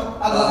orang ini sangat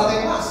adalah kata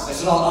yang emas. I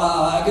said,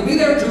 I can be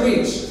there in 2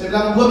 weeks. Saya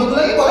bilang 2 minggu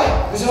lagi boleh.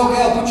 He said,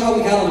 okay, I'll put you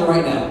on the calendar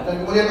right now.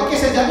 Dan kemudian, oke,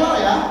 saya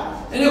jadwal ya.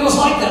 And it was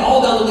like that,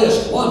 all down the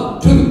list. 1,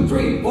 2,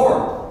 3,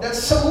 4. Dan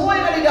semua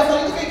yang ada di daftar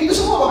itu kayak gitu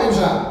semua, Bapak Ibu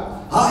Saudara.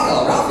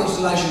 Hi, Ralphie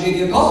said I should give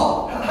you a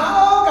call.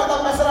 Halo, kata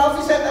Pastor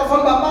Ralphie, saya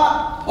telepon Bapak.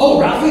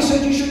 Oh, Ralphie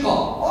said you should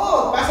call.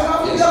 Oh, Pastor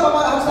Ralphie Yes. bilang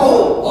Bapak harus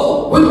telepon.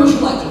 Oh, when would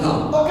you like to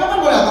come? Oh, kapan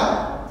mau datang?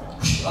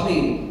 I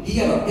mean, he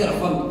had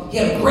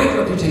a great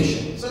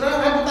reputation.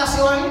 Saudara,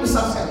 reputasi orang ini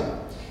besar sekali.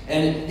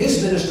 And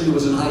his ministry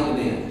was in high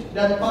demand.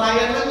 Dan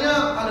pelayanannya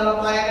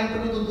adalah pelayanan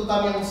penuh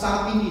tuntutan yang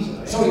sangat tinggi,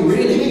 saudara. So he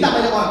really diminta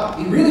banyak orang.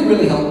 He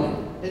really helped me.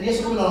 Dan dia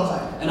selalu menolong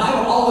saya. And I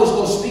would always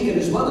go speak at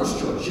his mother's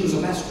church. She was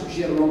a pastor.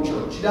 She had her own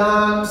church.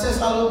 Dan saya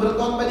selalu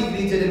berkhotbah di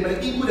gereja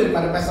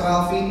daripada Pastor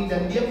Ralphie ini,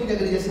 dan dia punya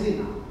gereja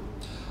sendiri.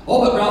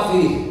 Oh, but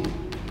Ralphie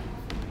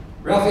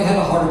had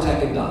a heart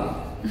attack and died.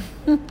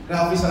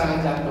 Ralphie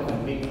serangan jantung dan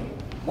meninggal.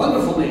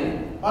 Wonderful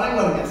man, Orang yang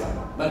luar biasa.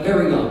 but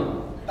very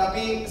young.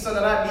 Tapi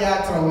saudara,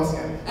 dia ceroboh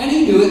sekali. And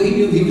he knew it. He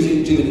knew he was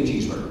into eating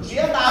cheeseburgers.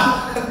 Dia tahu,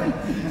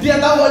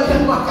 dia tahu bahwa dia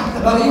makan.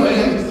 But he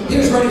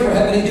was ready for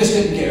heaven. He just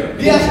didn't care.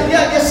 Dia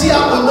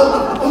siap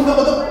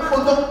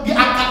untuk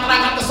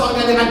diangkat ke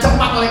surga dengan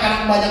cepat oleh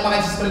karena banyak makan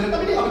cheeseburger.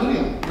 Tapi dia nggak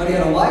peduli. But he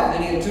had a wife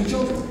and he had 2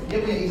 children.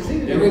 Dia punya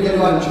istri, They really had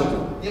 2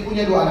 children. dia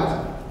punya 2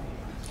 anak.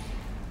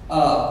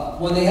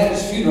 When they had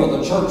his funeral,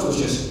 the church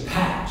was just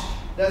packed.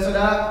 Dan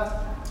saudara,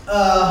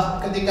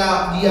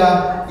 ketika dia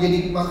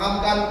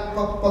dimakamkan,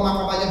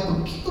 pemakamannya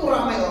begitu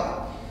ramai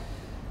orang.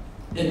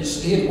 And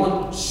he had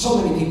won so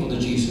many people to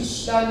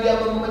Jesus. Dan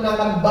dia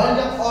memenangkan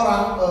banyak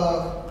orang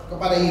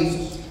kepada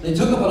Yesus. They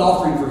took up an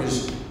offering for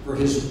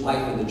his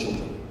wife and the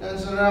children. Dan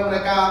saudara,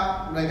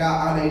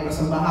 mereka adain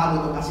persembahan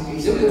untuk kasih ke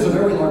istri. It was a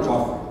very large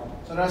offering.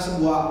 Saudara,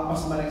 sebuah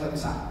persembahan yang sangat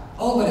besar.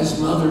 Oh, but his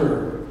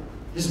mother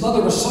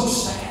was so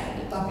sad.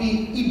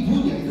 Tapi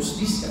ibunya itu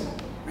sedih sekali.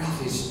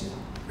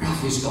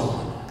 Ralphie's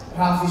gone.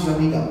 Ralphie sudah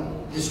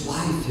meninggal. His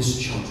wife,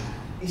 his children.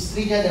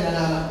 Istrinya dan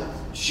anak-anaknya.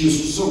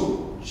 She's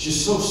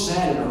so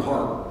sad in her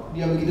heart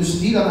Dia begitu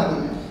sedih dalam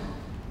hatinya.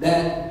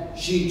 that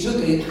she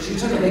took a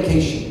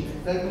vacation.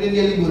 Dan kemudian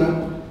dia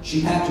liburan.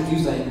 She packed a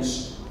few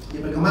things. Dia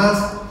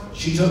berkemas.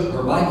 She took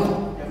her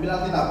Bible. Dia ambil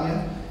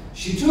Alkitabnya.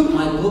 She took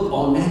my book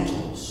on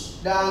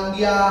mantles. Dan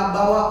dia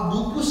bawa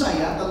buku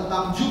saya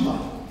tentang jubah.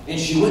 And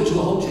she went to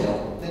a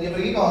hotel Dan dia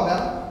pergi ke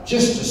hotel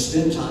just to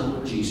spend time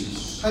with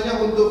Jesus.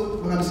 hanya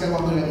untuk menghabiskan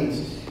waktu dengan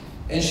Yesus.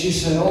 And she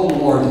said, oh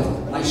Lord,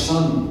 my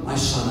son,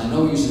 I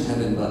know he's in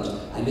heaven, but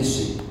I miss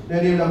him.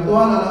 Dan dia bilang,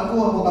 Tuhan, anakku,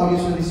 aku tahu dia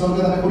sudah di surga,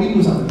 tapi aku rindu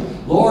sama dia.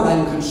 Lord,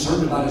 I'm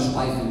concerned about his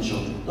wife and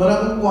children. Tuhan,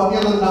 aku khawatir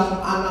tentang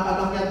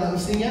anak-anaknya, tentang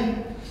istrinya.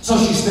 So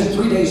she spent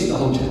 3 days at the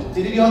hotel,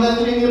 Jadi di hotel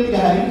itu dia nginep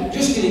 3 hari.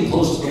 just getting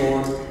close to the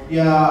Lord.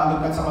 Dia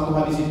dekat sama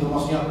Tuhan di situ,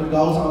 maksudnya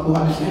bergaul sama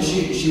Tuhan di And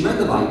situ. she read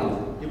the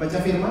Bible, Dia baca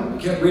firman,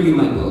 kept reading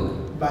my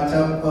book,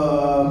 baca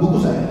buku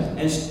saya,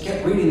 and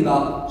kept reading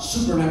about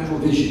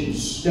supernatural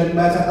visions, dan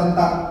baca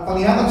tentang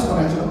penglihatan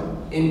supernatural,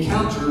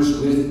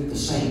 encounters with the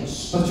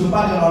saints.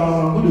 perjumpaan dengan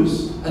orang-orang kudus.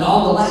 And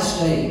on the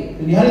last day,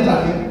 Dan di hari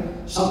terakhir,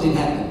 something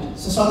happened.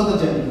 sesuatu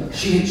terjadi.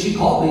 She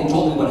called me and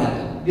told me what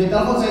happened. Dia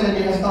telepon saya dan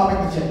dia kasih tahu apa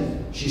yang terjadi.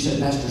 She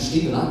said, Pastor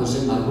Stephen, I was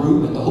in my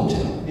room at the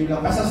hotel. Dia bilang,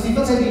 Pastor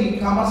Stephen, saya di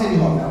kamar saya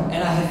di hotel. And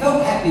I had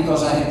felt happy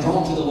because I had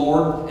drawn to the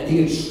Lord and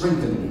He had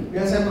strengthened me.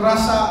 Dan saya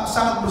merasa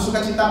sangat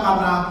bersuka cita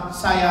karena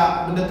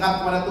saya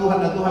mendekat kepada Tuhan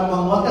dan Tuhan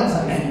menguatkan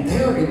saya. And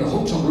there in the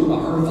hotel room, I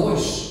heard a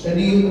voice. Dan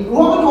di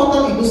ruangan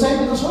hotel itu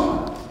saya dengar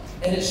suara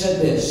And it said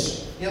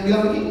this, yang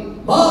bilang begini,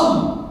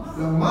 Mom,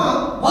 bilang,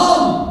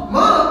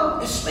 Mom,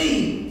 it's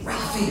me,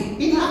 Ralphie.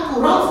 ini aku,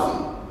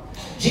 Ralphie.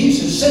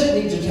 Jesus sent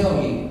me to tell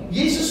you,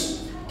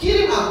 Yesus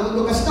kirim aku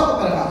untuk kasih tahu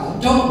kepada kamu.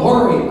 don't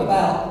worry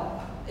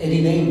about, and He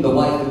named the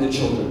wife and the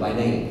children by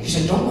name. He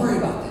said, don't worry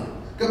about them.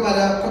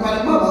 kepada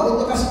mama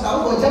untuk kasih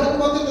tahu bahwa jangan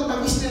khawatir tentang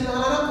istri dan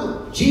anak-anakku.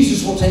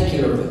 Jesus will take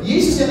care of it.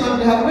 Yesus yang akan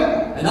melihara mereka.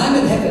 And I'm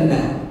in heaven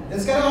now. Dan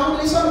sekarang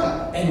aku di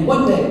surga. And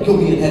one day you'll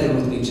be in heaven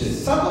with me too.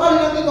 Satu hari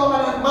nanti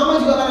mama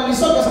juga akan di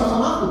surga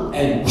sama-sama aku.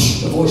 And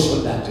whoosh, the voice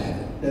went back to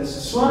heaven. Dan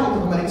suara itu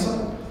kembali ke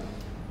surga.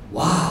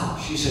 Wow.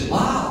 She said,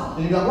 wow.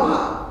 Jadi bilang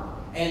wah.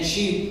 And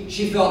she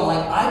felt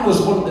like I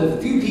was one of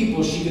the few people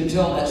she could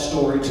tell that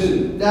story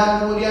to.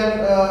 Dan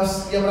kemudian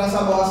dia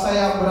merasa bahwa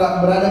saya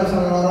berada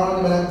bersama orang-orang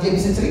di mana dia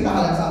bisa cerita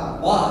hal yang sama.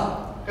 Why?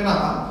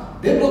 Kenapa?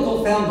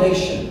 Biblical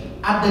foundation.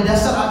 Ada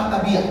dasar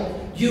Alkitabiah.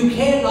 You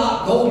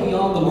cannot go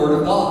beyond the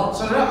Word of God.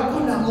 Saudara,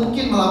 engkau tidak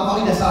mungkin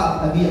melampaui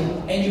dasar Alkitabiah.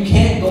 And you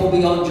can't go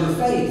beyond your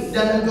faith.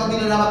 Dan engkau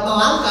tidak dapat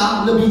melangkah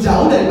lebih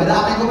jauh daripada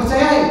apa yang kau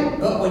percayai.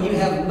 But when you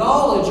have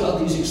knowledge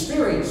of these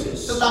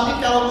experiences, Tetapi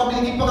kalau kau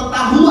memiliki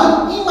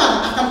pengetahuan, iman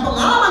akan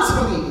pengalaman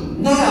seperti ini.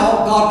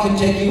 now God can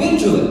take you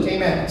into it.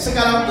 Amen.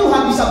 Sekarang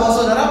Tuhan bisa bawa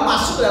saudara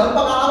masuk ke dalam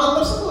pengalaman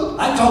tersebut.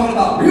 I'm talking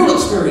about real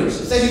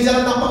experiences. Saya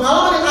bicara tentang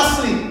pengalaman yang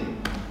asli.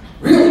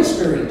 Real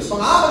experiences.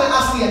 Pengalaman yang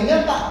asli yang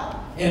nyata.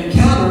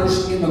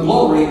 Encounters in the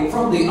glory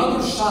from the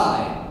other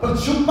side.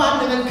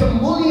 Perjumpaan dengan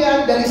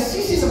kemuliaan dari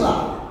sisi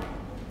sebelah.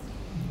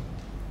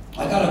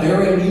 I got a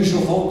very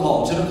unusual phone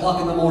call, 10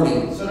 o'clock in the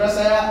morning. Saudara,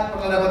 saya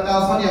pernah dapat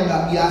telepon yang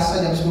nggak biasa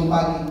jam 10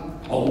 pagi.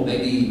 Oh,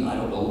 maybe, I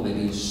don't know,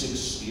 maybe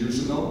 6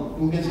 years ago.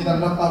 Mungkin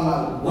sekitar 6 tahun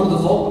lalu.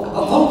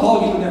 A phone call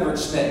you would never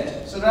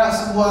expect. Saudara,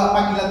 sebuah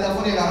panggilan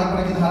telepon yang nggak akan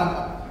pernah kita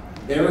harapkan.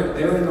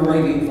 They're in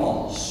Moravian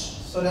Falls.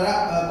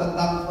 Saudara,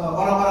 tentang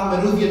orang-orang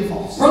Moravian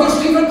Falls. Brother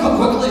Stephen, come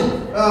quickly.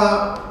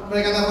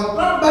 Mereka telepon,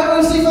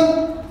 Brother Stephen,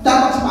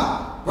 datang cepat.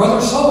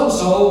 Brother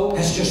so-and-so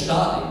has just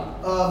died.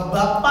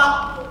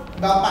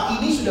 Bapak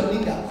ini sudah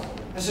meninggal.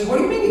 I said,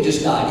 what do you mean he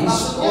just died?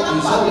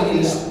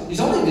 He's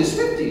only in his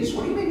 50s.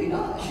 What do you mean he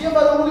died? Dia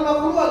baru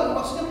 50-an,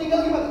 maksudnya meninggal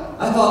gimana?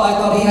 I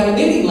thought he had a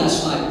meeting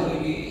last night. What,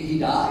 he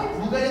died?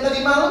 Bukannya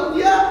tadi malam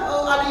dia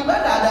ada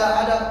ibadah,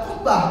 ada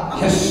khutbah.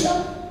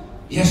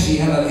 Yes, he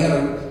had a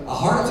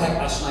heart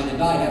attack last night and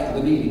died after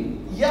the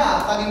meeting.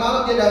 Ya, tadi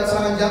malam dia ada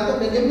serangan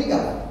jantung dan dia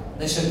meninggal.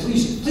 They said,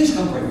 please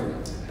come pray for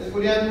him.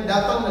 Kemudian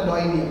datang dan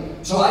doain dia.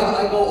 So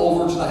I go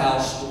over to the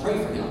house to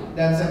pray for him.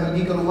 Dan saya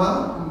pergi ke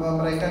rumah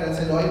mereka dan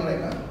saya doain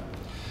mereka.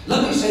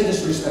 Let me say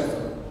this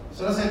respectfully.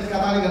 Saudara, saya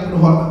katakan dengan penuh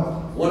hormat.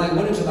 When I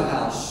went into the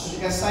house,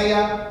 Ketika saya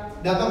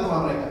datang ke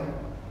rumah mereka,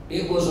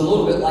 it was a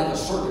little bit like a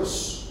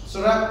circus.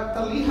 saudara,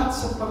 terlihat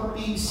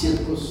seperti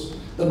sirkus.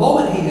 The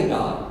moment he had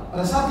died,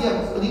 Pada saat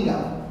dia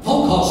meninggal,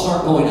 phone calls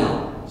start going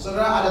out.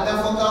 saudara, ada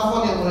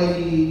telepon-telepon yang mulai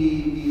di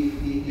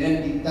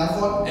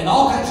telepon. And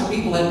all kinds of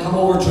people had come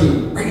over to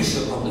raise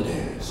him from the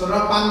dead.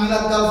 Saudara,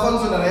 panggilan telepon,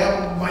 saudara, ya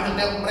banyak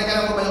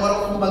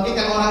orang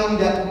membangkitkan orang ini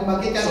dan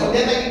membangkitkan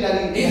pendeta ini dari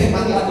It had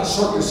been kematian. like a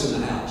circus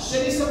in the house.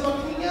 Jadi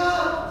sepertinya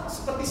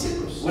seperti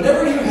sirkus.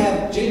 Whenever you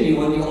have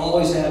genuine, you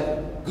always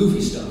have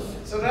goofy stuff.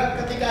 Saudara,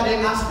 ketika ada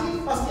yang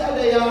asli, pasti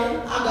ada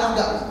yang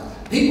agak-agak.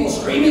 People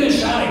screaming and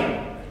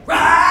shouting,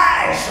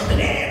 rise from the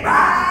dead,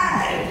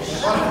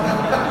 rise!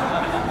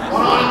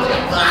 Orang-orang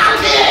teriak,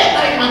 bangkit!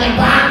 Dari mana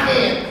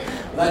bangkit?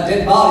 That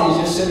dead body is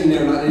just sitting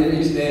there,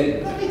 he's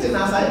dead. Tapi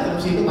jenazahnya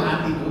terus itu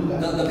mati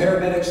juga. The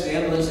paramedics, the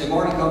ambulance, they've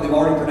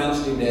already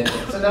pronounced him dead.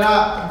 Saudara,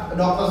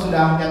 dokter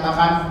sudah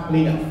menyatakan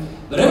meninggal.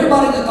 But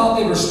everybody that thought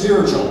they were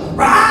spiritual,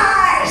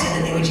 rise in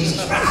the name of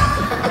Jesus, rise!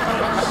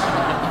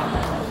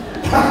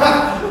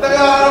 Tapi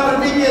orang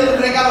berpikir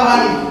mereka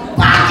rohani,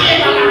 bangkit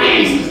dalam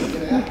Yesus.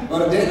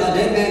 But a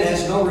dead man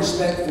has no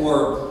respect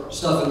for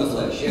stuff in the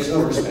flesh. He has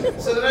no respect for it.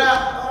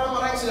 Saudara,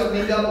 orang-orang yang sudah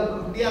meninggal,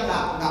 dia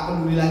nggak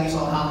peduli lagi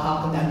soal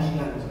hal-hal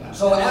kedagingan.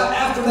 So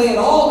after they had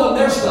all done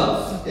their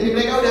stuff, Jadi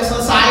mereka udah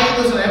selesai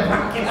itu, saudara,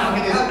 bangkit.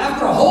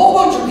 after a whole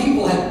bunch of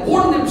people had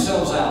worn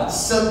themselves out,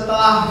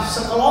 Setelah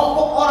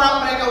sekelompok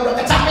orang mereka udah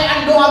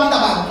kecapean doa minta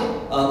bangkit.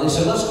 they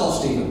said, let's call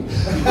Stephen.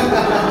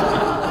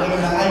 Mereka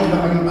bilang, ayo kita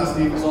panggil Pak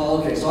Stephen.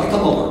 So I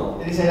come over.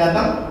 Jadi saya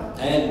datang.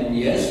 And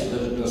yes,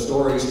 the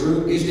story is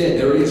true. He's dead.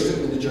 There he is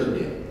sitting in the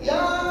church. Ya,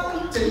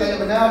 ceritanya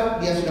benar,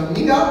 dia sudah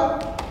meninggal.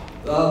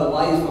 The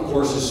wife, of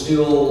course, is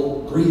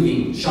still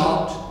grieving,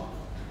 shocked.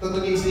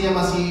 Tentunya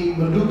istrinya masih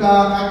berduka,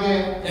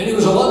 kaget. And he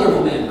was a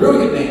wonderful man,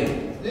 brilliant man.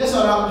 Dia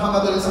seorang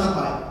hamba Tuhan yang sangat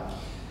baik.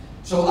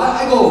 So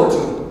I go over to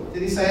him.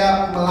 Jadi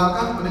saya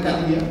melangkah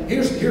mendekati dia.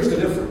 Here's the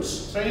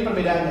difference. So ini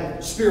perbedaannya.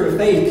 Spirit of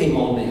faith came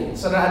on me.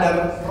 Saudara, ada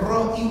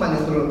roh iman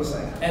yang turun ke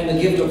saya. And the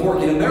gift of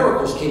working in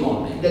miracles came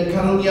on me. Dan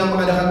karunia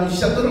mengadakan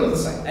mujizat turun ke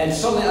saya. And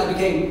suddenly I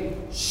became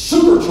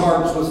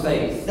supercharged with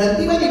faith. Dan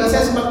tiba-tiba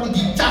saya seperti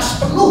dicas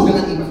penuh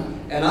dengan iman.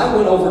 And I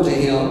went over to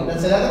him. Dan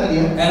saya datang ke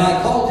dia. And I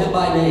called him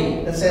by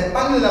name. Dan saya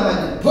panggil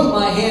namanya. Put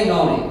my hand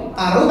on him.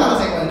 Taruh tangan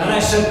saya kepada And dia.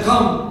 I said,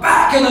 come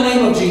back in the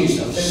name of Saya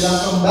Jesus. bilang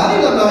kembali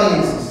dalam nama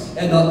Yesus.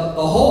 And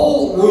the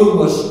whole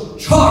room was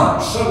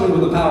charged suddenly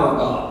with the power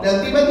of God.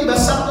 Dan tiba-tiba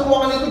satu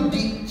ruangan itu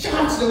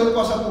di-charge dengan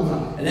kuasa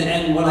Tuhan.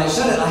 And when I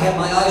said it, I had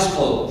my eyes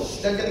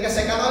closed. Dan ketika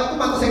saya katakan itu,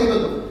 mata saya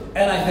ketutup.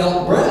 And I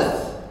felt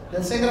breath.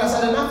 Dan saya ngerasa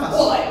ada nafas.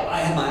 Well, I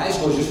had my eyes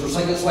closed just for a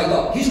second, so I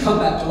thought, he's come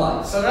back to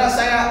life. Saudara,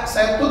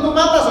 saya tutup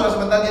mata saudara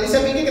sebentar. Jadi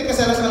saya pikir ketika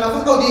saya rasakan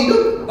nafas, kau dia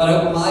hidup. But I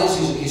opened my eyes,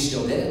 he's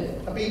still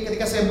dead. Tapi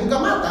ketika saya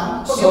buka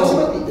mata, kok dia masih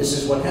mati? So this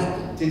is what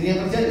happened. Jadi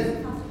yang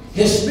terjadi,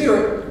 His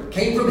spirit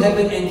came from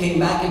heaven and came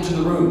back into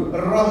the room.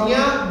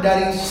 rohnya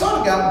dari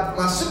sorga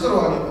masuk ke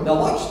ruangan itu. Now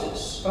watch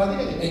this.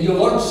 Perhatikan ini. And you'll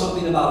learn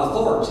something about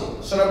authority.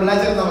 Saudara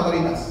belajar tentang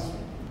otoritas.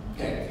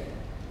 Okay.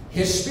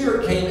 His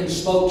spirit came and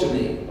spoke to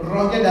me.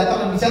 Rohnya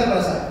datang dan bicara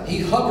pada saya. He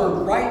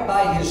hovered right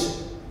by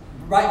his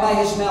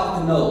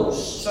mouth and nose.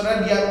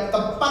 Saudara, dia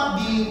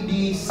tepat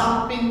di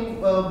samping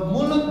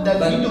mulut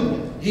dan But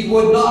hidungnya. he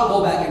would not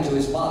go back into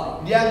his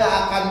body. Dia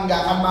nggak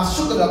akan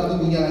masuk ke dalam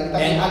tubuhnya lagi,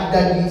 tapi ada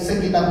di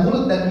sekitar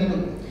mulut dan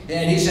hidung.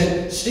 And he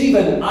said,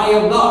 Stephen, I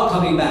am not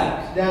coming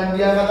back. Dan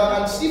dia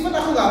katakan, Stephen,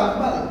 aku nggak akan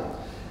kembali.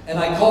 And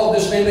I called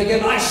this name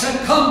again. I said,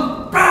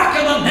 come back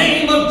in the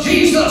name of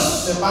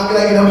Jesus. Saya panggil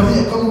lagi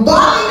namanya,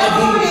 kembali ke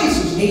nama And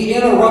Yesus. he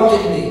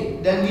interrupted me.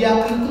 Dan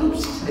dia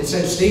interupsi. It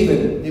said,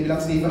 Stephen, Dia bilang,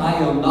 Stephen, I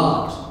am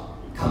not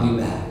coming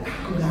back.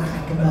 aku nggak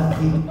akan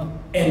kembali.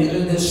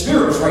 And the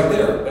spirit was right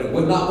there, but it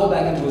would not go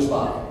back into his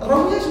body.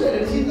 Rohnya sudah ada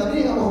di sini,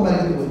 tapi dia nggak mau kembali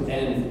ke tubuh.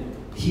 And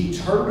he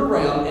turned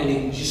around and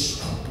he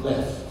just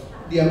left.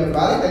 Dia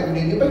berbalik dan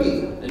kemudian dia pergi.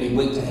 And he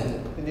went to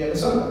heaven. Dan dia ke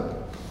surga.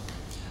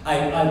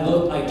 I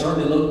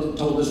turned and looked,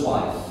 told his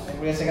wife. Dan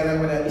kemudian saya katakan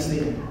kepada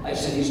istrinya. I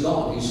said, he's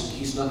gone.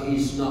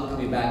 He's not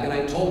coming back. And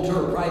I told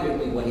her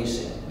privately what he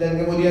said.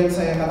 Dan kemudian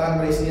saya katakan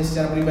kepada istrinya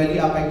secara pribadi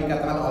apa yang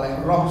dikatakan oleh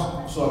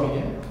roh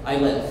suaminya.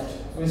 I left.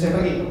 Kemudian saya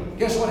pergi.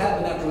 Guess what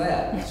happened after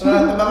that?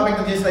 Saudara, tebak apa yang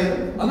terjadi setelah itu?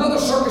 Another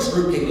circus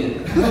group came in.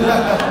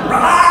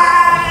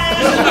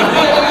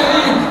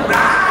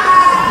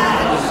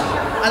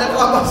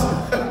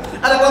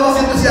 Ada kelompok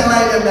situs yang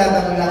lain yang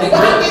datang.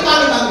 Bangkit.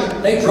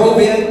 They drove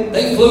in.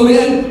 They flew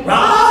in.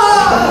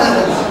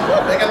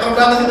 Mereka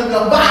terbang ke situ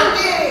bilang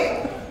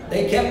bangkit.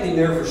 They kept him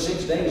there for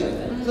 6 days, I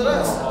think.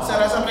 Saudara,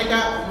 saya rasa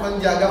mereka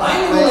menjaga.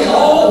 Finally, they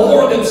all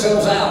wore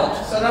themselves out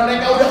Saudara,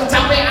 mereka udah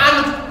kecapean,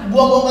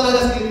 buang-buang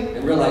tenaga sendiri.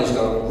 and realized,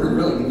 oh, we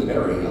really need to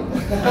bury him.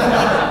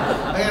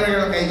 Akhirnya mereka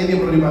bilang, kayaknya dia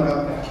perlu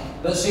dimakamkan.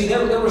 But see,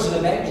 there was an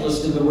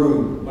evangelist in the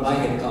room when I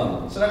had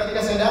come. Saudara,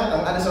 ketika saya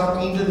datang, ada seorang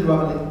penginjil di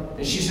ruangan itu.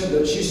 And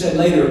she said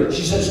later,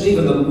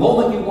 Stephen, the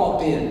moment you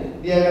walked in,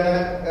 Dia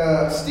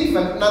katakan,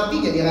 Stephen,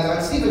 nantinya dia katakan,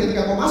 Stephen,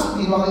 ketika kau masuk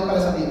di ruangan itu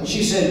pada saat itu,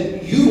 she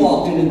said, you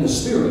walked in the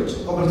spirit.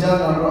 kau berjalan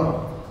dalam roh.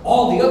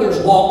 All the others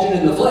walked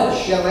in the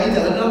flesh. Yang lain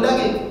jalan dalam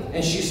daging.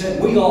 And she said,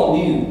 we all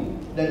knew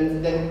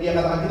Dan dia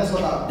katakan, kita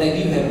semua tahu that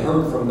you had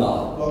heard from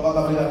God. bahwa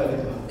kau berita dari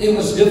Tuhan. It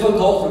was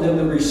difficult for them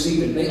to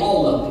receive it. They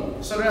all loved him.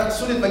 Saudara,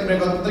 sulit bagi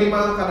mereka untuk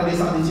terima karena dia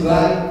sangat dicintai.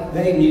 But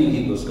they knew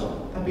he was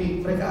gone.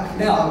 Tapi mereka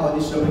akhirnya Now- tahu bahwa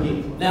dia sudah pergi.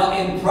 Now,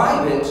 in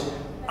private,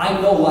 I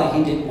know why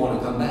he didn't want to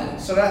come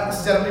back. Saudara,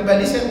 secara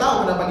pribadi saya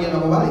tahu kenapa dia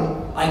nggak mau balik.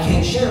 I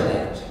can't share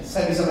that.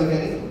 Saya bisa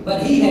bagian itu.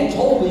 But he had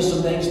told me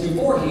some things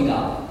before he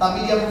died.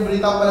 Tapi dia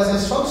memberitahu pada saya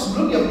sesuatu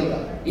sebelum dia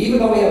meninggal.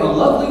 Even though he had a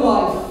lovely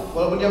wife,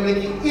 Walaupun dia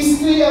memiliki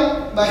istri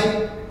yang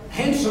baik,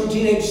 handsome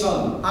teenage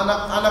son,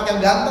 anak-anak yang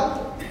ganteng,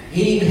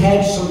 he had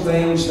some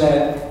things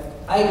that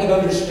I could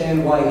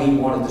understand why he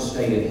wanted to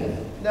stay in heaven.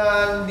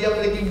 dan dia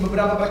memiliki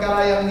beberapa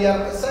perkara yang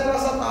dia, saya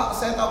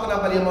tahu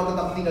kenapa dia mau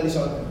tetap tinggal di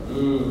surga.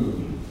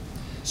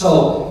 So,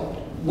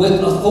 with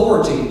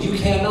authority, you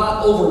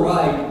cannot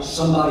override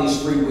somebody's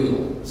free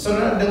will.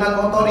 Saudara, dengan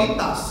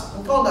otoritas,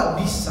 engkau nggak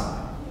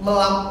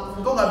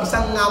bisa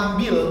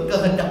ngambil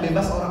kehendak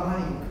bebas orang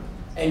lain.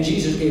 And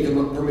Jesus gave him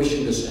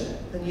permission to stay.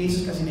 Dan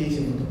Yesus kasih dia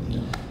izin untuk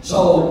tinggal. So,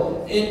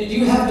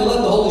 you have to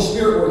let the Holy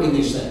Spirit work in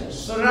these things.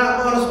 Saudara,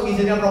 engkau harus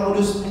mengizinkan Roh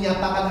Kudus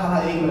menyatakan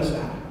hal-hal ini kepada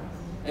saudara.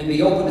 And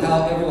be open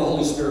however the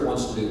Holy Spirit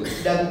wants to do it.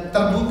 Dan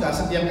terbuka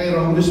setiap kali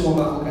Roh Kudus mau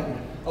melakukannya.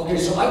 Okay,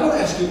 so I want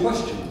to ask you a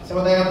question. Saya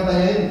mau tanya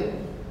pertanyaan ini.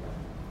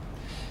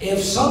 If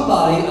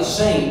somebody, a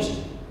saint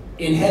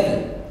in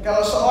heaven,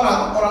 Kalau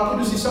seorang orang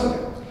kudus di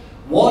surga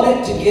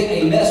wanted to get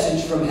a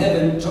message from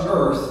heaven to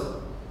earth,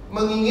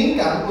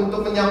 menginginkan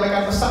untuk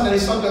menyampaikan pesan dari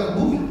surga ke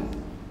bumi,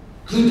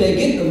 could they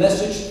get the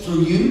message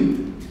through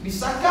you?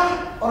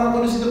 bisakah orang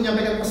kudus itu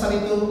menyampaikan pesan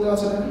itu lewat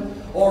saudara?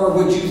 Or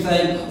would you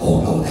think,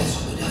 oh no, that's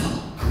of the devil?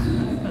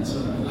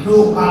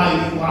 Aduh,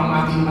 ini orang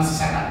mati masih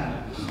setan.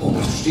 Oh,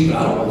 Pastor Stephen,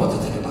 I don't know what to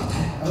think about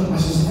that. Aduh,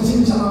 masih setan sih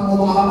bisa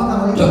ngomong apa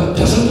namanya?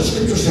 Doesn't the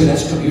scripture say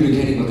that's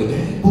communicating with the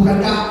dead?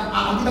 Bukankah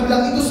kita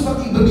bilang itu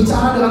seperti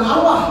berbicara dengan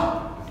arwah?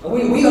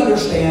 We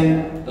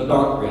understand the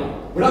dark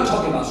realm. We're not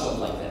talking about stuff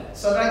like that.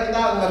 Saudara,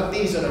 kita ngerti,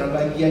 saudara,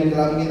 bagian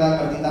dalam kita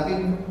ngerti, tapi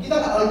kita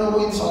nggak boleh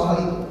ngomongin soal hal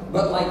itu.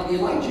 But like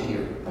Elijah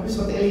here, Tapi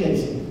seperti Elia di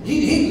sini.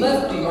 he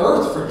left the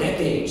earth for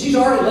decades. He's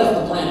already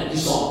left the planet.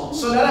 He's gone.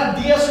 Saudara,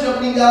 dia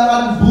sudah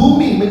meninggalkan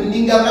bumi,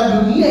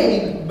 meninggalkan dunia ini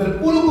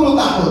berpuluh-puluh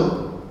tahun.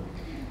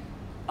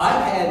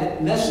 I've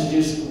had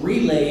messages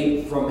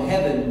relayed from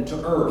heaven to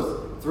earth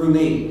through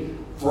me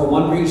for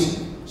one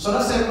reason.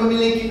 Saudara, saya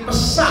memiliki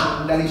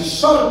pesan dari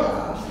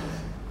surga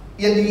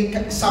yang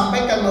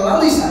disampaikan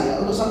melalui saya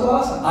untuk satu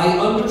alasan. I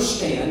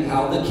understand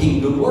how the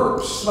kingdom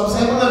works. Sebab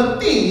saya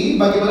mengerti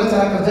bagaimana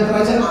cara kerja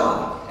kerajaan Allah.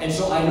 And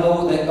so I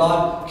know that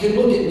God can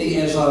look at me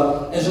as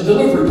a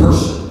delivery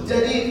person.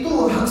 Jadi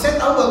Tuhan,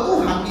 saya tahu bahwa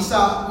Tuhan bisa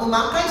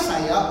memakai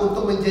saya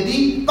untuk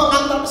menjadi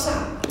pengantar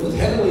pesan With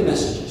heavenly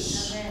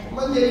messages.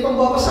 menjadi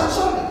pembawa pesan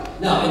surga.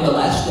 Now, in the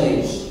last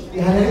days, Di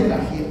hari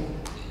terakhir,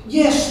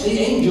 yes, the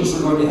angels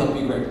are going to help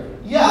you greatly.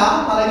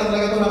 ya,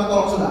 malaikat-malaikat Tuhan akan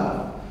tolong saudara.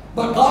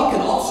 But God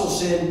can also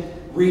send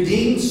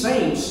redeemed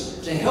saints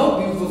to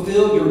help you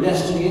fulfill your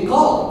destiny and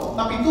call.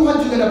 Tapi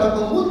Tuhan juga dapat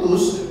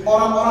mengutus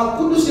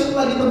orang-orang kudus yang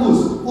telah ditebus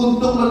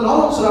untuk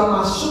menolong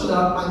saudara masuk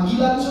dalam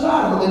panggilan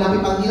saudara, menggenapi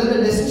panggilan dan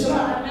destiny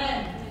saudara.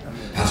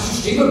 Pastor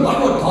Stephen,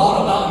 why would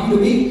God allow you to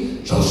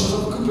meet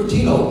Joseph of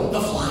Cupertino, the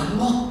flying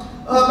monk?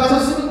 Pastor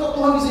Stephen, kok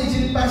Tuhan bisa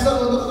izinin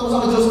Pastor untuk ketemu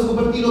sama Joseph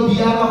Cupertino,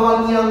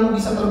 biarawan yang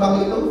bisa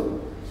terbang itu?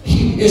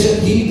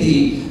 Isn't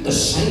he the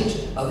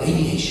saint of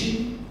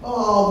aviation?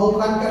 Oh,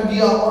 bukankah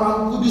dia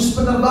orang kudus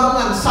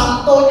penerbangan,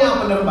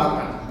 santonya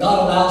penerbangan?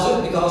 God allows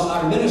it because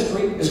our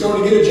ministry is going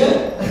to get a jet.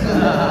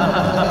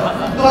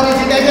 Tuhan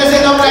izinkan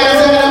saya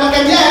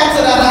mendapatkan jet,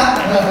 saudara.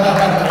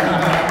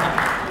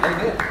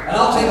 And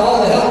I'll take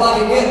all the help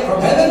I can get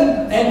from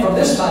heaven and from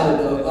this side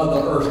of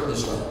the earth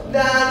this way.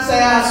 Dan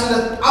saya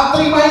sudah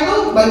terima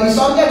itu bagi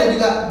surga dan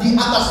juga di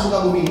atas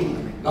muka bumi.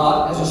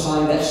 God has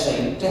assigned that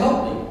saint to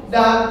help me.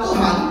 Dan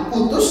Tuhan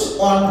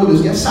utus orang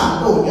kudusnya,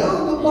 santonya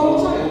untuk menolong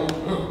saya.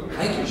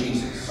 Thank you,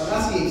 Jesus. Terima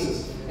kasih Yesus.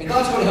 And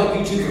God's going to help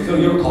you to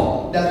fulfill your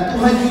call. Dan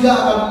Tuhan juga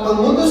akan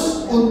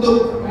mengutus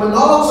untuk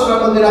menolong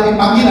saudara menggenapi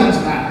panggilan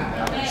saudara.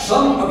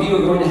 Some of you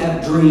are going to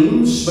have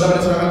dreams. Beberapa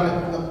saudara akan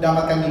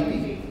mendapatkan mimpi.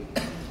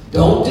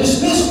 Don't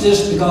dismiss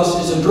this because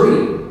it's a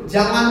dream.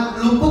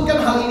 Jangan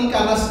luputkan hal ini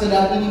karena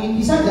sekedar ini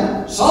mimpi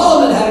saja.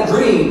 Solomon had a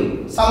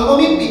dream,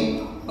 Salomo mimpi.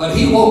 but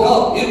he woke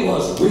up. It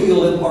was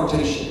real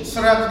impartation.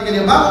 Saudara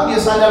ketika dia bangun dia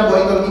sadar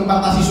bahwa itu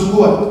impartasi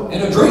sungguhan.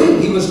 In a dream,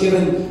 he was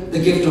given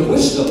the gift of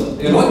wisdom,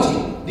 the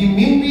anointing. Di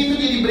mimpi itu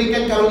dia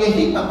diberikan karunia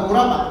hikmat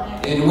pengurapan.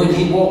 And when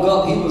he woke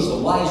up, he was the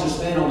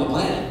wisest man on the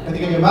planet.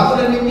 Ketika dia bangun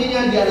dari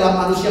mimpinya, dia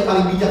adalah manusia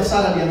paling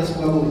bijaksana di atas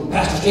muka bumi.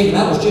 Pastor Stephen,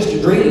 that was just a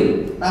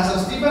dream. Pastor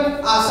Stephen,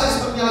 saya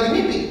sepertinya lagi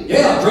mimpi.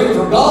 Yeah, a dream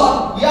from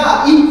God.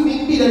 Ya,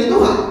 mimpi dari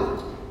Tuhan.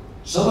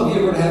 Some of you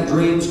are going to have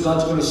dreams.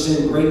 God's going to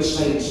send great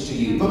saints to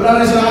you.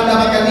 Beberapa dari saudara akan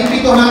dapatkan mimpi,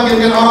 Tuhan akan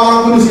kirimkan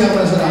orang-orang kudusnya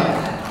kepada saudara.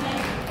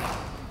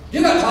 You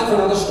got time for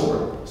another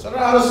story?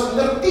 Saudara harus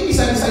ngerti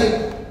kisah-kisah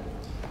itu.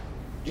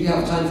 Do you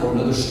have time for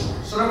another story?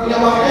 Saudara punya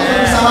waktu untuk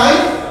kisah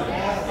lain?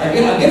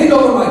 I'm getting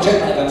over my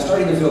jet lag. I'm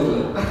starting to feel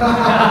good.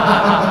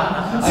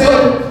 Saya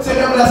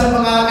sudah berhasil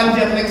mengalahkan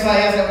jet lag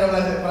saya sudah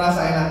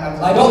merasa enakan.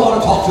 I don't want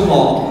to talk too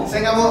long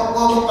Saya nggak mau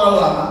ngomong terlalu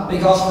lama.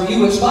 because for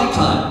you it's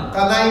nighttime.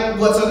 Karena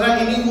buat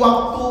saudara ini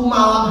waktu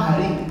malam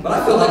hari. But I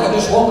feel like I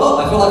just woke up.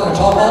 I feel like I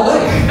talk all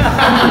day.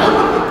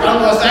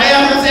 Kalau buat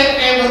saya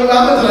kayak baru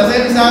bangun, saudara,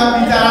 saya bisa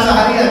bicara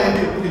seharian.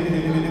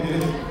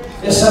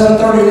 It's 7:30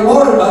 in the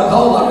morning back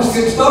home. I'm just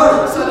getting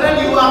started. Saudara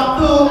di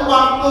waktu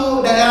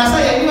daerah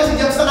saya ini masih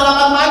jam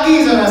 7:30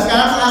 pagi, saudara.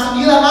 Sekarang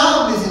 8:30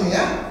 malam di sini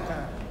ya.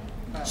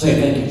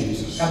 Say thank you,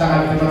 Jesus.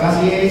 Katakan terima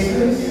kasih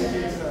Yesus.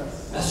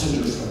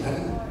 Messengers from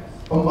heaven.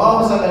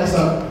 Pembawa pesan dari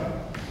surga.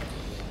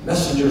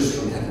 Messengers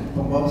from heaven.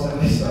 Pembawa pesan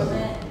dari surga.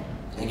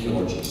 Thank you,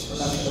 Lord Terima Jesus.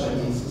 kasih kepada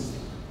Yesus.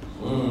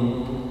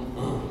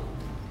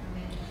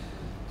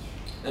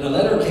 And a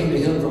letter came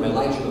to him from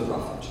Elijah the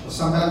prophet.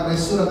 Sampai dari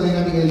surat dari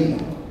Nabi Elia.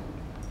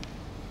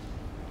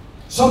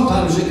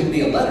 Sometimes it can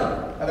be a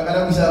letter.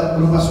 Kadang-kadang bisa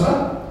berupa surat.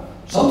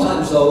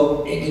 Sometimes,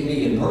 though, it can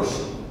be in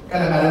person.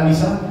 Kadang-kadang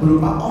bisa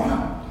berupa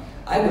orang.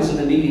 I was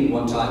in a meeting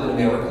one time in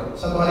America.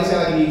 Satu hari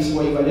saya lagi di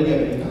sebuah ibadah di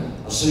Amerika.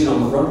 I was sitting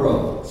on the front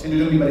row. Saya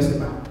duduk di baris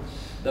depan.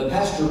 The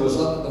pastor was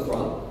up at the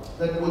front.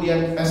 Dan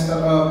kemudian pastor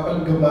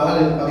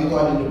penggembala dan waktu itu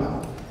ada di depan.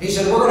 He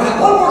said, we're going to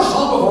have one more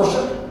song of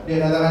worship.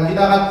 Dia katakan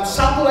kita akan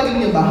satu lagi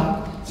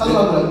menyembah, satu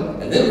lagu lagi.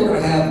 And then we're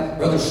going to have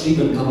Brother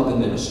Stephen come up and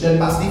minister. Dan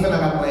Pak Stephen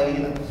akan melayani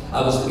kita. I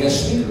was the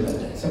guest speaker that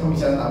day. Saya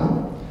pembicara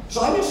tamu.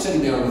 So I'm just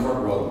sitting there on the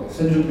front row,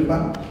 Saya duduk di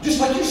depan. just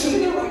like you're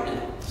sitting there right now.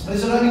 Seperti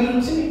saudara lagi duduk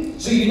di sini.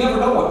 So you never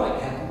know what might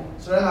happen.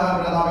 Saudara nggak akan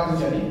pernah tahu apa yang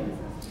terjadi.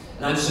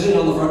 And I'm sitting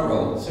on the front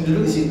row. Saya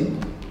duduk di situ.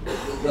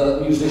 The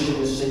musician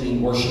is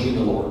singing, worshiping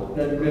the Lord.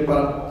 Dan kemudian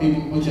para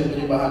tim pujian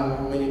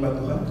penyembahan menyembah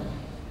Tuhan.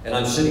 And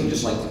I'm sitting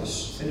just like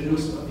this. Saya duduk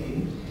seperti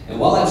ini.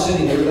 And while I'm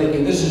sitting there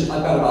thinking,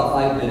 I've got about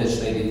 5 minutes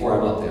maybe before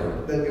I'm up there.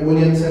 Dan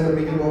kemudian saya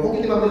berpikir bahwa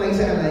mungkin 5 menit lagi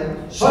saya akan naik.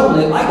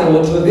 Suddenly, I go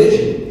into a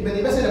vision.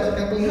 Tiba-tiba saya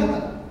dapatkan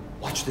penglihatan.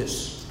 Watch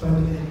this.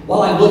 Perhatikan.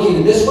 While I'm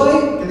looking this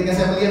way, Ketika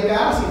saya melihat ke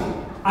arah sini,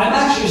 I'm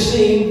actually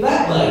seeing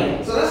that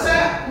lane. saudara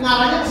saya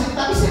ngarahnya ke sini,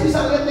 tapi saya bisa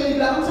melihat yang di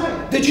belakang saya.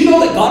 Did you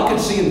know that God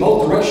can see in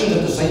both directions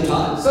at the same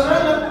time?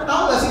 Saudara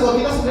tahu nggak sih bahwa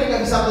kita sebenarnya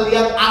nggak bisa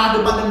melihat arah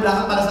depan dan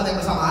belakang pada saat yang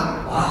bersamaan?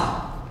 Wow.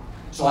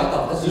 So I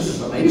thought, this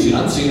is amazing.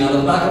 I'm seeing out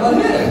of the back of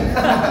my head.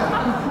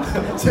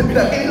 Saya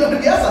bilang ini luar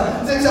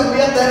biasa. Saya bisa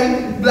melihat dari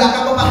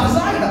belakang kepala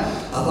saya.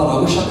 I thought, I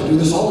wish I could do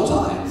this all the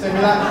time. Saya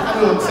bilang,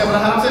 aduh, saya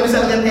berharap saya bisa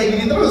lihat kayak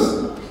gini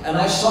terus. And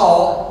I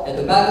saw at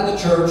the back of the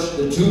church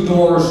the 2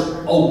 doors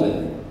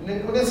open.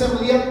 Dan kemudian saya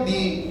melihat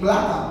di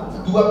belakang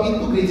 2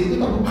 pintu gereja itu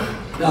terbuka.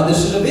 Now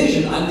this is a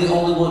vision. I'm the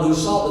only one who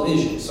saw the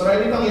vision. Saudara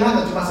ini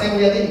penglihatan, cuma saya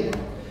melihat ini.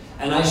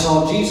 And I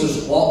saw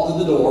Jesus walk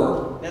through the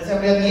door. Dan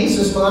saya melihat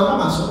Yesus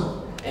melangkah masuk.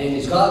 And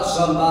he's got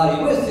somebody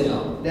with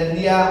him. Dan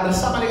dia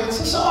bersama dengan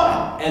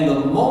seseorang. And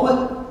the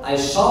moment I I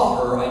saw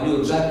her, I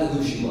knew exactly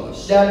who she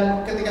was.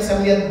 Dan ketika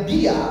saya melihat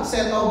dia,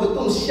 saya tahu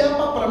betul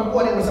siapa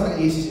perempuan yang bersama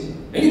Yesus itu.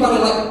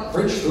 Anybody like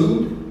French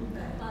food?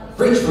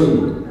 French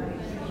food.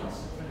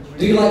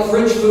 Do you like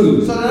French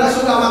food? Saudara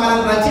suka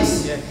makanan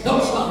Prancis? No,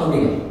 it's not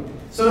Marina.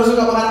 Saudara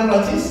suka makanan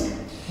Prancis?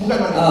 Bukan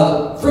Marina.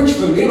 French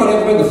food. Anybody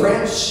ever been to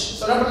France?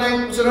 Saudara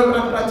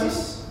pernah ke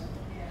Prancis?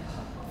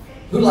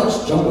 Who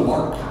likes Joan of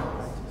Arc?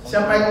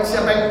 Siapa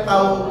yang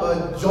tahu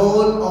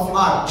Joan of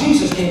Arc?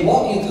 Jesus came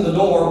walking through the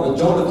door with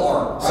Joan of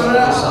Arc.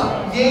 Saudara,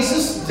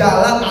 Yesus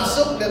jalan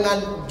masuk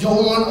dengan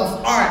Joan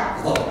of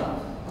Arc.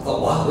 I thought,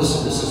 wow, this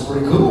is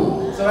pretty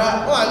cool.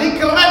 Saudara, wah ini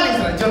keren nih,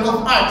 saudara, Joan of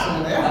Arc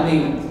sebenarnya ya. I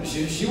mean,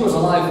 she was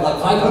alive like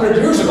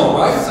 500 years ago,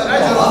 right? Saudara,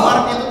 Joan of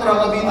Arc itu kurang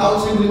lebih tahun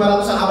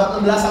 1500-an, abad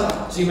 16-an.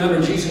 So you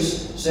remember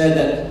Jesus said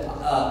that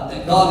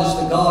God is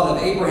the God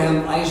of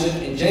Abraham, Isaac,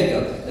 and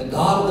Jacob, the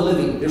God of the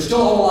living. They're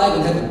still all alive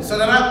in heaven.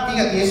 Saudara,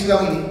 ingat Yesus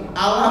bilang ini,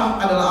 Allah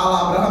adalah Allah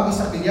Abraham,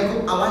 Ishak, dan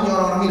Yakub, Allahnya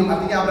orang-orang hidup.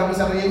 Artinya Abraham,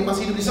 Ishak, dan Yakub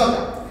masih hidup di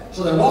surga.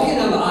 So they're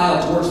walking down the aisle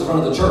towards the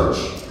front of the church.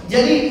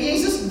 Jadi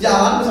Yesus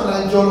jalan bersama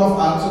dengan Joan of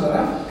Arc,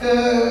 saudara,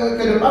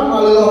 ke depan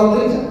melalui lorong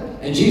gereja.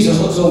 And Jesus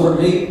looks over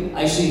at me,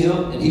 I see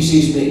him, and he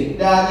sees me.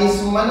 Dan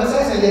Yesus mana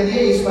saya lihat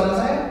dia, Yesus mana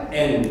saya.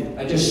 And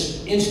I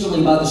just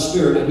instantly by the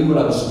Spirit, I knew what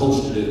I was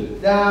supposed to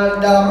do. Dan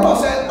dalam roh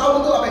saya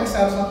tahu betul apa yang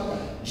saya harus lakukan.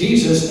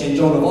 Jesus and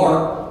Joan of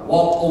Arc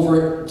walked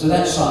over to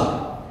that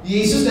side.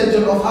 Yesus dan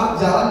Joan of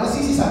Arc jalan ke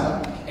sisi sana.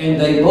 And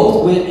they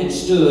both went and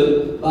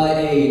stood by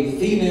a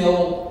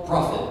female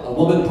prophet, a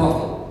woman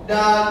prophet.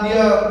 Dan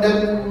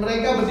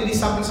mereka berdiri di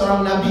samping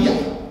seorang nabi.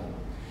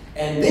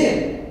 And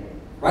then,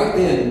 right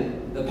then,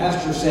 the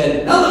pastor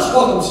said, "Now let's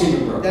welcome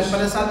Stephen Brooks." Dan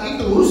pada saat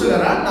itu,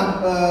 saudara,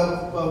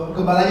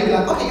 gembalanya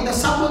bilang, oke kita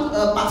sambut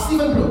Pak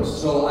Stephen Brooks.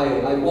 So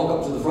I walk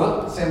up to the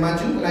front. Saya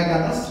maju naik ke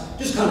atas.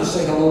 Just kind of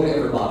say hello to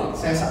everybody.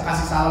 Saya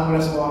kasih salam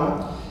kepada semua orang.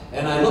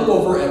 And I look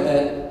over at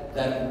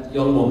that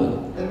young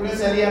woman. Dan kemudian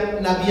saya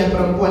lihat nabi yang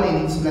perempuan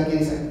ini di sebelah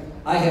kiri saya.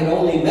 I had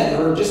only met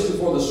her just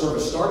before the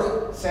service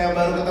started. Saya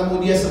baru ketemu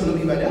dia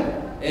sebelum ibadah.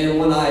 And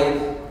when I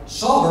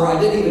saw her, I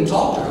didn't even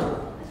talk to her.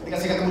 Ketika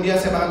saya ketemu dia,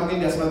 saya bahkan mungkin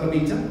dia sempat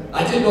berbincang.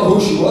 I didn't know who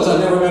she was. I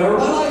never met her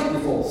in my life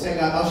before. Saya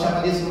nggak tahu siapa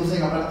dia sebelum saya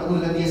nggak pernah ketemu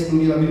dengan dia sebelum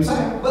dia dalam hidup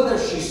saya. But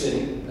there she's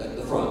sitting at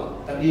the front.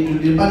 Tapi dia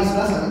duduk di depan di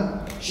sebelah sana.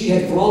 She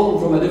had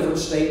flown from a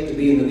different state to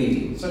be in the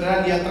meeting.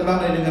 Saudara, dia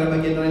terbang dari negara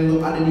bagian lain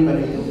untuk ada di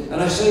ibadah itu.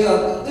 And I say,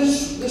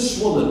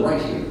 this woman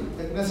right here.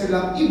 Dan saya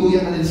bilang, ibu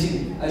yang ada di sini.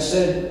 I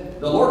said,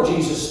 the Lord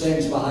Jesus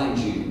stands behind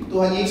you.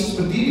 Tuhan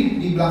Yesus berdiri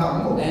di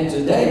belakangmu. And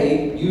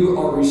today you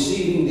are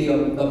receiving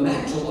the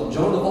mantle of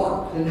Joan of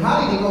Arc. Dan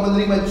hari ini kau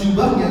menerima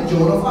jubahnya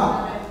Joan of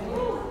Arc.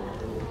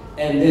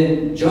 And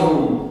then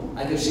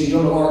I could see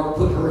Joan of Arc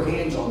put her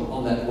hands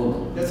on that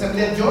woman. Dan saya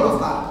melihat Joan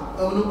of Arc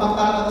menumpang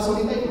tangan atas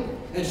wanita itu.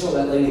 And so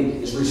that lady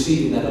is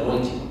receiving that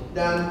anointing.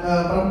 Dan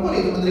perempuan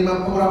itu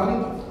menerima pengurapan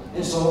itu.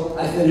 And so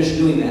I finished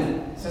doing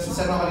that. Saya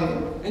selesai melakukan itu.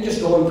 And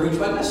just go and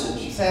preach my message.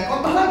 Saya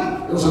khotbah lagi.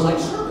 It was a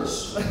night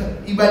service.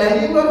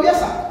 Ibadahnya luar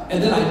biasa. And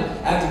then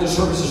after the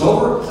service is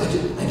over,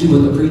 I do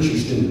what the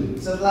preachers do.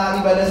 Setelah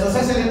ibadah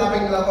selesai, saya lihat apa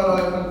yang dilakukan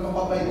oleh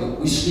pengkhotbah itu.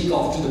 We sneak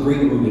off to the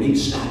green room and eat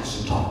snacks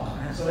and talk.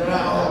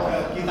 Saudara,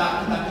 kita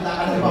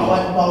akan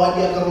bawa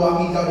dia ke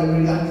ruang hijau dan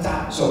berikan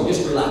bicara. So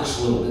just relax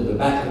a little in the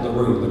back of the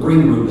room, the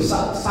green room.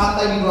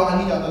 Santai di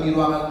ruangan hijau atau di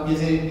ruangan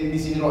biasanya di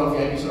sini ruangan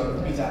VIP sudah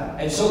berbicara.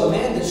 And so the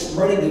man that's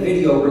running the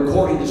video,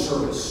 recording the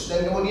service,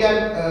 Dan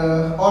kemudian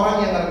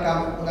orang yang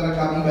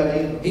merekam ibadah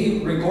itu, he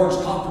records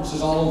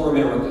conferences all over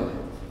America.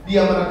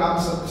 dia merekam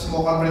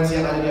semua konferensi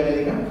yang ada di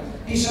Amerika.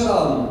 He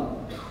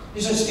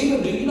said,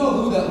 Stephen, do you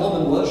know who that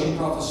woman was you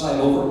prophesied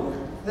over?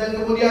 Dan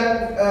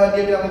kemudian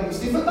dia bilang,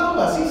 Stephen tahu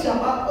nggak sih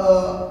siapa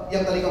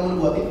yang tadi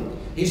kamu buatin?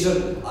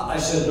 I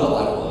said, no,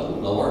 I don't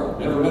know her.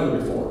 Never met her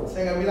before.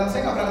 Saya nggak bilang,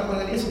 saya nggak pernah ketemu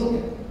dengan dia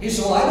sebelumnya. He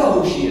said, well, I know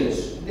who she is.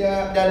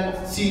 Dan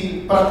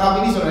si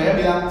perekam ini saudara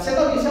bilang, saya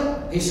tahu dia siapa.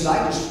 He said,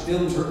 I just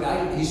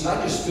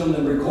filmed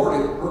and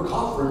recorded her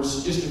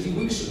conference just a few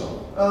weeks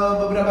ago.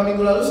 Beberapa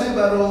minggu lalu saya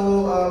baru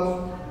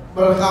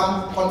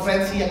merekam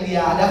konferensi yang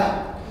dia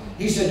adakan.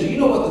 He said, do you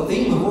know what the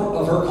theme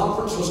of her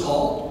conference was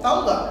called?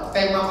 Tahu nggak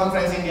tema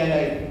konferensi yang dia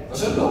adain? I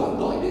said, no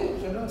idea.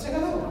 Saya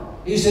nggak tahu.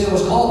 He said it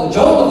was called the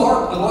Joan of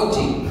Arc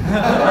Anointing.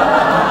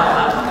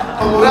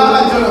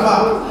 Pengurapan Joan of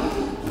Arc.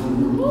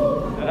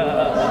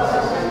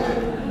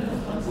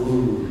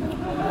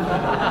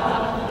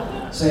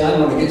 Say,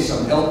 I'm going to get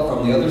some help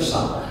from the other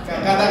side.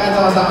 Katakan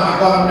sama-sama,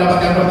 aku akan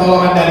mendapatkan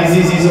pertolongan dari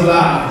sisi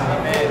sebelah.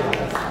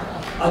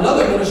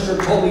 Another minister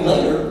told me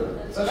later.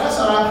 Saudara,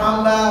 seorang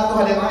hamba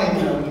Tuhan yang lain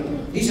bilang begini.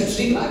 He said,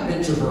 Stephen, I've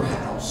been to her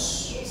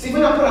house.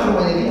 Stephen, aku pernah ke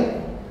rumahnya dia.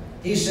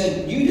 He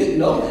said, you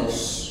didn't know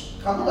this.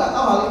 Kamu nggak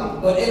tahu hal ini.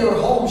 But in her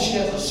home,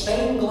 she has a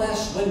stained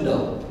glass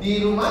window.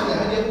 Di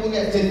rumahnya dia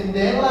punya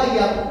jendela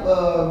yang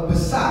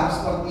besar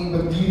seperti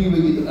berdiri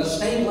begitu. A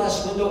stained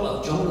glass window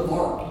of Joan of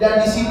Arc.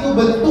 Dan di situ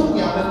bentuk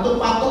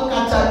patung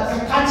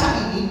kaca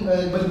ini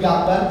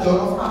bergambar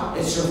Joan of Arc.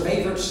 It's her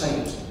favorite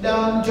saint.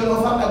 Dan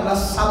Joan of Arc adalah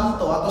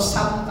santo atau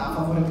santa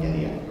favoritnya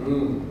dia.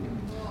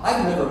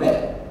 I've never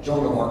met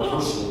Joan of Arc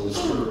personally in the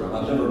spirit realm.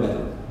 I've never met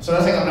her.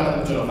 Saudara, saya nggak pernah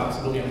ketemu Jodoh Pak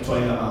sebelumnya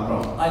kecuali sama Bro.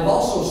 I've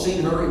also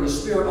seen her in the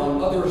spirit on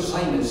other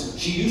assignments.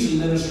 She usually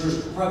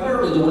ministers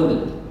primarily to women.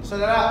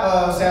 Saudara,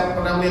 saya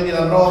pernah melihat di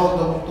dalam roh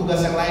untuk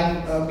tugas yang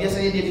lain.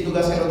 Biasanya dia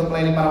ditugaskan untuk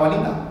melayani para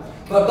wanita.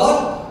 But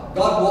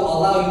God will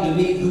allow you to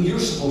meet who you're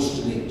supposed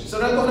to meet.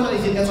 Saudara, Tuhan akan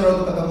izinkan saudara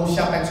untuk ketemu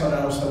siapa yang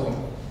saudara harus temui.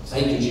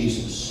 Thank you,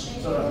 Jesus.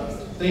 Saudara,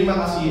 terima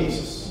kasih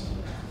Yesus.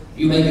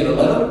 You may get a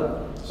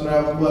letter.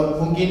 Saudara,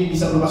 mungkin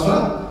bisa berupa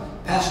surat.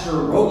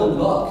 Pastor Roland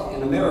Buck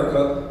in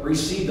America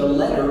received a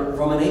letter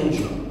from an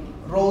angel.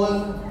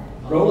 Roland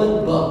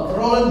Buck.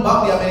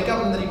 di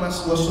Amerika menerima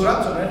sebuah surat,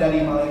 saudara,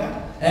 dari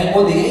malaikat. And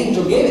when the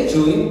angel gave it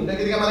to him, Dan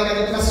ketika malaikat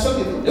itu kasih surat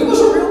itu, it was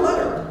a real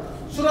letter.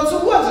 surat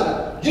sungguhan,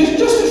 saudara. Just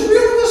as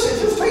real as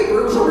this. It's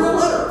paper. It was a real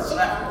letter.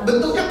 Saudara,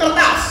 bentuknya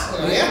kertas,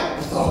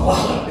 ya. Oh,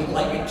 wow,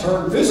 like it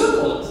turned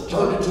physical. It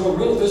turned into a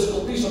real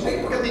physical piece of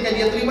paper. Ketika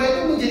dia terima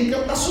itu menjadi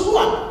kertas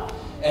sungguhan.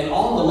 And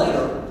on the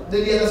letter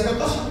Dan di atas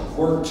kertas itu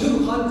were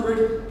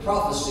 200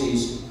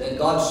 prophecies that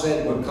God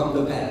said would come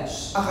to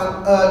pass.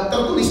 akan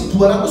tertulis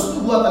 200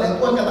 nubuatan yang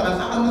Tuhan katakan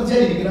akan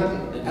terjadi di gerak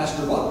ini. And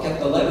Pastor Buck kept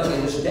the letter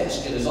in his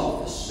desk in his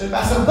office. Dan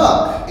Pastor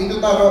Buck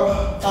itu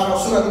taruh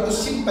surat itu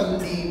simpen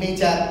di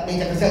meja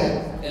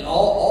kerjanya. And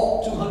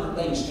all 200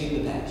 things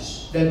came to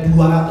pass. Dan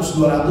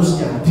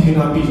 200-200-nya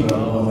digenapi,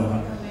 saudara.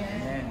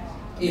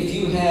 If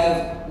you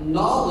have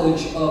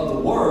knowledge of the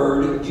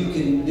word, you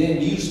can then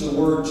use the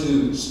word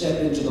to step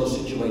into those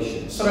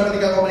situations. Saudara,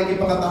 ketika kau memiliki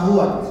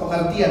pengetahuan,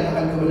 pengertian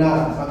akan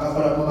kebenaran, maka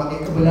kau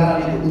memakai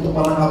kebenaran itu untuk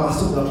melangkah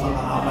masuk dalam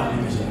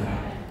pengalaman itu, saudara.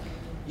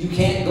 You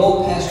can't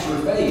go past your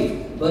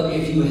faith, but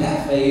if you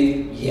have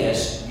faith,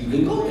 yes, you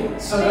can go there.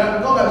 Saudara,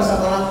 kau nggak bisa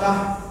melangkah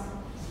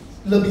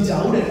lebih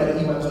jauh daripada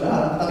iman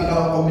saudara. Tapi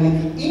kalau kau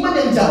memiliki iman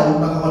yang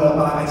jauh, maka kau dapat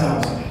melangkah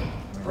jauh, saudara.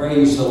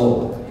 Praise the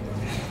Lord.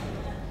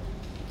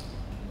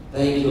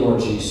 Thank you, Lord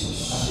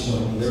Jesus.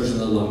 There's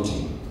an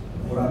anointing.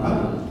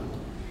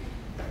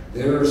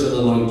 There's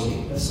an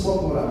anointing.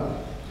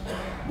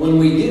 When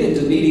we get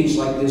into meetings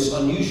like this,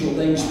 unusual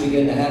things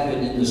begin to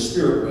happen in the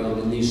spirit realm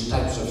in these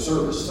types of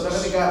services. Saudara,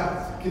 ketika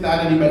kita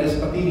ada di ibadah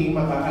seperti ini,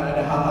 maka akan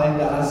ada hal-hal yang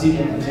tidak lazim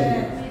yang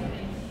terjadi.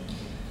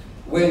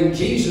 When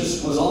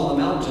Jesus was on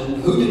the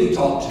mountain, who did he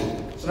talk to?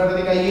 Saudara,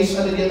 ketika Yesus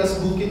ada di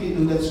atas bukit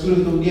itu dan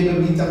sebelum itu dia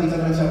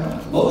berbincang-bincang dengan siapa?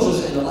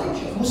 Moses and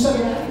Elijah. Musa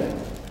dan Elijah.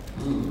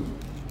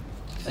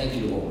 Thank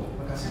you, Lord.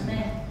 Makasih.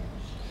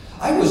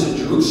 I was in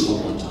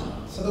Jerusalem one time.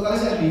 Satu kali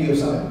saya di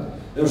Yerusalem.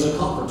 There was a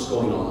conference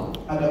going on.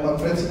 Ada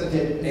konferensi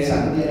terjadi di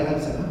sana, diadakan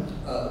di sana.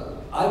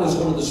 I was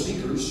one of the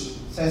speakers.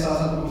 Saya salah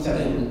satu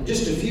pembicara. And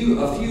just a few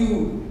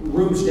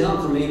rooms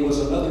down from me was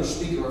another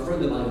speaker, a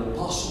friend of mine, an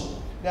apostle.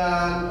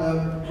 Dan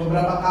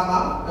beberapa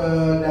kamar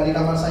dari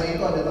kamar saya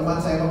itu ada teman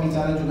saya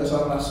pembicara juga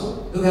seorang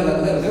rasul. Who had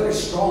a very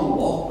strong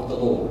walk with the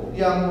Lord.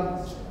 Yang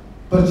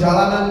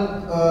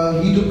perjalanan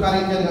hidup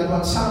karirnya dengan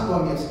Tuhan sangat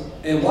luar biasa.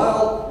 And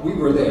while we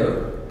were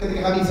there,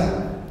 ketika kami di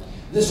sana,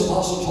 this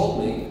apostle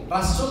told me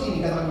rasul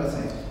ini katakan kepada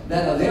saya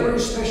that a very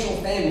special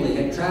family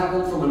had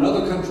traveled from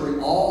another country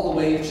all the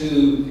way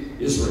to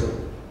Israel.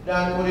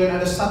 Dan kemudian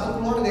ada satu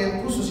keluarga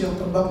yang khusus yang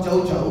terbang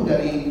jauh-jauh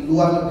dari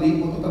luar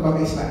negeri untuk terbang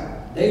ke Israel.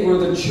 They were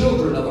the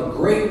children of a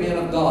great man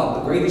of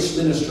God, the greatest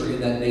minister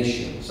in that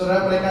nation.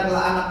 Saudara, mereka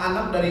adalah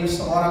anak-anak dari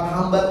seorang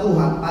hamba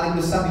Tuhan paling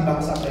besar di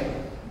bangsa mereka.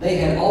 They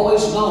had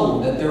always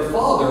known that their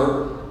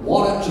father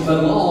wanted to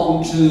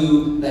belong to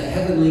the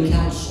heavenly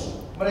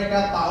council.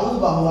 Mereka tahu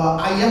bahwa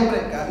ayah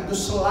mereka itu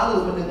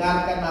selalu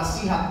mendengarkan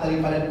nasihat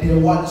daripada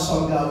dewan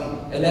sorgawi.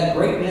 And that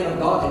great man of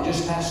God had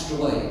just passed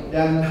away.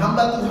 Dan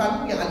hamba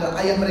Tuhan yang adalah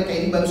ayah mereka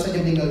ini baru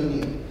saja meninggal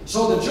dunia.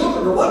 So the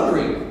children are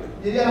wondering,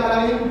 jadi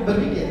anak-anak ini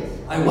berpikir,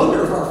 I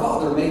wonder if our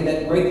father made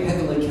that great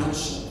heavenly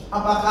council.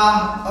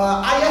 Apakah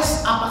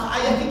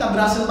ayah kita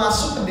berhasil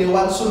masuk ke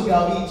dewan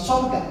surgawi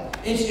sorga?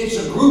 It's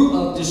a group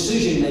of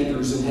decision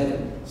makers in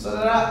heaven.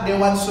 Saudara,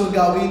 dewan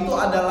surgawi itu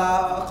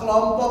adalah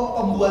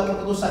kelompok pembuat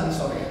keputusan di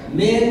sorga.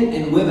 Men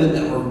and women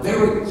that were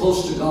very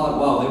close to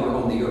God while they were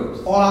on the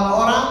earth.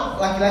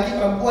 Orang-orang, laki-laki,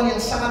 perempuan yang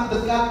sangat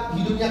dekat,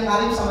 hidupnya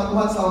karib sama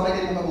Tuhan selama mereka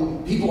di muka bumi.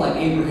 People like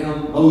Abraham,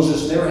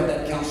 Moses, they're at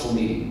that council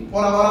meeting.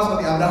 Orang-orang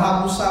seperti Abraham,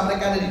 Musa,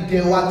 mereka ada di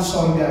dewan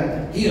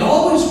sorga. He had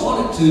always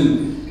wanted to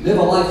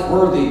live a life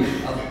worthy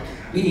of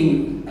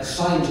being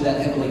assigned to that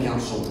heavenly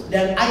council.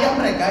 Dan ayah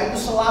mereka itu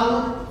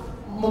selalu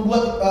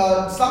membuat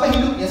selama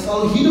hidupnya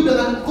selalu hidup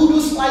dengan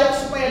kudus layak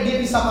supaya dia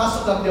bisa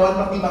masuk dalam dewan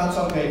pertimbangan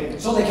sorga ini.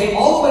 So they came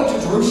all the way to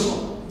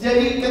Jerusalem.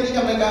 Jadi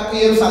ketika mereka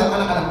ke Yerusalem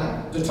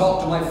anak-anaknya to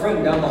talk to my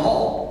friend down the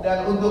hall.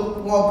 Dan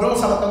untuk ngobrol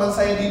sama teman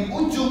saya di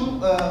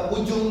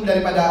ujung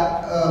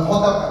daripada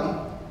hotel kami.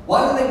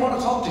 Why do they want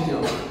to talk to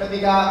him?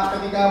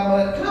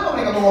 Kenapa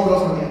mereka mau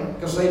ngobrol sama dia?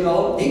 Because they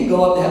know he can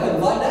go up to heaven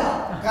and find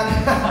out.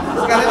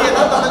 Karena dia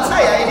tahu teman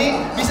saya ini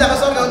bisa ke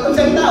surga untuk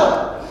cari tahu.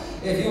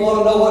 If you want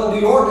to know what New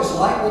York is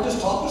like, well,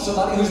 just talk to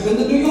somebody who's been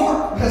to New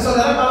York.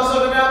 Saudara, kalau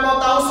saudara mau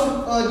tahu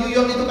New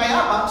York itu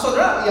kayak apa,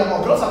 saudara ya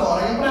ngobrol sama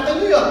orang yang pernah ke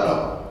New York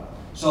dong.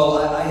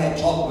 So I had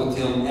talked with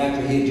him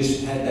after he had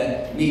just had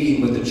that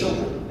meeting with the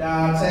children.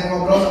 Dan saya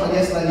ngobrol sama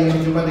dia setelah dia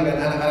berjumpa dengan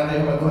anak-anak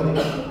dari Tuhan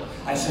ini.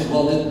 I said,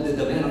 well, did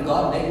the man of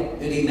God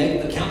did he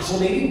make the council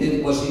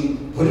meeting? Was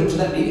he put into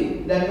that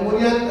meeting? Dan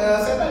kemudian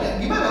saya tanya,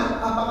 gimana?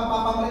 Apakah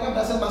papa mereka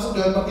berhasil masuk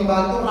dalam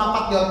pertimbangan itu,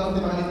 rapat dalam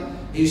pertimbangan itu?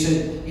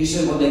 He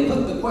said when they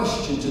put the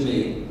question to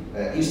me,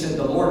 he said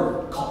the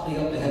Lord caught me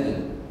up to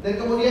heaven. Dan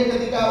kemudian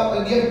ketika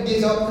dia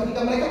jawab,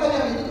 ketika mereka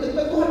tanya itu,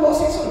 tiba-tiba Tuhan bawa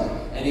saya surga.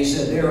 And he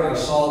said there I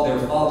saw their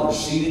father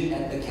seated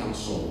at the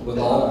council with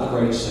all the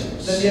great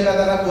saints. Dan dia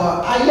katakan bahwa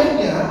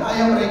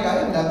ayah mereka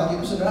yang datang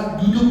itu saudara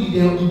duduk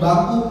di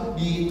bangku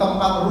di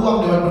tempat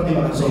ruang dewan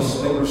pertimbangan. So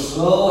they were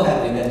so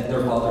happy that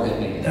their father had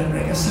made it. Dan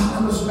mereka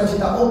sangat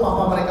bersukacita, oh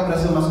papa mereka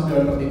berhasil masuk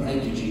dewan pertimbangan.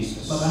 Thank you,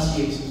 Jesus. Makasih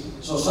Yesus.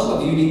 So some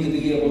of you need to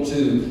be able to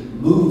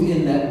move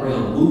in that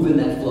realm, move in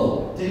that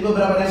flow. Jadi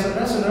beberapa dari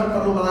saudara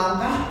perlu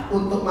melangkah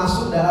untuk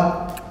masuk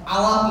dalam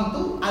alam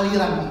itu,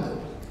 aliran itu.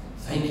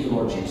 Thank you,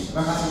 Lord Jesus.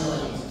 Terima kasih Tuhan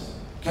Yesus.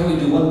 Can we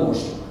do one more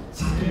story?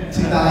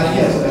 Cerita lagi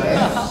ya saudara.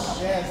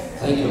 Yes.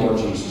 Thank you, Lord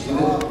Jesus.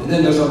 And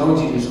then there's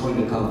anointing that's going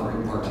to come for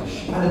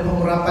impartation. Ada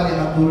pengurapan yang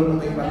akan turun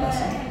untuk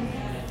impartasi.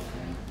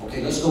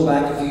 Okay, let's go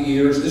back a few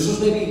years. This was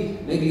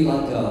maybe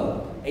like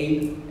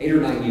 8 or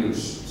 9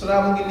 years.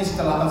 Saudara mungkin ini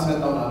sekitar 8-9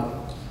 tahun lalu.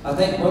 I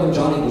think Brother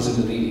Johnny was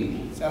in the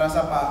meeting. Saya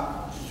rasa Pak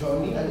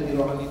Johnny ada di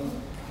ruangan itu.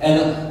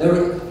 And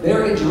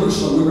there in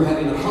Jerusalem, we were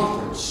having a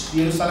conference.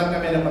 Di Yerusalem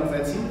kami ada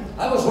konferensi.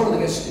 I was one of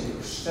the guest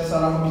speakers. Saya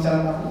seorang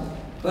pembicara tamu.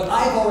 But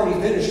I've already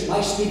finished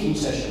my speaking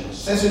sessions.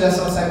 Saya sudah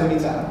selesai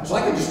berbicara. So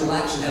I can just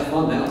relax and have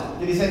fun now.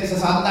 Jadi saya bisa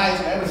santai,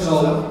 saya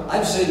So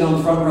I'm sitting on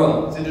the front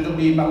row. Saya duduk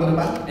di bangku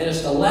depan. And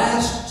it's the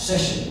last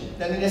session.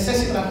 Dan ini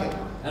sesi terakhir.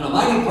 And a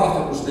mighty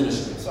prophet was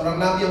ministering. Seorang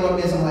nabi yang luar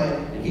biasa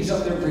melayani. And he's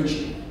up there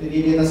preaching. Jadi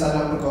di atas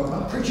sana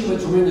berkhotbah. Preaching with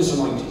tremendous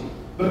anointing.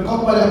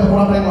 Berkhotbah dengan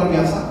pengurapan yang luar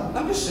biasa.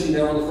 I'm just sitting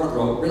there on the front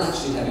row,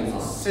 relaxing, having fun.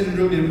 Saya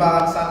duduk di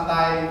depan,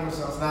 santai,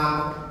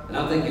 bersenang-senang. And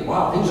I'm thinking,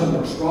 wow, things are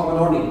strong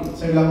anointing.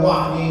 Saya bilang,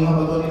 wah ini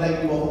hamba Tuhan ini lagi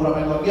di bawah pengurapan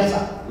yang luar biasa.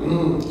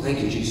 Thank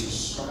you,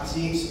 Jesus. Terima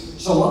kasih Yesus.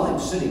 So while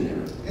I'm sitting there,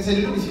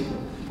 Saya duduk di situ.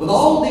 with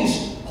all of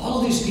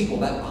these people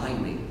back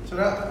behind me,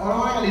 Saudara,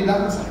 orang-orang yang di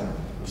belakang saya.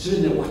 I'm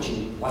sitting there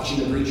watching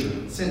the preacher.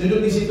 Saya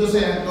duduk di situ,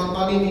 saya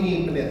nontonin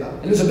ini pendeta.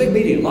 And it was a big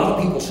meeting, a lot of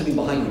people sitting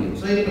behind me.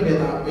 So ini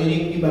pendeta,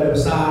 ini ibadah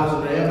besar,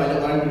 saudara ya, banyak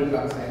orang yang duduk di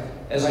belakang saya.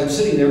 As I'm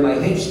sitting there, my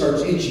head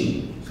starts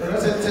itching. Saudara,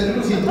 saya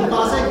duduk di situ,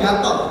 kepala saya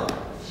gatal.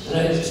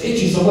 And it's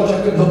itching so much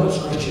I couldn't help but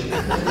scratch it.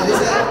 Jadi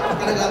saya,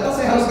 karena gatal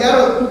saya harus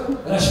garuk.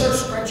 And I start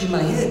scratching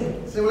my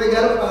head. Saya mulai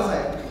garuk kepala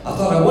saya. I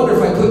thought, I wonder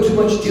if I put too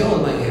much gel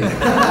in my hair.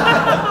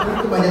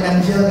 Kebanyakan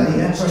gel kali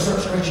ya. So I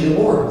start scratching it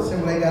more. Saya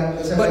mulai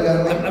But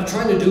garuk. I'm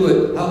trying to do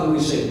it, how can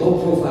we say, low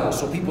profile,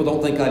 so people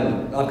don't think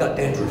I've got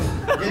dandruff.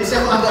 Jadi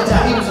saya mau agak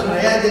jahim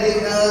sebenarnya ya. Jadi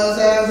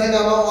saya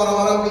nggak mau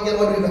orang-orang pikir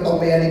waduh ini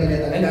ketombean nih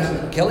pendeta. And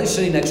Kelly's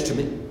sitting next to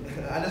me.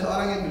 Ada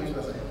seorang yang duduk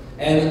sebelah saya.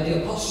 And the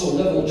Apostle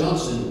Neville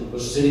Johnson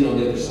was sitting on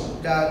the other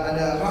side. Dan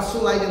ada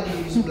rasul lain yang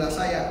duduk di sebelah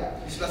saya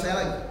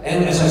lagi.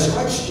 And as I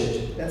scratched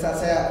it, Dan saat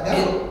saya garuk,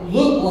 it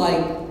looked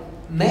like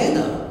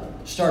manna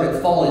started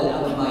falling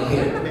out of my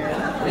hair.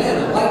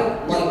 Manna,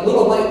 like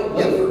little white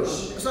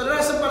wafers.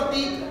 saudara,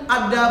 seperti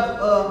ada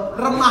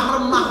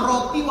remah-remah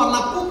roti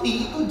warna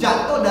putih itu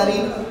jatuh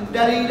dari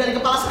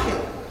kepala saya.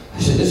 I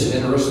said, this is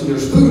interesting,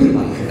 there's food in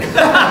my hair.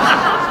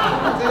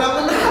 Tidak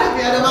menarik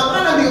ya, ada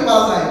makanan di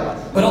kepala saya.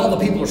 But all the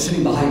people are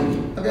sitting behind me.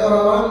 Tapi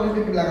orang-orang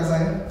duduk di belakang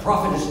saya.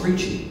 Prophet is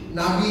preaching.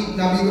 Nabi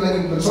itu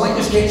lagi So I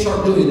bersoal. just can't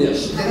start doing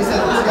this. Jadi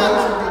saya terus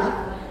garuk seperti itu.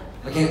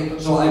 I can't,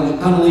 so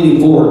I'm kind of leaning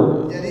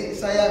forward. Jadi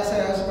saya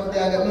seperti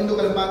agak menunduk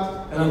ke depan.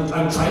 And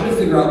I'm trying to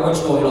figure out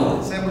what's going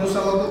on. Saya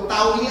berusaha untuk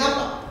tahu ini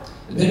apa.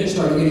 And then it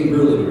started getting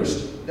real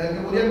interesting.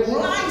 Dan kemudian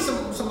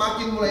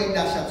semakin mulai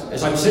dahsyat.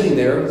 As I'm sitting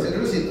there, Saya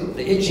duduk situ.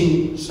 the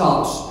itching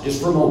stops just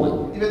for a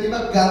moment.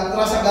 Tiba-tiba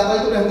rasa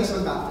gatal itu berhenti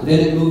sebentar. And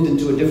then it moved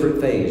into a different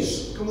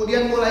phase.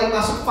 Kemudian mulai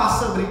masuk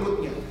fase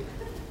berikutnya.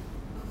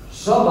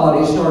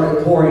 Somebody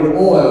started pouring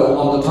oil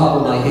on the top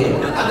of my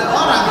head. Ada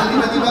orang yang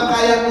tiba-tiba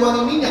kayak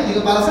nuangin minyak di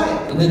kepala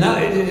saya. And then now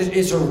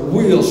it's a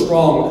real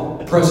strong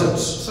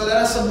presence.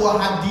 Saudara, sebuah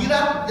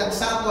hadirat yang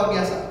sangat luar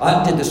biasa.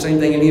 I did the same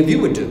thing any of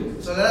you would do.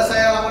 Saudara,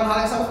 saya lakukan hal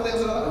yang sama seperti yang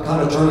saudara I lakukan.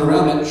 kind of turn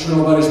around and sure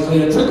nobody's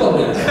playing a trick on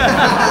me.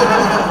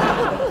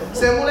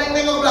 Saya mulai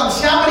nengok ke belakang,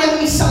 siapa yang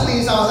iseng nih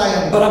sama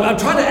saya nih? But I'm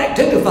trying to act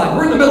dignified.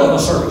 We're in the middle of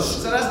a service.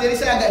 Saudara, jadi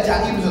saya agak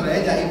jahim, saudara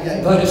ya,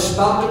 jahim. But it's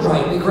about to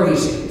drive me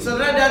crazy.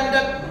 Saudara,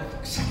 dan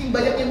saking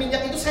banyaknya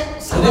minyak itu saya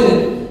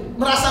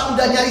merasa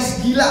udah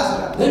nyaris gila,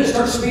 saudara. Then it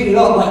starts speeding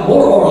up like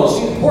more oil.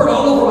 See, poured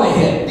all over my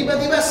head.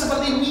 Tiba-tiba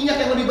seperti minyak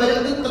yang lebih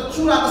banyak itu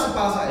tercurah atas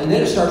kepala saya. And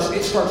then it starts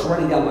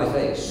running down my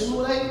face. Dan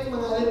mulai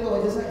mengalir ke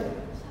wajah saya.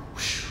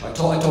 I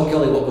told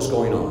Kelly what was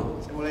going on.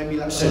 Saya mulai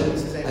bilang I ke said,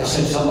 istri saya.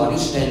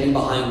 somebody's standing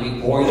behind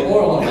me pouring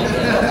oil on my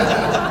head.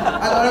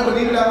 Ada orang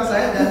berdiri di belakang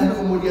saya dan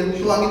kemudian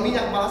tuangin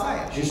minyak kepala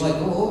saya. She's like,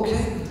 oh,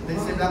 okay. Dan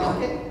saya bilang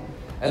oke.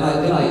 And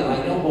then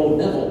I elbowed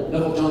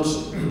Neville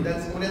Johnson.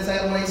 Dan kemudian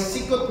saya mulai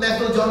sikut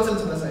Neville Johnson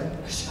sebelah saya.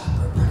 I said,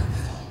 Brother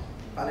Neville.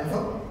 Pak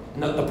Neville,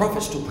 No, the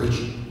prophet's still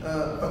preaching.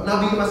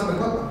 Nabi itu masih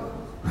berkhotbah.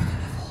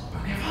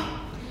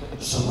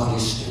 Somebody's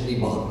standing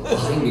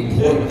behind me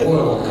pouring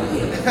oil on my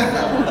head.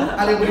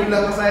 Ada yang berdiri di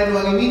belakang saya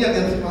nuangin minyak di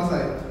atas kepala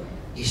saya.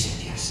 He said,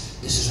 yes,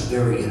 this is a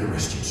very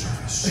interesting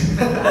service.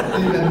 Dia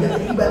bilang, "Ya,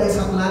 ini ibadah yang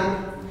sangat menarik."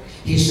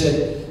 He said,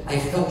 I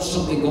felt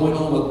something going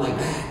on with my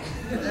back.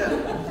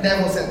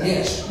 Neville said that.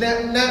 Yes.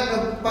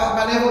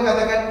 Pak Neville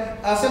katakan,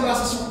 saya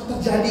merasa sesuatu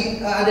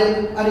terjadi, ada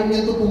yang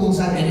menyentuh punggung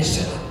saya. And he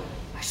said,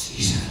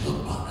 he said,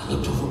 I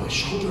looked over my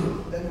shoulder.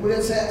 Dan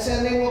kemudian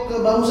saya nengok ke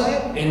bahu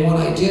saya. And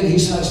what I did, he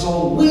said, I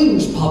saw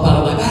wings pop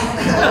out of my back.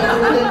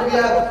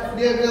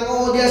 Dia bilang,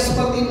 oh dia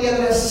seperti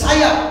melihat ada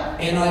sayap.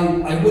 And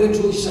I went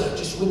into, he said, I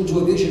just went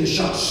into a vision and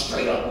shot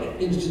straight up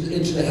into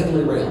the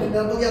heavenly realm.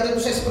 Dan penglihatan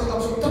itu saya seperti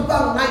langsung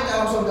terbang naik ke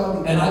alam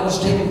surgawi. And I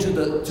was taken to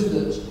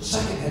the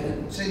second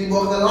heaven. Saya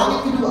dibawa ke langit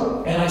kedua.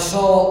 And I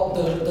saw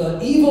the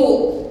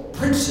evil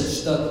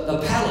princess, the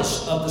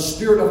palace of the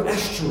spirit of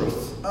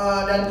Ashtoreth.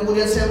 Dan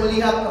kemudian saya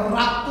melihat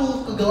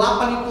ratu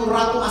kegelapan itu,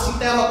 ratu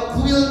Asiterot,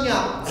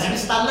 kuilnya,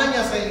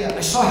 istananya saya lihat.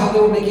 I saw how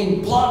they were making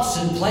plots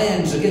and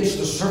plans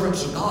against the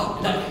servants of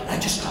God. And I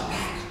just got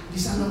back. Di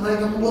sana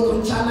mereka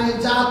membuat rencana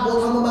yang jahat buat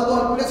hamba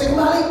Tuhan. Kemudian saya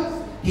kembali.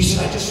 He said,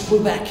 I just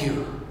flew back here.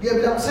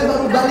 Dia bilang, saya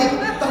baru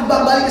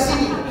terbang balik ke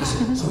sini. He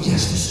said, so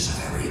yes, this is a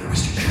very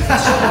interesting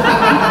service.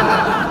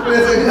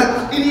 Kemudian saya bilang,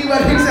 ini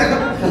ibadah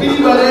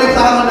yang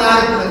sangat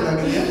menarik.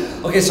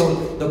 Okay, so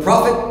the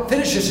prophet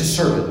finishes his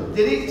sermon.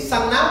 Jadi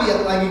sang nabi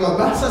yang lagi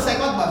khotbah, selesai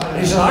khotbah.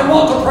 He said, I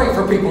want to pray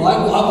for people. I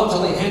want to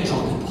lay hands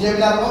on people. Dia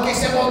bilang, oke,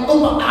 saya mau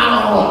tumpang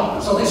tangan orang.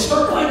 So they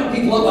start lining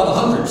people up by the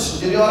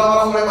hundreds. Jadi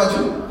orang-orang mulai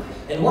maju.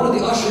 And one of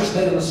the ushers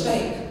made a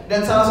mistake.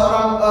 Dan salah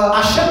seorang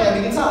usher yang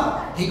bikin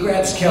salah. He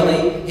grabs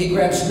Kelly, he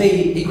grabs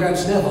me, he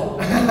grabs Neville,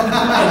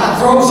 and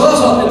throws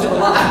us up into the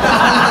line.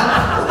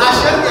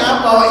 Ushernya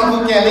bawa Ibu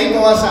Kelly,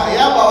 bawa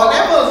saya, bawa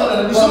Neville,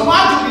 saudara. Disuruh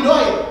maju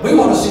didoain. We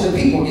want to see the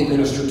people get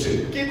ministered to.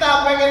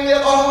 Kita pengen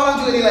lihat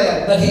orang-orang juga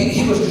dilayani. But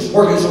he was just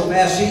working so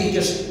fast, he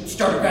just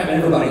started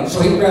grabbing everybody. So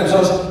he grabs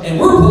us, and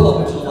we're pulled up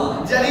into the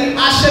line. Jadi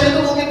usher itu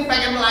mungkin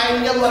pengen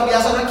melayaninya luar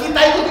biasa, dan kita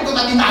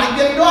ikut-ikutan ditarik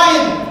dia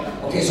didoain.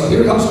 Okay, so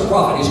here comes the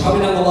prophet. He's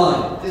coming down the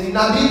line. Jadi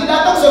nabi itu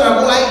datang, saudara,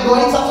 mulai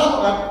doain satu-satu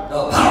kan.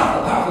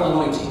 Powerful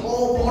anointing.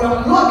 Oh,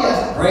 pengurapan luar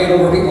biasa. Praying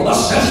over people.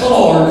 Thus says the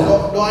Lord.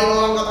 Doain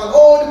orang katakan,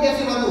 oh demikian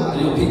firman Tuhan.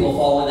 You know, people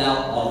falling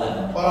out, all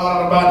that. Orang-orang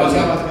berbangga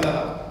siapa kita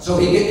tahu. So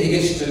he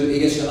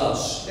gets to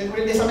us. Dan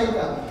kemudian dia sampai ke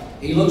kami.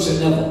 He looks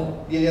at Neville.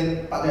 Dia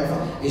lihat Pak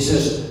Neville. He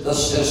says, thus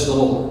says the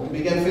Lord.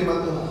 Demikian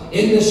firman Tuhan.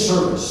 In this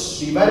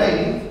service, Di ibadah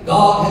ini,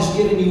 God has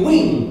given you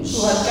wings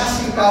Tuhan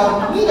kasih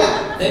kau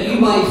minyak. that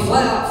you might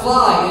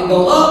fly and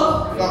go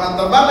up Kau akan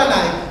terbang dan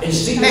naik. and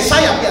see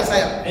Sayap.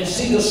 and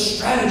see the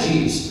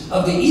strategies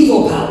of the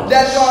evil power.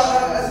 Dan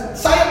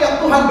sayap yang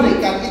Tuhan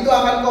berikan itu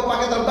akan kau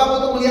pakai terbang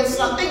untuk melihat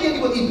strategi yang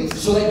dibuat iblis.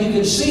 So that you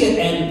can see it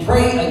and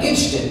pray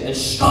against it and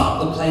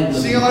stop the plan of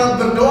the Sehingga evil. orang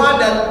berdoa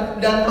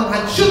dan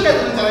menghancurkan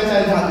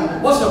rencana-rencana jahat itu.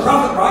 What's the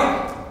prophet,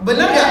 right?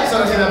 Benar nggak,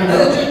 saudara-saudara?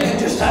 It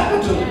just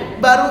happened to him.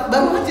 Baru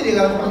aja dia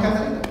kalau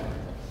perkataan itu.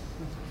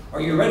 Are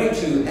you ready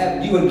to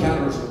have new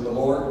encounters with the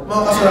Lord?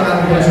 Mau kasih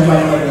saudara berjumpa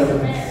dengan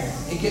Tuhan.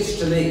 He gets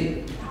to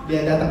me.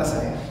 Dia datang ke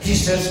saya. He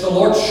says, the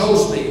Lord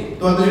shows me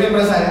Tuhan tunjukkan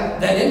kepada saya.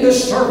 that in this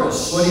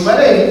service, Bahwa di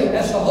ibadah ini,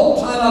 as the whole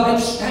time I've been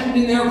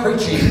standing there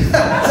preaching,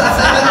 saat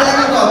saya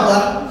lagi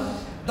khotbah,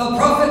 the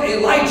prophet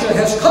Elijah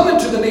has come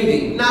into the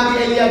meeting.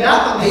 Nabi Elia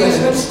datang. He has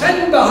been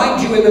standing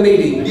behind you in the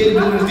meeting. Dia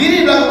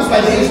berdiri di belakang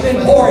And he's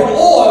been pouring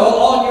oil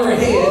on your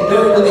head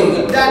during the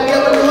meeting. dan dia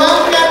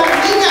menuangkan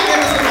minyak yang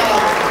di kepala.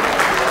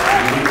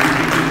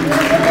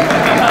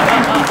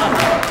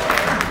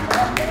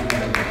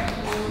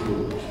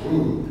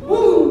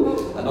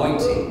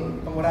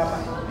 Anointing. Pengurapan.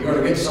 You're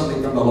going to get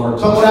something from the Lord.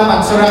 Pengurapan.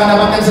 Saudara akan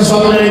dapatkan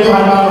sesuatu dari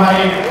Tuhan malam hari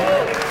ini.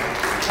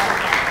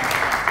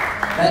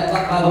 That,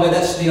 by the way,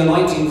 that's the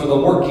anointing for the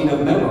working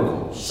of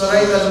miracles.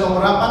 Saudara itu adalah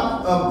pengurapan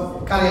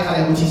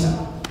karya-karya mujizat.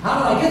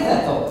 How did I get that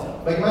though?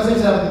 Bagaimana saya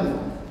bisa dapat itu?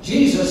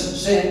 Jesus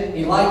sent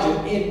Elijah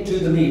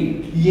into the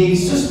meeting.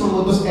 Yesus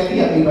mengutus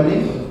Elia di ibadah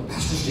itu.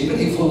 Pastor Stephen,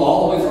 he flew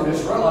all the way from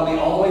Israel. I mean,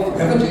 all the way from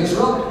heaven to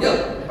Israel.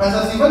 Yep.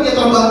 Pastor Stephen dia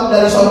terbang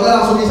dari surga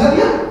langsung di sana.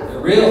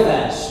 They're real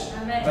fast.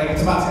 Mereka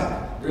cepat sekali.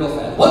 Real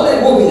fast. One day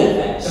we'll be that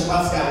fast.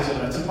 Cepat sekali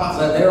saudara, cepat sekali.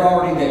 But they're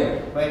already there.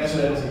 Mereka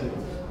sudah di sini.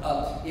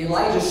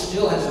 Elijah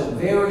still has a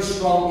very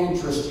strong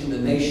interest in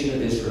the nation of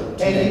Israel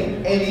today.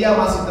 Elia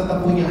masih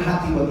tetap punya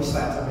hati buat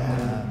Israel sampai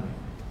hari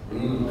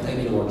ini.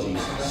 Thank you, Lord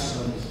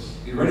Jesus.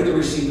 You ready to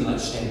receive the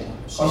stand?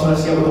 Kau sudah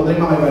siap untuk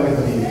terima ibadah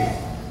kita ini?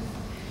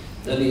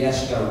 Let me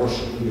ask our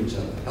worship leader to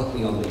help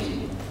me on the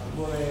key.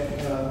 Boleh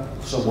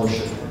Some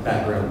worship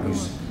background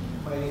music.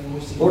 mainin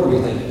musik. Lord, we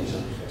thank you.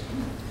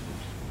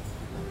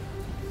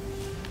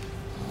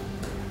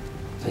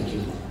 Thank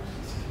you, Lord.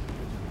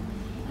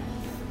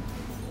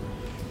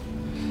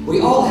 We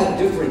all have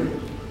different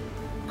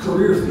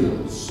career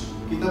fields.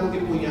 Kita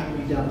mungkin punya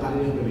bidang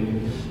karir yang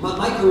berbeda.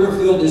 My career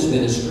field is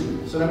ministry,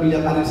 Saudara,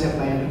 bidang karir saya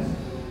pelayanan.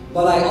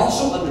 but I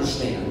also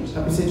understand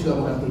Tapi saya juga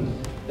mengerti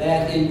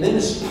that in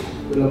ministry,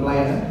 dalam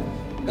pelayanan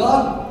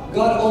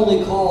God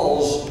only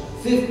calls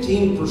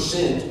 15%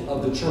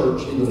 of the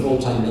church in the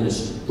full-time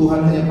ministry.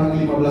 Tuhan hanya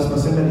panggil 15%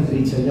 dari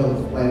gerejanya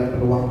untuk pelayanan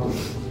penuh waktu.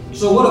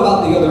 So what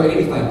about the other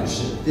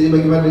 85%? Jadi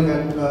bagaimana dengan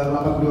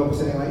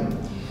 85% yang lain?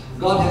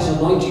 God has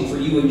anointing for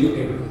you in your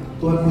area.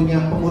 Tuhan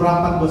punya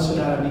pengurapan buat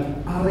saudara di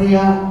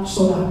area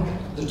saudara.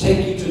 To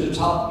take you to the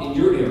top in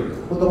your area.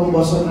 Untuk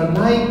membawa saudara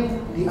naik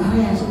di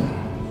area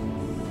saudara.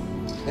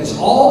 It's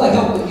all the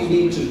help that you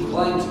need to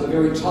climb to the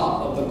very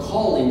top of the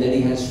calling that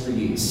He has for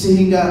you.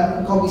 Sehingga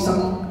engkau bisa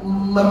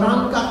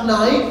merangkak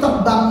naik,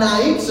 terbang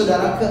naik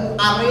saudara ke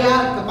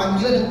area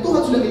kepanggilan yang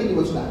Tuhan sudah miliki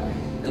buat saudara.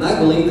 And I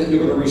believe that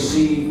you're going to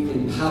receive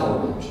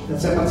empowerment.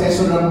 Dan saya percaya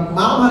saudara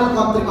malam hari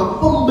kau terima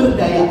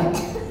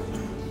pemberdayaan.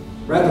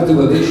 Rather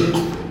through a vision,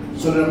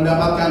 Saudara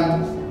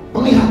mendapatkan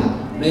penglihatan,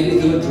 maybe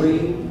through a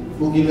dream.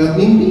 mungkin lewat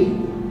mimpi.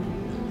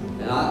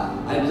 And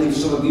I believe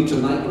some of you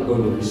tonight are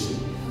going to receive.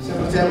 Saya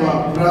percaya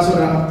bahwa beberapa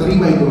saudara akan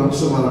terima itu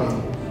langsung malam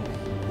ini.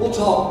 We'll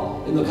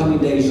talk in the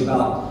coming days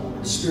about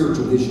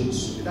spiritual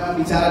visions. Kita akan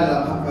bicara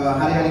dalam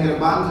hari-hari ke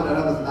depan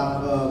saudara tentang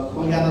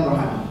penglihatan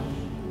rohani.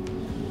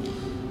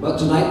 But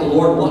tonight the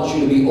Lord wants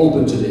you to be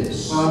open to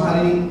this. Malam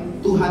hari ini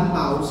Tuhan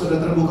mau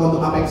saudara terbuka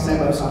untuk apa yang saya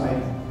baru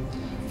sampaikan.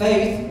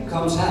 Faith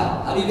comes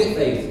how? How do you get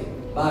faith?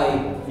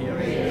 By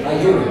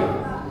hearing.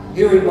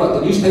 Hearing what?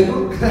 The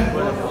newspaper?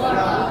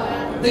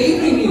 The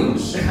evening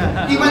news.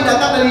 Iman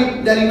datang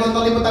dari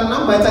nonton liputan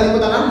 6, baca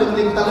liputan 6 dengan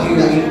liputan 6.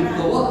 Hearing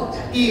the what?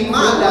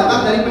 Iman datang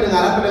dari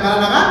pendengaran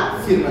akan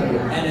firman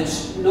Tuhan. And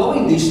it's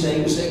knowing these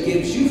things that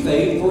gives you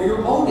faith for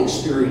your own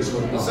experience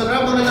with God.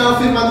 Saudara mengenal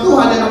firman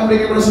Tuhan yang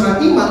memberikan kepada saudara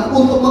iman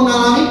untuk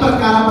mengalami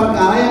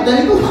perkara-perkara yang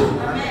dari Tuhan.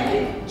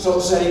 So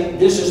say,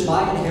 this is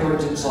my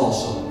inheritance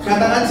also.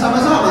 Katakan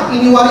sama-sama,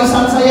 ini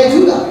warisan saya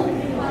juga.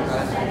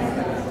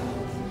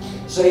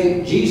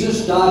 Say,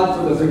 Jesus died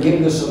for the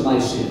forgiveness of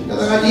my sins.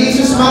 Katakan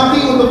Yesus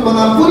mati untuk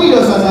mengampuni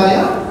dosa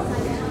saya.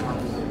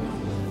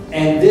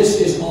 And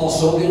this is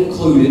also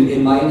included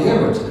in my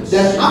inheritance.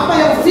 Dan apa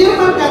yang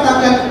firman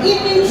katakan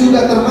ini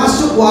juga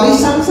termasuk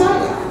warisan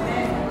saya.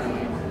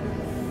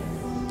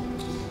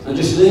 Now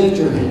just lift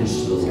your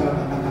hands to the Lord. Sekarang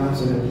angkat tangan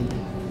saudara.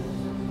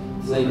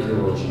 Thank you,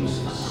 Lord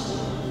Jesus.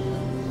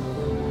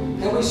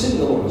 Can we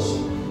sing the Lord's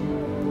song?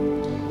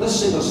 Let's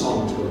sing a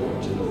song to the Lord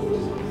tonight.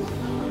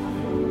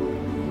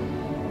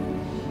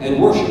 And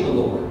worship the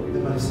Lord.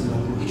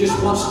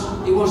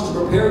 He wants to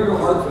prepare your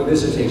heart for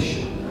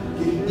visitation.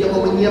 Dia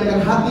mau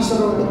menyiapkan hati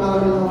saudara untuk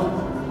mengalami lawan.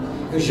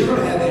 Because you're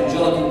going to have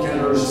angelic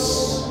encounters.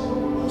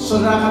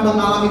 Saudara akan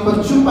mengalami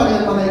perjumpaan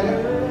dengan malaikat.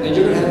 And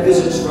you're going to have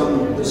visits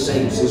from the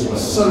saints as well.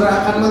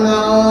 Saudara akan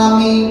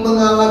mengalami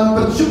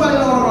perjumpaan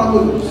dengan orang-orang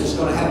kudus. It's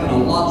going to happen a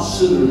lot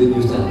sooner than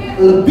you think.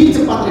 Lebih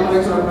cepat daripada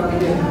yang saudara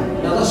pikirkan.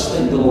 Now let's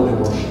thank the Lord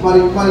and worship.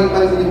 Mari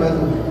menyembah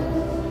Tuhan.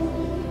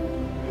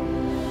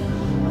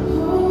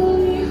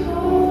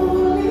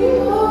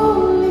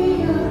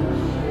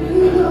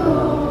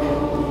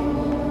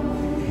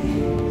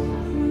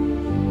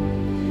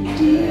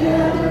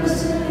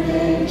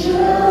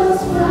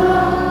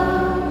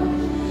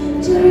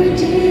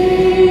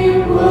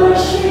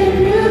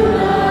 Worship you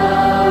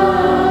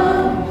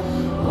now,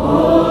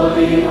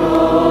 holy,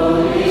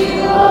 holy.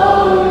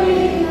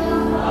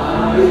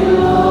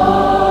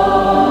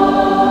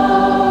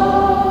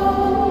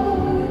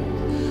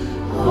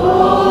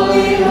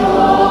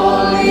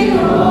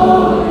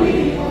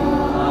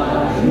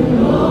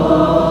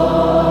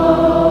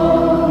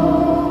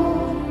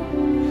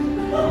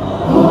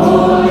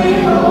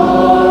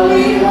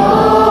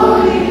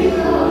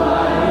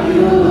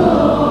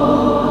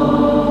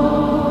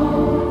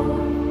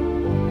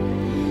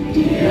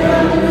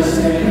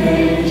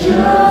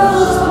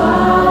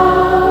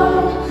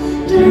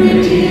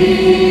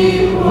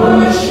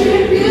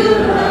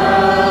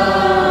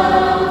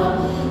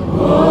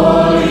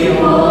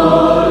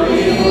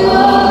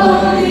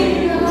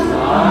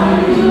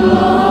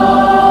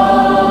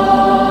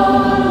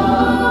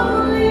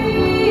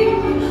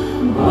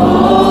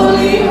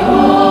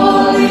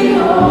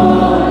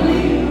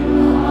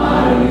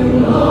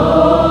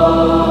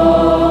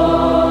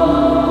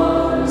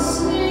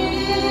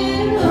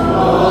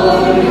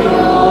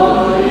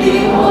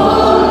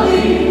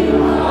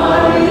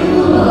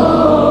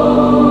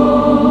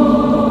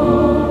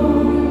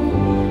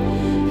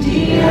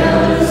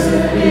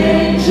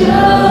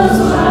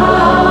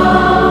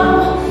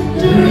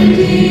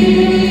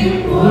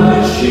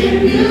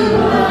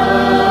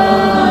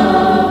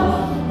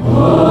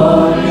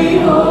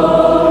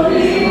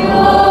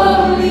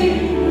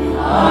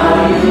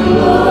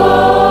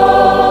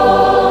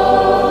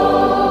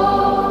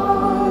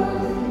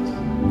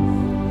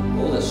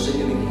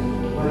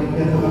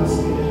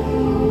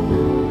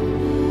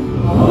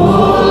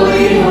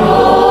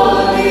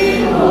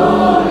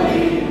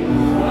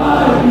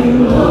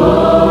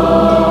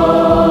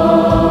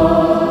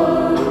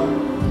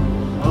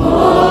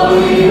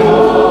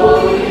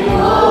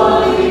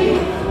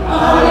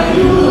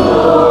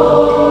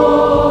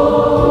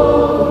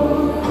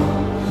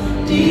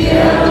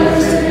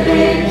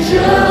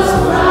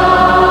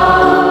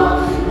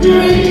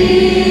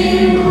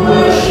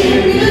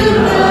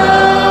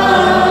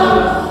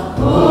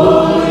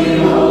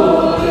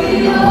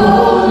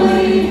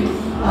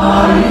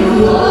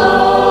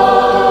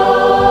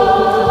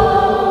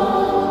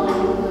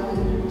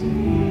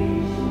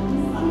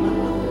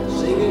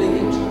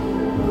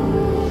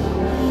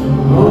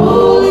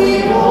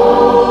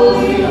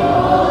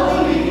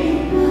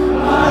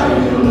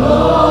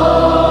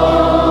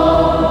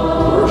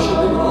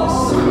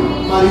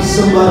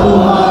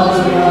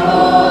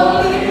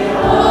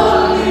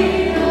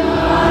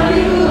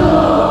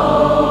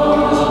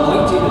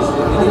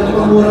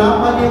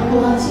 urapan yang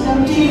Tuhan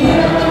sedang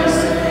kirim.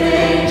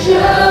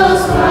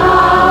 Angels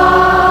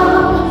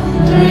bow,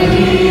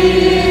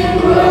 dreaming,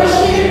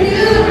 worship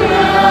you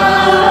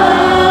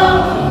now.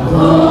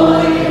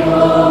 Holy,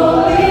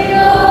 holy,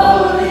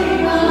 holy,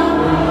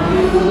 are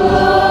you,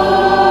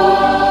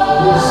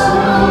 Lord.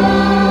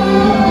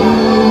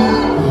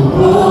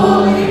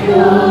 Holy,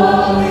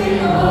 holy,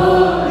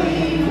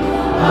 holy,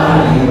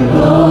 are you,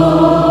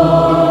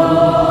 Lord.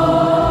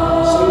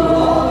 Sing with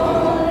all of your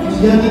heart.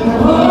 Nyanyikan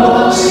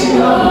dengan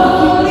segala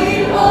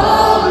hati. Holy,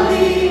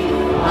 holy,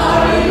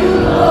 are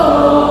you,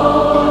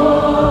 Lord.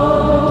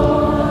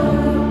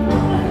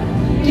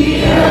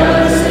 The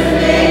earth and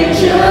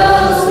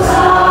angels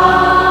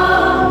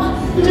bow,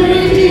 the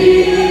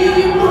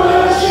redeemed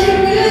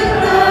worship you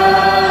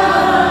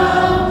now.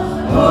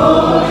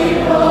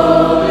 Holy,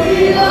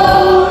 holy,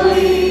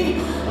 holy,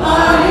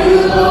 are you,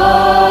 Lord.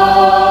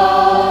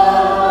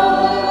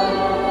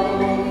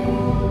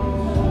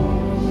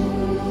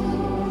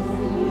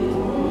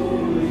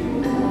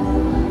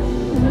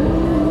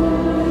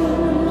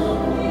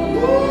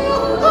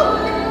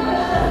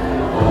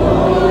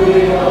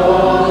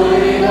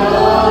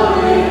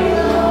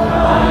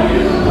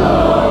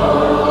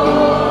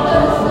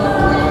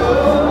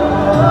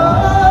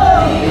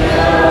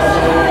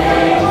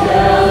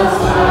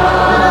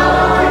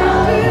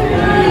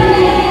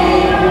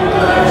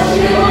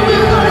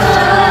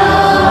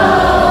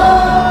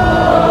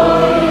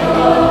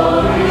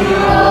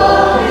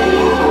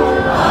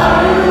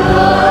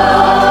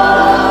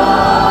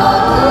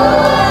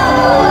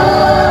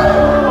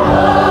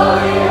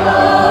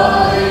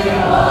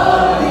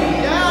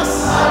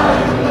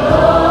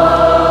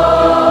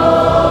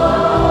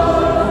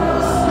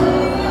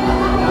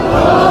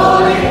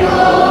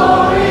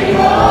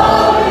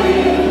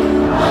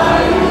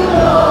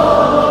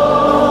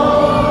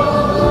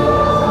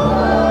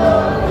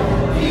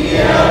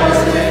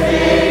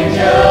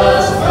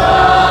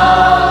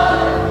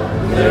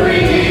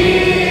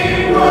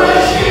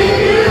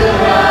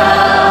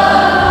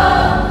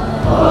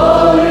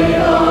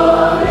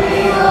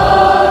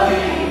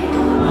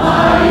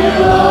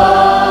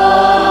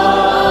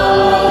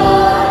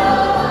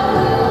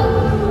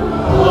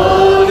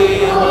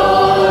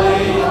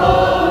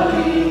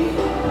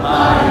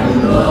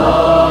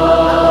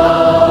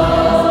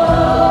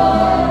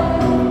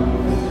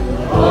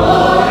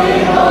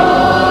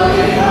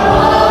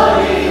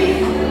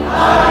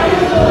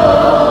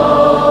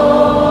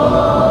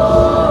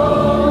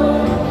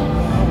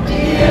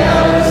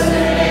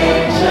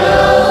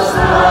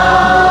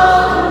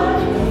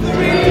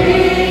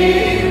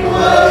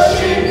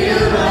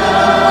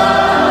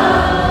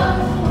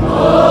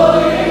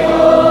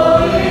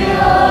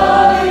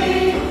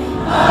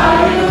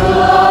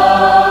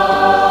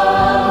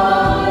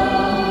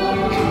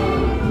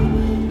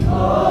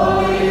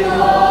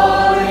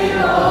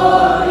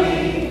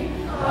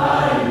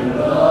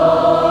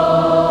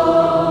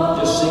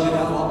 Just sing it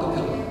out a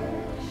cappella.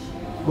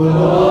 Boleh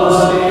bapak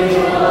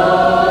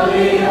sing.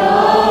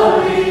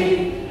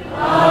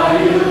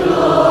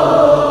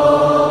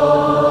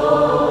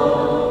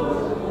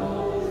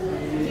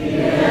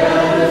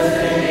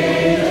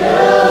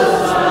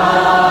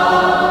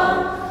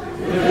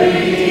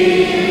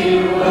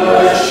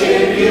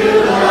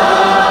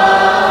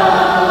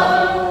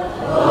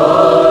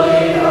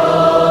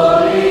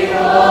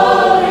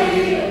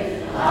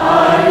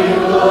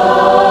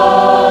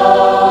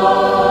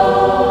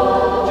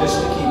 Just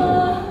the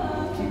keyboard.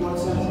 Keyboard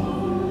saja.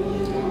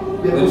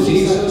 Biar When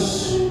musik saja. Jesus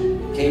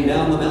came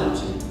down the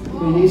mountain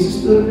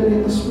Yesus turun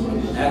dari atas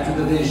bukit. after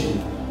the vision,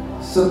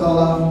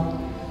 Setelah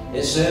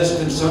it says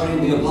concerning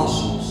the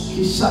apostles,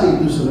 kisah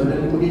itu saudara, dan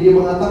kemudian dia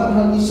mengatakan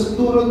hal ini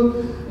seturun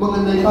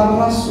mengenai para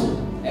rasul.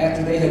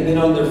 after they had been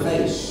on their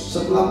face,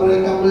 Setelah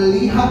mereka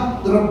melihat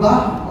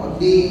rebah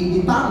di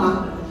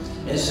tanah,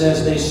 it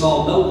says they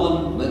saw no one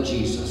but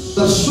Jesus.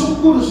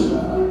 tersungkur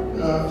saudara.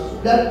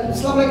 Dan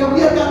setelah mereka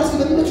melihat ke atas,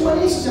 tiba-tiba cuma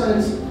Yesus yang ada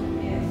di situ.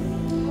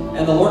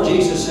 And the Lord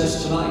Jesus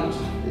says tonight,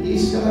 Jadi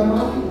Yesus kata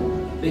mati.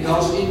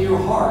 because in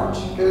your heart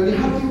Karena di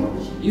hatimu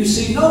you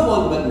see no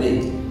one but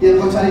me, yang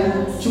kau cari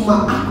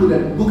cuma aku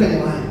dan bukan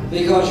yang lain.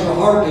 because your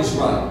heart is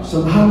right,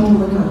 Sebab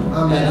hatimu benar. and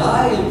Amin.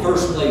 I am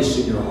first place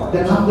in your heart.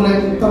 Dan aku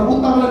yang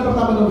terutama dan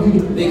pertama dalam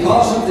hidup.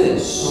 Because of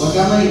this, Oleh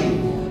karena ini,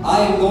 I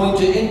am going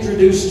to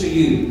introduce to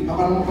you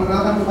akan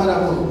memperkenalkan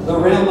kepadamu the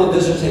realm of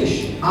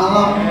visitation.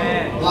 alam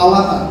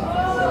lawatan.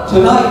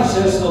 Tonight,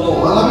 says the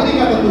Lord, Malam ini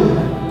kata Tuhan,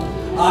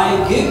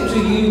 I give to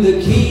you the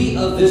key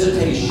of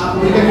visitation.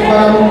 aku berikan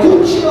kepadamu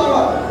kunci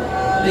lawatan.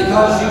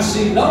 Because you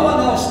see no one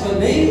else but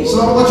me,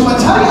 Selama kau cuma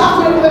cari aku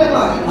dan bukan yang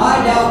lain, I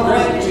now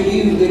grant to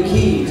you the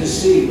key to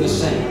see the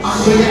saints, aku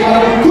berikan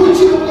kepadamu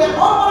kunci untuk melihat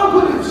orang-orang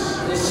kudus,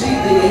 to see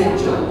the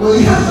angels.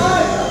 melihat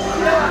mereka.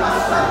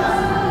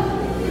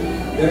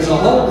 There's a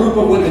whole group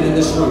of women in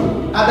this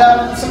room.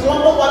 Ada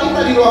sekelompok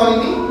wanita di ruangan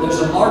ini.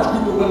 There's a large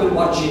group of women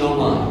watching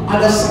online.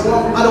 Ada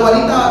sekelompok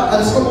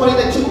wanita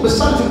yang cukup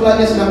besar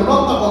jumlahnya sedang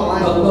menonton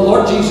online. The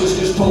Lord Jesus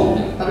just told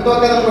me Tapi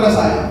Tuhan kata kepada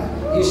saya,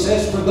 He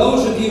says, for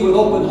those of you with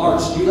open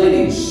hearts, you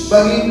ladies,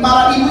 Bagi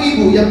para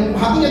ibu-ibu yang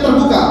hatinya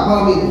terbuka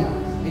malam ini,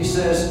 he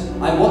says,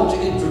 I want to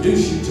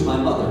introduce you to my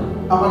mother.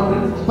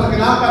 akan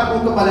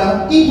perkenalkanmu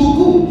kepada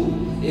ibuku.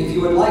 If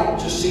you would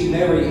like to see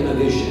Mary in a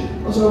vision,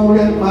 Kalau sudah mau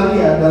lihat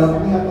Maria dalam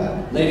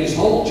penglihatan, ladies,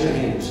 hold your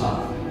hands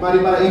high.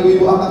 mari para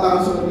ibu-ibu angkat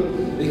tangan seperti itu.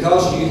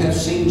 Because you have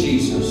seen Pada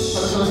Jesus.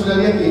 saudara sudah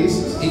lihat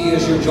Yesus, He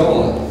is your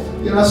joy.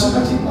 Dia adalah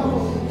sukacitamu.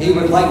 He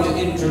would like to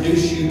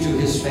introduce you to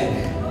his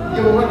family.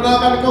 Dia mau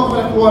mengenalkan kau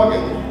kepada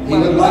keluarganya. He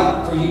would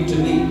like for you to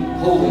meet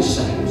holy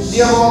saints.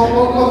 Dia mau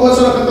membuat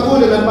saudara ketemu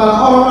dengan para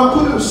orang-orang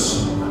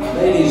kudus.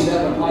 Ladies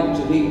that would like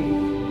to meet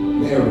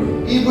Mary,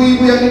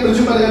 Ibu-ibu yang ingin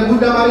berjumpa dengan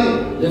Bunda Maria,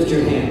 lift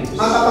your hands.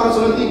 angkat tangan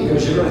saudara tinggi.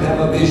 Because you're going to have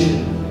a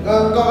vision.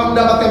 Kau akan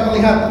mendapatkan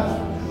penglihatan.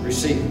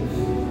 Receive.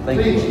 Thank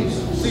you,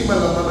 Jesus. Terima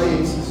dalam nama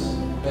Yesus.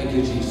 Thank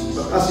you, Jesus.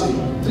 Terima kasih.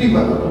 Terima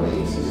dalam nama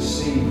Yesus.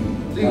 Receive.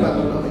 Terima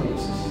dalam nama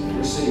Yesus.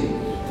 Receive.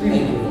 Thank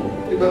you, Lord.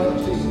 Terima dalam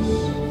Yesus.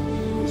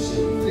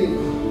 Receive.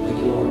 Terima. Thank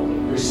you, Lord.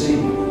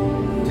 Receive.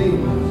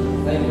 Terima.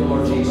 Thank you,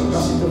 Lord Jesus.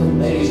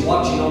 Ladies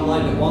watching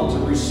online that want to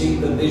receive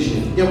the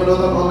vision. Yang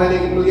menonton online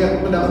yang melihat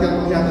mendapatkan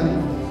penglihatan ini.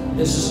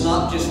 This is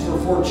not just for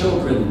 4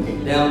 children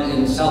down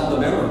in South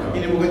America.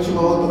 Ini bukan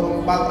cuma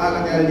untuk 4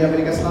 anak yang ada di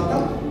Amerika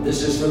Selatan,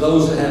 This is for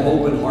those that have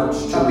open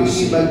hearts to tapi ini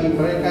receive. bagi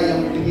mereka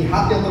yang memiliki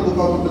hati yang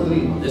terbuka untuk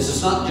menerima. This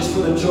is not just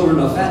for the children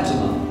of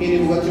Fatima.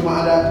 Ini bukan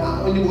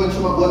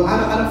cuma buat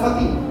anak-anak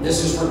Fatima,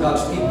 This is for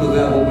God's people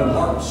who have open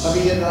hearts.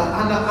 tapi ini adalah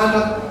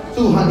anak-anak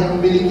Tuhan yang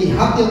memiliki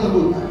hati yang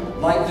terbuka.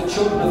 Like the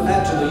children of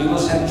Fatima, you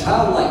must have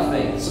childlike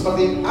faith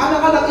Seperti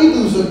anak-anak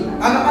itu,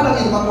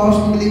 kamu harus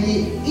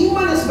memiliki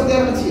iman yang seperti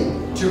anak kecil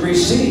to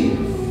receive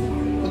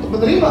untuk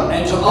menerima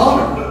and to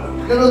honor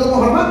dan untuk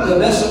menghormati the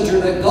messenger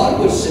that God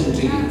would send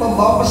to you.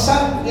 pembawa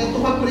pesan yang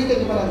Tuhan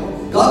berikan kepadamu.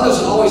 God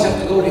doesn't always have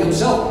to go to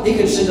himself. He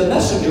can send a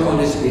messenger on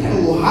his behalf.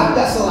 Tuhan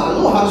tidak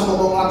selalu harus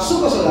ngomong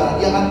langsung ke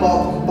saudara, dia akan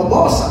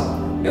membawa pesan.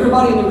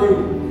 Everybody in the room,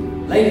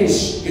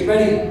 ladies, get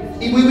ready.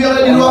 Ibu-ibu yang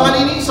ada di ruangan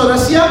ini,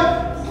 saudara siap?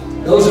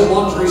 Those that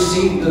want to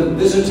receive the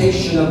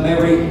visitation of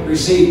Mary,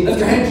 receive.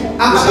 Lift your hands.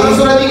 Angkat tangan Receive.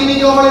 saudara tinggi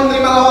ini, orang yang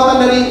menerima lawatan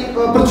dari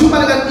berjumpa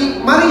dengan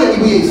Maria,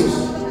 Ibu Yesus.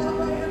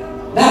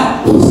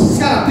 Now,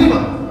 Sekarang terima,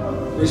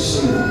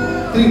 receive.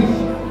 terima,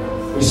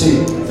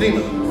 Receive. terima.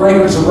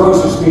 Fragrance of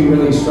roses being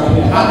released right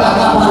now.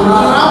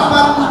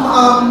 Harapan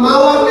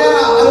mawar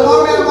merah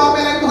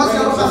yang Tuhan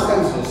sedang lepaskan.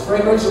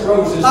 Fragrance of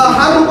roses.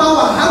 Harum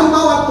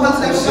mawar Tuhan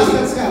sedang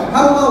lepaskan sekarang.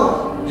 Harum mawar.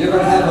 You're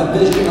going to have a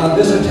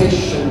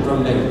visitation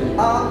from Mary.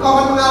 Kau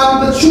akan mengalami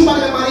berjumpa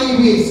dengan Maria,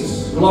 Ibu Yesus.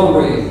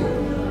 Glory.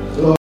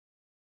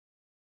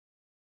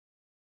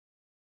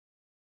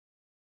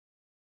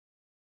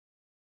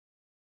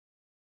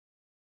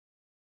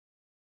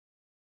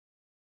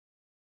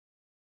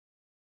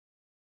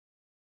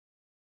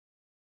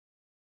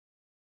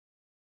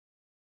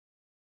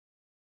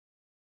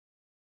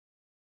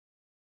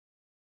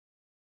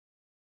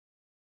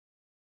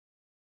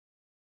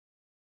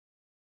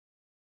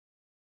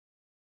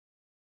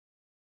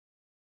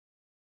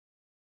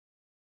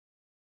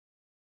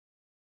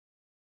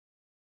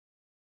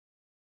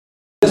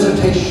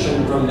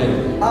 Visitation from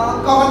Mary.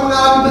 Kau akan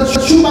mengalami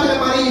berjumpa dengan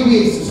Maria, Ibu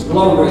Yesus.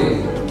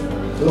 Glory.